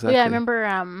mask that exactly. Well, yeah, I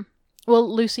remember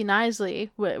Lucy Knisley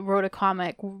wrote a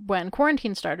comic when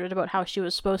quarantine started about how she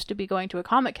was supposed to be going to a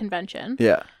comic convention.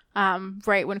 Yeah.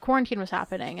 Right when quarantine was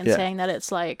happening, and saying that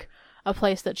it's like a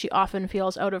place that she often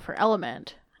feels out of her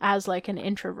element as like an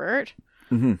introvert.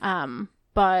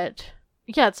 But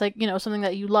yeah, it's like, you know, something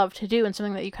that you love to do and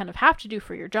something that you kind of have to do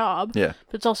for your job. Yeah.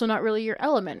 But it's also not really your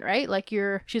element, right? Like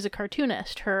she's a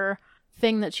cartoonist. Her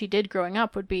thing that she did growing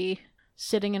up would be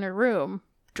sitting in her room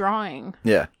drawing.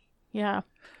 Yeah. Yeah.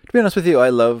 To be honest with you, I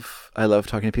love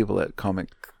talking to people at comic,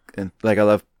 and like I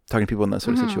love talking to people in that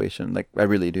sort of situation. Like I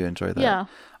really do enjoy that. Yeah.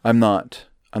 I'm not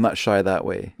shy that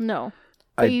way. No.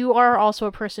 But you are also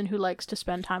a person who likes to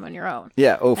spend time on your own.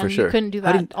 Yeah, for sure. You couldn't do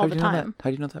that all the time. How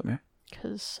do you know that, Mary?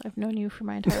 Because I've known you for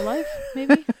my entire life,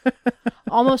 maybe.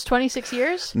 Almost 26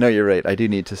 years. No, you're right. I do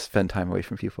need to spend time away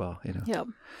from people, you know. Yeah,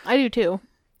 I do too.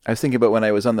 I was thinking about when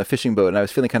I was on the fishing boat, and I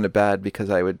was feeling kind of bad because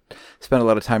I would spend a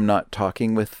lot of time not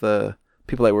talking with the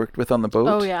people I worked with on the boat.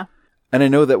 Oh, yeah. And I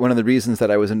know that one of the reasons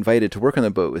that I was invited to work on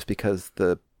the boat was because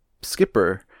the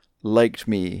skipper liked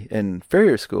me in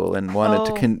farrier school and wanted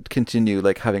to continue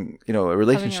like having, you know, a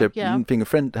relationship, being a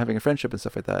friend, having a friendship and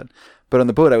stuff like that. But on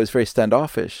the boat, I was very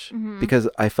standoffish because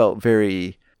I felt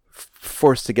very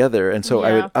forced together. And so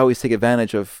I would always take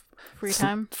advantage of free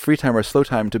time or slow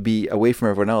time to be away from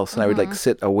everyone else. And I would like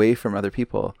sit away from other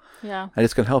people. Yeah. I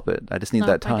just couldn't help it. I just need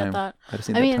that time. I get that. I just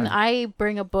need that time. I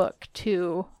bring a book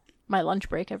to my lunch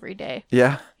break every day.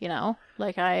 Yeah. You know,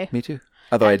 like Me too.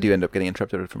 Although I do end up getting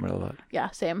interrupted from it a lot. Yeah,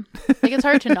 same. Like it's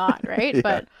hard to not, right? Yeah.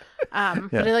 But I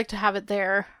like to have it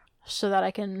there so that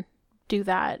I can do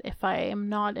that if I am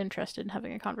not interested in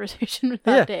having a conversation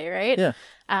that day, right?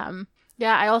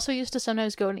 Yeah. I also used to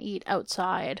sometimes go and eat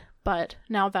outside, but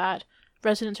now that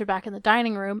residents are back in the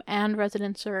dining room and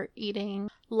residents are eating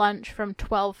lunch from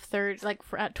 12:30, like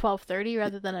at 12:30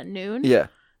 rather than at noon. Yeah.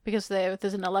 Because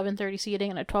there's an 11:30 seating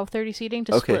and a 12:30 seating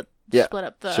to split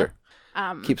up the... Sure.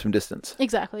 Keep some distance.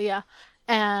 Exactly, yeah.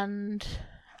 And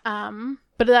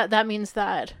but that means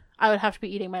that I would have to be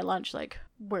eating my lunch like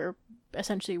where they're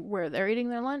eting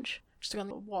their lunch, just on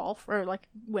the wall or like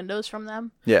windows from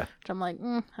them. Yeah. Which I'm like,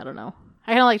 I don't know.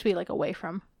 I kind of like to be like away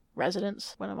from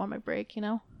residents when I'm on my break, you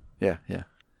know? Yeah, yeah.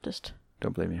 Just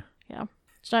don't blame you. Yeah.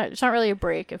 It's not really a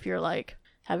break if you're like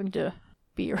having to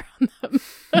be around them.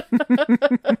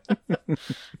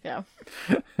 Yeah.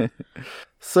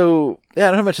 So, yeah, I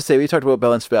don't have much to say. We talked about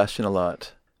Belle and Sebastian a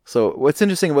lot. So, what's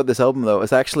interesting about this album, though,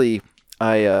 is actually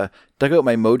I dug out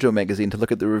my Mojo magazine to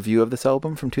look at the review of this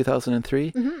album from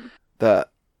 2003. Mm-hmm. The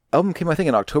album came, I think,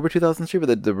 in October 2003,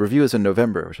 but the review is in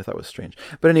November, which I thought was strange.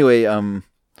 But anyway,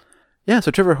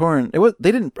 so Trevor Horn,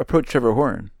 they didn't approach Trevor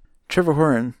Horn. Trevor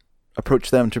Horn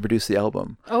approached them to produce the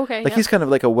album. Okay. Like he's kind of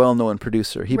like a well-known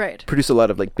producer. He produced a lot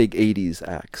of like big 80s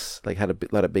acts, like had a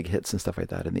lot of big hits and stuff like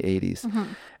that in the 80s. Mm-hmm.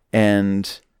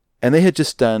 And they had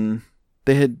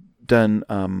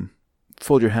done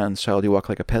Fold Your Hands, Child, You Walk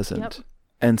Like a Peasant. Yep.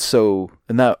 And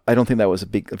that, I don't think that was a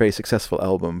very successful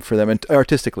album for them. And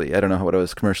artistically, I don't know what it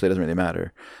was commercially, it doesn't really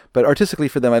matter. But artistically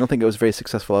for them, I don't think it was a very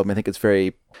successful album. I think it's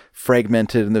very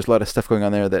fragmented and there's a lot of stuff going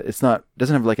on there that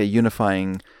doesn't have like a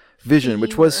unifying vision,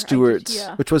 which was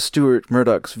Stuart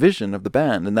Murdoch's vision of the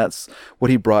band, and that's what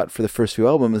he brought for the first few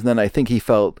albums. And then I think he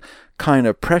felt kind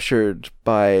of pressured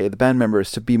by the band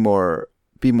members to be more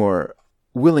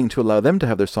willing to allow them to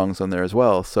have their songs on there as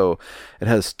well. So it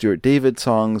has Stuart David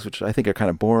songs, which I think are kind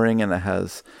of boring, and I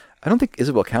don't think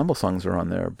Isabel Campbell songs are on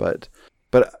there, but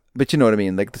you know what I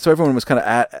mean. Like, so everyone was kind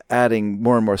of adding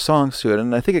more and more songs to it,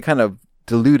 and I think it kind of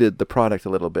diluted the product a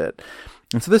little bit.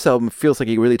 And so this album feels like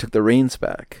he really took the reins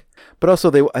back. But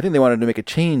also, I think they wanted to make a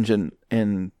change, and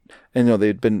you know,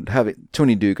 they'd been having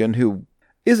Tony Dugan, who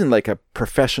isn't like a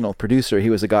professional producer. He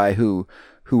was a guy who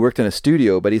worked in a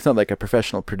studio, but he's not like a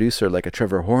professional producer like a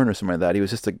Trevor Horn or something like that. He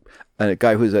was just a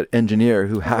guy who's an engineer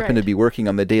who happened to be working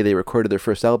on the day they recorded their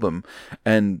first album.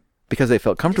 And because they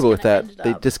felt comfortable with that,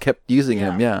 they just kept using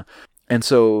him, yeah. And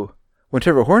so when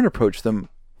Trevor Horn approached them,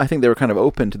 I think they were kind of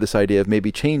open to this idea of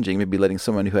maybe changing, maybe letting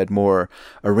someone who had more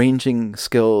arranging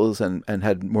skills and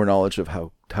had more knowledge of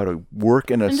how to work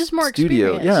in a And just more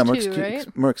studio. experience too,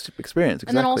 right? More experience, exactly.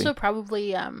 And then also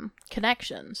probably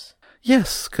connections.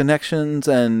 Yes, connections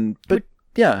but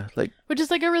yeah, like... Which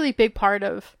is like a really big part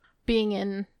of being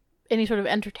in any sort of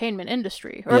entertainment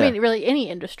industry. Or Yeah. I mean, really any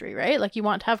industry, right? Like you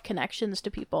want to have connections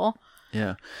to people.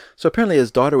 Yeah. So apparently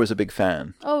his daughter was a big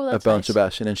fan Oh, that's of Belle and nice.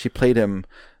 Sebastian, and she played him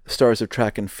Stars of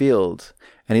Track and Field,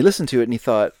 and he listened to it and he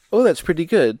thought, oh, that's pretty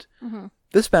good. Mm-hmm.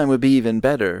 This band would be even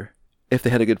better if they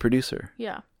had a good producer.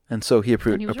 Yeah. And so he,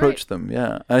 And he was approached them.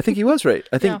 Yeah. And I think he was right.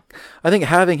 I think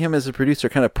having him as a producer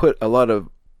kind of put a lot of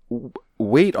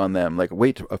weight on them, like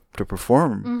weight to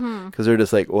perform, because they're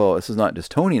just like, well, this is not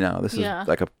just Tony now. This is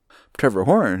like a Trevor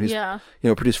Horn, who's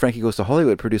produced Frankie Goes to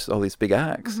Hollywood, produced all these big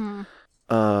acts.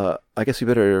 I guess we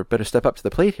better step up to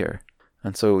the plate here.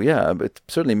 And so it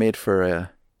certainly made for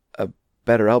a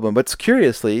better album. But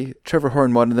curiously, Trevor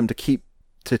Horn wanted them to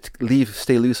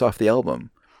stay loose off the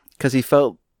album, because he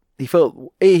thought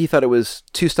it was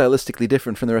too stylistically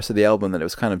different from the rest of the album, that it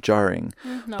was kind of jarring.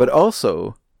 No. But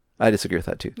also, I disagree with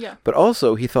that too. Yeah. But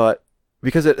also, he thought,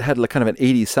 because it had like kind of an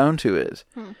 80s sound to it,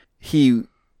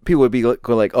 people would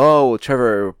go like, oh, well,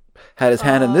 Trevor had his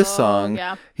hand in this song.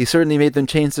 Yeah. He certainly made them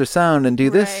change their sound and do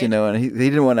this, Right. and he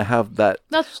didn't want to have that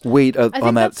weight I on think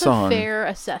that that's song. a fair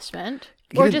assessment.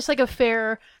 He Or didn't- just like a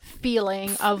fair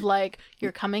feeling of like,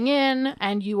 you're coming in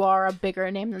and you are a bigger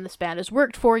name than this band has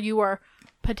worked for. You are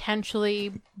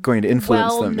potentially Going to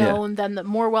influence them, yeah.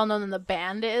 more well known than the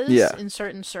band is Yeah. in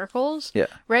certain circles. Yeah.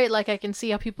 Right? Like I can see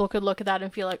how people could look at that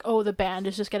and feel like, oh, the band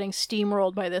is just getting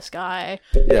steamrolled by this guy.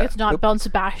 Yeah. Like, it's not Belle and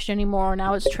Sebastian anymore.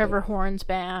 Now it's Trevor Horn's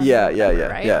band. Yeah, or whatever, yeah,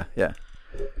 right? yeah.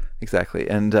 Exactly.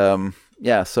 And they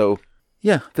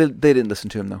didn't listen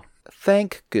to him though.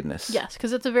 Thank goodness. Yes,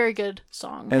 because it's a very good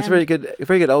song. And it's a very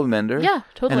good album ender. Yeah,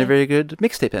 totally. And a very good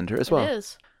mixtape ender as well. It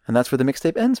is. And that's where the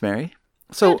mixtape ends, Mary.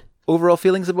 So, overall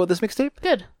feelings about this mixtape?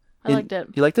 Good. I liked it.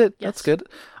 You liked it? Yes. That's good.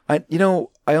 I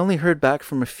only heard back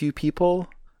from a few people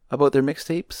about their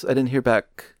mixtapes. I didn't hear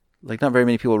back, like not very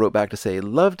many people wrote back to say,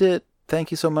 loved it,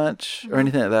 thank you so much, or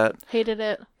anything like that. Hated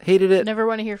it. Hated it. Never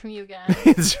want to hear from you again.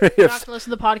 It's very You're not going to listen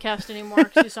to the podcast anymore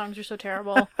because these songs are so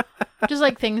terrible. Just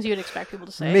like things you'd expect people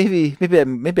to say. Maybe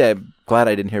I'm glad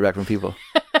I didn't hear back from people.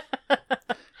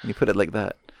 You put it like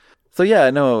that. So yeah,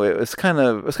 no, it was kind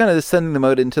of just sending them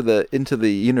out into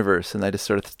the universe, and I just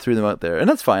sort of threw them out there, and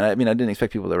that's fine. I mean, I didn't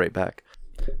expect people to write back,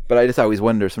 but I just always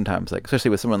wonder sometimes, like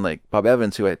especially with someone like Bob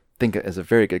Evans, who I think is a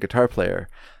very good guitar player,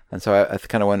 and so I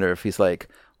kind of wonder if he's like,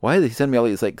 why did he send me all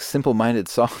these like simple-minded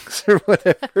songs or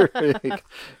whatever, like,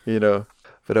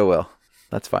 But oh well,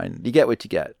 that's fine. You get what you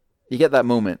get. You get that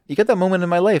moment. You get that moment in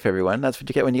my life, everyone. That's what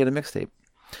you get when you get a mixtape.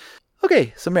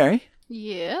 Okay, so Mary.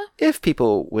 Yeah. If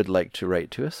people would like to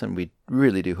write to us, and we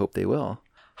really do hope they will,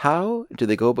 how do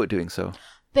they go about doing so?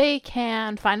 They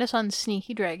can find us on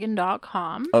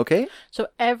sneakydragon.com. Okay. So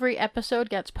every episode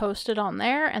gets posted on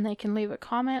there, and they can leave a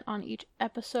comment on each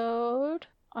episode.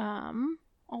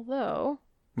 Although...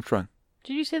 What's wrong?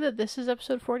 Did you say that this is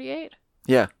episode 48?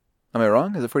 Yeah. Am I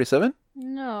wrong? Is it 47?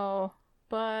 No,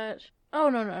 but... Oh,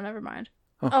 no, never mind.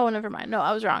 Oh. Oh, never mind. No,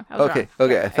 I was wrong. Okay.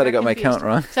 I thought I got my count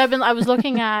wrong. So I was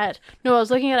looking at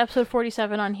episode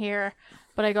 47 on here,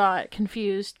 but I got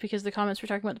confused because the comments were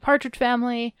talking about the Partridge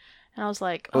Family, and I was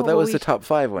like, Oh, that was the top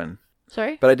 5 one.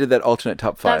 Sorry? But I did that alternate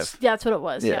top 5. That's what it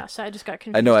was. Yeah. Yeah. So I just got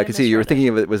confused. I know. I could see you were thinking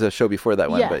of it was a show before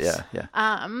that one, yes. but yeah.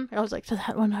 I was like, did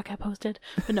that one not get posted?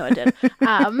 But no, it did.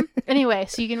 Anyway,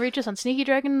 so you can reach us on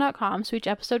sneakydragon.com. So each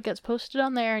episode gets posted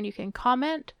on there, and you can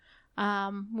comment.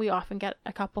 We often get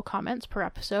a couple comments per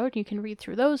episode. You can read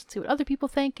through those and see what other people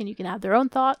think, and you can add their own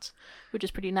thoughts, which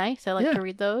is pretty nice. I like to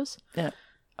read those. Yeah.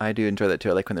 I do enjoy that too.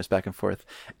 I like when there's back and forth.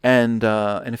 And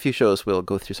in a few shows, we'll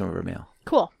go through some of our mail.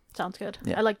 Cool. Sounds good.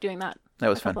 Yeah. I like doing that. That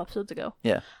was a couple fun. episodes ago.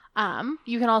 Yeah.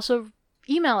 You can also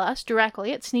email us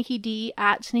directly at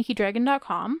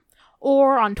sneakyd@sneakydragon.com,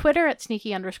 or on Twitter at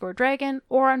sneaky_dragon,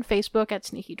 or on Facebook at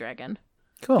sneakydragon.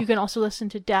 Cool. You can also listen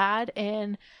to Dad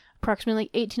and approximately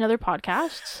 18 other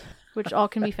podcasts, which all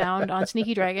can be found on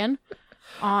Sneaky Dragon,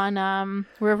 on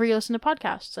wherever you listen to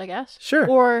podcasts, I guess. Sure.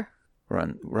 Or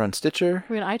we're on Stitcher.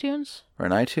 Are we on iTunes? We're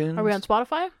on iTunes. Are we on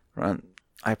Spotify?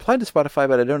 I applied to Spotify,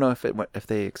 but I don't know if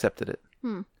they accepted it.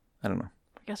 I don't know.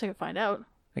 I guess I could find out.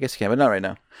 I guess you can, but not right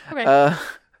now. Okay.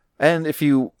 And if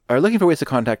you are looking for ways to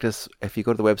contact us, if you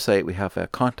go to the website, we have a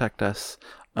Contact Us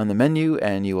on the menu,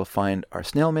 and you will find our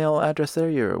snail mail address there.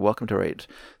 You're welcome to write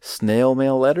snail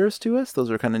mail letters to us. Those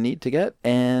are kind of neat to get.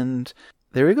 And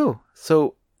there we go.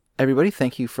 So, everybody,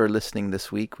 thank you for listening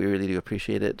this week. We really do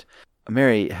appreciate it.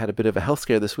 Mary had a bit of a health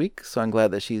scare this week, so I'm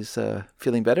glad that she's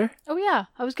feeling better. Oh, yeah.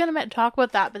 I was going to talk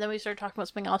about that, but then we started talking about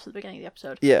something else at the beginning of the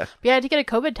episode. Yeah. But yeah, I had to get a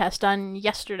COVID test done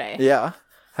yesterday. Yeah.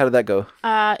 How did that go?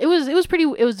 It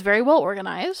was very well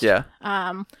organized. Yeah.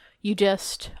 You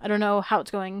just, I don't know how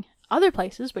it's going other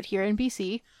places, but here in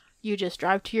BC, you just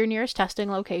drive to your nearest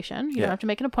testing location. You don't have to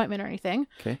make an appointment or anything.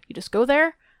 Okay. You just go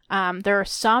there. There are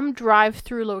some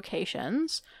drive-through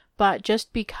locations, but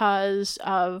just because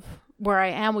of where I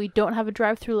am, we don't have a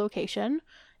drive-through location.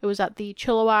 It was at the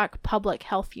Chilliwack Public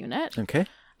Health Unit. Okay.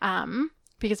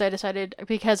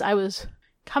 Because I was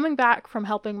coming back from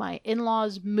helping my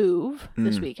in-laws move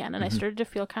this weekend, and I started to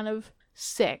feel kind of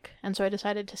sick, and so I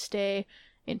decided to stay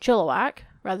in Chilliwack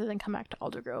rather than come back to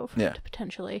Aldergrove to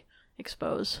potentially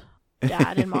expose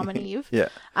Dad and Mom and Eve. Yeah.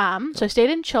 So I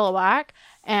stayed in Chilliwack,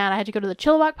 and I had to go to the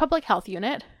Chilliwack Public Health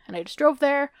Unit, and I just drove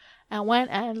there and went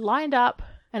and lined up,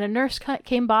 and a nurse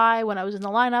came by when I was in the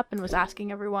lineup and was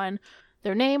asking everyone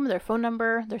their name, their phone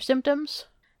number, their symptoms,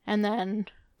 and then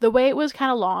the wait was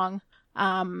kind of long,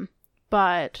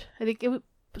 but I think it was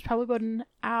probably about an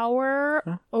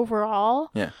hour overall.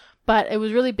 Yeah. But it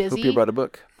was really busy. Hope you brought a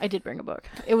book. I did bring a book.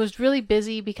 It was really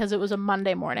busy because it was a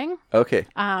Monday morning. Okay.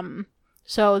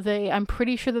 So I'm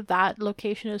pretty sure that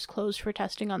location is closed for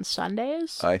testing on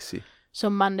Sundays. I see. So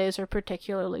Mondays are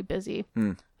particularly busy.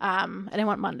 And I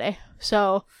went Monday.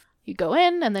 So you go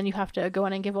in, and then you have to go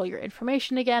in and give all your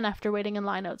information again after waiting in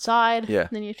line outside. Yeah. And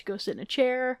then you have to go sit in a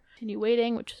chair, continue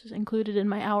waiting, which is included in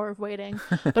my hour of waiting.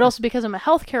 But also because I'm a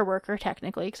healthcare worker,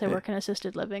 technically, because I work in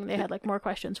assisted living, they had more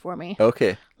questions for me.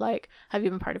 Okay. Like, have you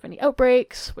been part of any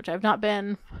outbreaks? Which I've not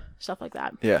been. Stuff like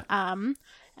that. Yeah.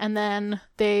 And then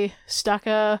they stuck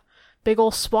a big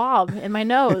old swab in my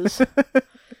nose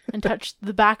and touched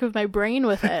the back of my brain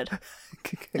with it.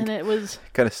 And it was...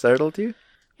 Kind of startled you?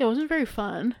 It wasn't very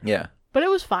fun. Yeah. But it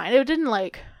was fine. It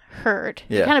didn't, hurt.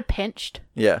 Yeah. It kind of pinched.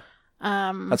 Yeah.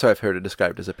 That's how I've heard it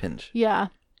described, as a pinch. Yeah.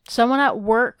 Someone at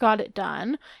work got it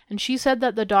done, and she said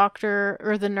that the doctor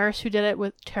or the nurse who did it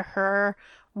to her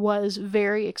was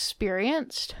very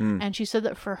experienced. And she said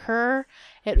that for her,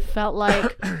 it felt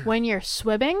like when you're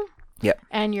swimming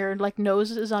and your nose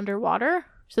is underwater.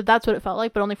 So that's what it felt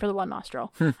like, but only for the one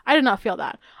nostril. I did not feel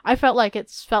that. I felt like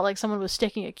someone was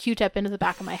sticking a Q-tip into the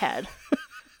back of my head.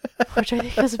 Which I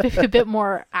think is a bit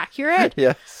more accurate.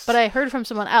 Yes. But I heard from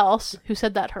someone else who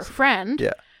said that her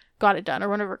friend got it done, or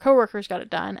one of her coworkers got it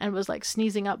done, and was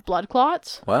sneezing up blood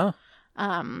clots. Wow.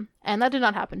 And that did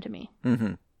not happen to me.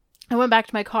 Mm-hmm. I went back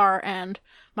to my car, and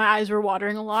my eyes were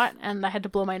watering a lot, and I had to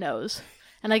blow my nose.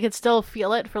 And I could still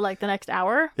feel it for the next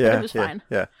hour, but it was fine.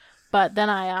 Yeah. But then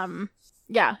and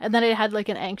then I had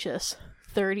an anxious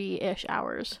 30-ish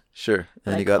hours. Sure.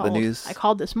 And you got the news? I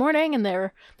called this morning, and they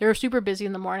were super busy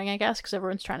in the morning, I guess, because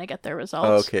everyone's trying to get their results.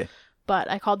 Oh, okay. But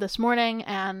I called this morning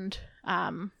and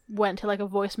went to a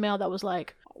voicemail that was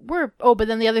but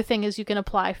then the other thing is you can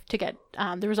apply to get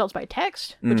the results by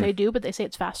text, which I do, but they say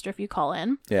it's faster if you call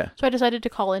in. Yeah. So I decided to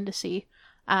call in to see.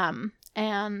 And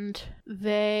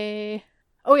so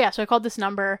I called this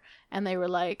number, and they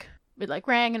were it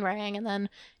rang and rang, and then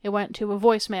it went to a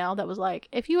voicemail that was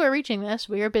if you are reaching this,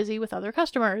 we are busy with other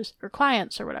customers or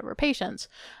clients or whatever, patients.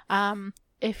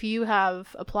 If you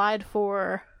have applied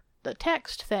for the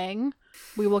text thing,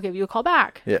 we will give you a call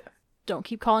back. Yeah. Don't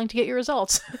keep calling to get your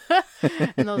results.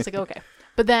 And I was okay.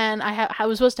 But then I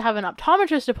was supposed to have an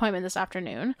optometrist appointment this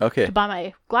afternoon to buy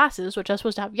my glasses, which I was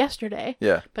supposed to have yesterday.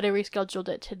 Yeah. But I rescheduled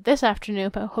it to this afternoon,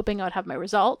 but hoping I would have my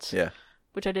results. Yeah.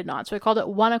 Which I did not. So I called at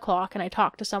 1:00, and I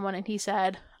talked to someone, and he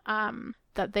said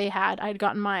that I'd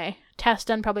gotten my test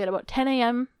done probably at about 10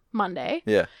 a.m. Monday.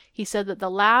 Yeah. He said that the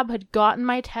lab had gotten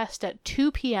my test at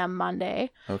 2 p.m.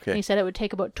 Monday. Okay. And he said it would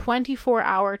take about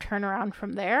 24-hour turnaround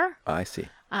from there. I see.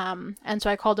 And so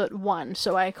I called at 1,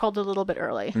 so I called a little bit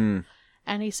early.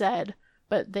 And he said,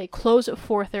 but they close at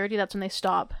 4:30. That's when they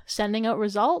stop sending out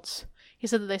results. He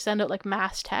said that they send out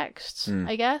mass texts,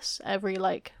 I guess, every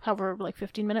however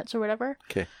 15 minutes or whatever.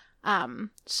 Okay.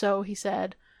 So he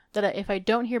said that if I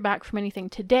don't hear back from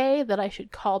anything today, that I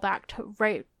should call back to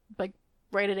right at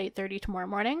 8:30 tomorrow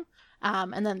morning.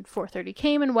 And then 4:30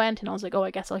 came and went, and I was I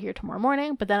guess I'll hear tomorrow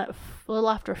morning. But then at a little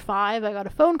after 5, I got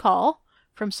a phone call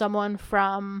from someone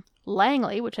from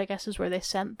Langley, which I guess is where they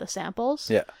sent the samples.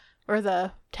 Yeah. Or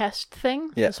the test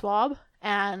thing, yeah. The swab.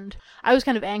 And I was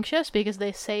kind of anxious because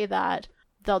they say that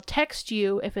they'll text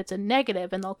you if it's a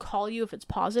negative and they'll call you if it's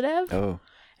positive. Oh.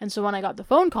 And so when I got the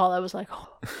phone call, I was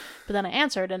oh. But then I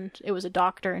answered, and it was a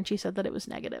doctor, and she said that it was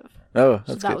negative. Oh,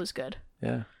 that's so that was good.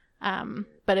 Yeah.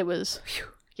 But it was,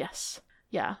 yes.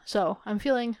 Yeah. So I'm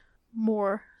feeling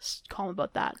more calm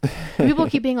about that. And people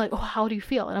keep being like, oh, how do you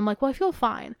feel? And I'm like, well, I feel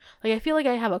fine. Like, I feel like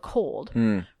I have a cold,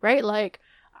 right? Like,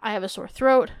 I have a sore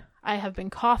throat. I have been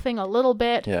coughing a little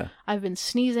bit. Yeah. I've been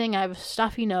sneezing. I have a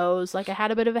stuffy nose. Like, I had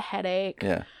a bit of a headache.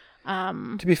 Yeah.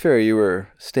 To be fair, you were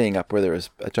staying up where there was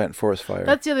a giant forest fire.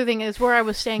 That's the other thing, is where I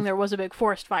was staying, there was a big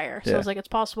forest fire. So Yeah. I was like, it's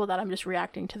possible that I'm just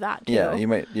reacting to that too. Yeah,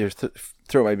 your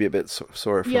throat might be a bit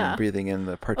sore from breathing in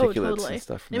the particulates totally. and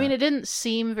stuff. I mean, it didn't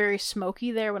seem very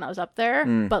smoky there when I was up there,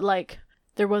 but like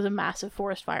there was a massive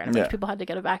forest fire and a bunch of people had to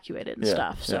get evacuated and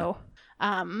stuff. So,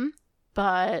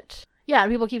 but yeah,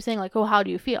 and people keep saying like, oh, how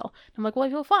do you feel? And I'm like, well, I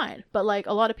feel fine. But like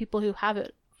a lot of people who have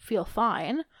it feel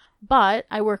fine. But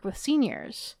I work with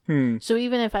seniors. So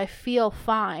even if I feel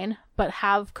fine but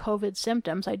have COVID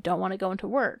symptoms, I don't want to go into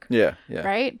work. Yeah.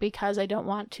 Right? Because I don't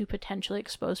want to potentially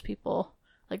expose people,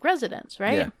 like residents,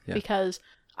 right? Yeah. Because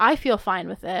I feel fine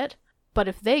with it, but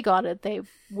if they got it, they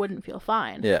wouldn't feel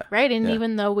fine. Yeah. Right? And Yeah.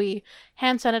 even though we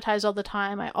hand sanitize all the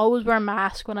time, I always wear a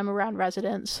mask when I'm around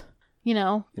residents. You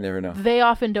know, You never know. they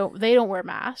often don't wear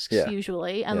masks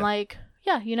usually. And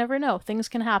Yeah. you never know. Things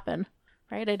can happen.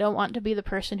 Right? I don't want to be the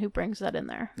person who brings that in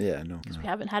there. Yeah, no. We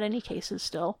haven't had any cases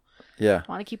still. Yeah. I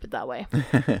want to keep it that way.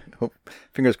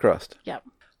 Fingers crossed. Yep.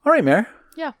 All right, Mare.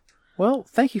 Yeah. Well,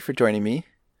 thank you for joining me.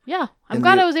 Yeah. I'm And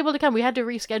glad we- I was able to come. We had to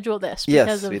reschedule this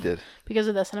Yes, we did. because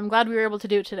of this, and I'm glad we were able to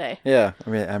do it today. Yeah,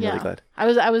 I'm really glad.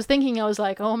 I was thinking, I was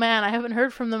like, oh man, I haven't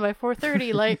heard from them by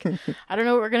 4:30. Like, I don't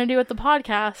know what we're gonna do with the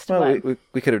podcast. Well, but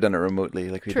we could have done it remotely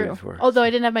like we did true. before. Although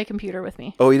I didn't have my computer with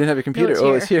me. Oh, you didn't have your computer?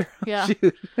 No, It's here. Yeah.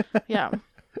 Shoot. Yeah.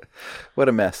 What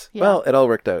a mess. Yeah. Well, it all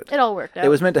worked out. It all worked out. It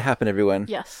was meant to happen, everyone.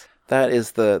 Yes. That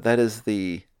is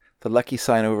the lucky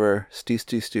sign over Stu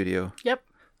Studio. Yep.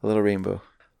 A little rainbow.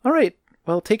 All right.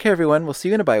 Well, take care, everyone. We'll see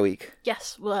you in a bye week.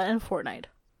 Yes. Well, and a fortnight.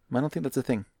 I don't think that's a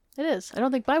thing. It is. I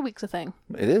don't think bye week's a thing.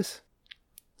 It is.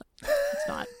 It's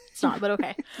not. It's not. But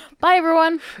okay. Bye,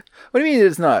 everyone. What do you mean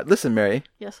it's not? Listen, Mary.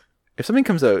 Yes. If something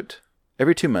comes out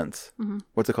every 2 months, Mm-hmm.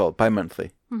 what's it called?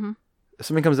 Bi-monthly. Mm-hmm. If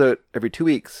something comes out every 2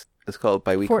 weeks, it's called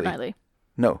bi-weekly. Fortnightly.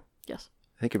 No. Yes.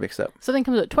 I think you're mixed up. Something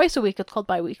comes out twice a week. It's called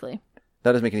bi-weekly.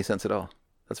 That doesn't make any sense at all.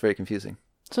 That's very confusing.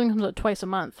 Something comes out twice a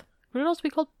month. Would it also be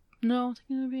called? No, it's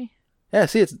going to be. Yeah,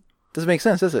 see, it doesn't make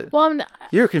sense, does it? Well,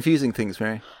 You're confusing things,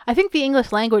 Mary. I think the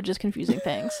English language is confusing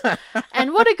things.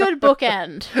 And what a good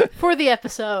bookend for the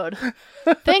episode.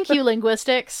 Thank you,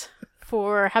 linguistics,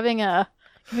 for giving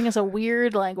us a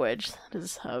weird language that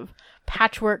is a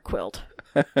patchwork quilt.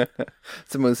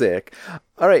 It's a mosaic.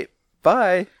 All right.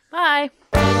 Bye. Bye.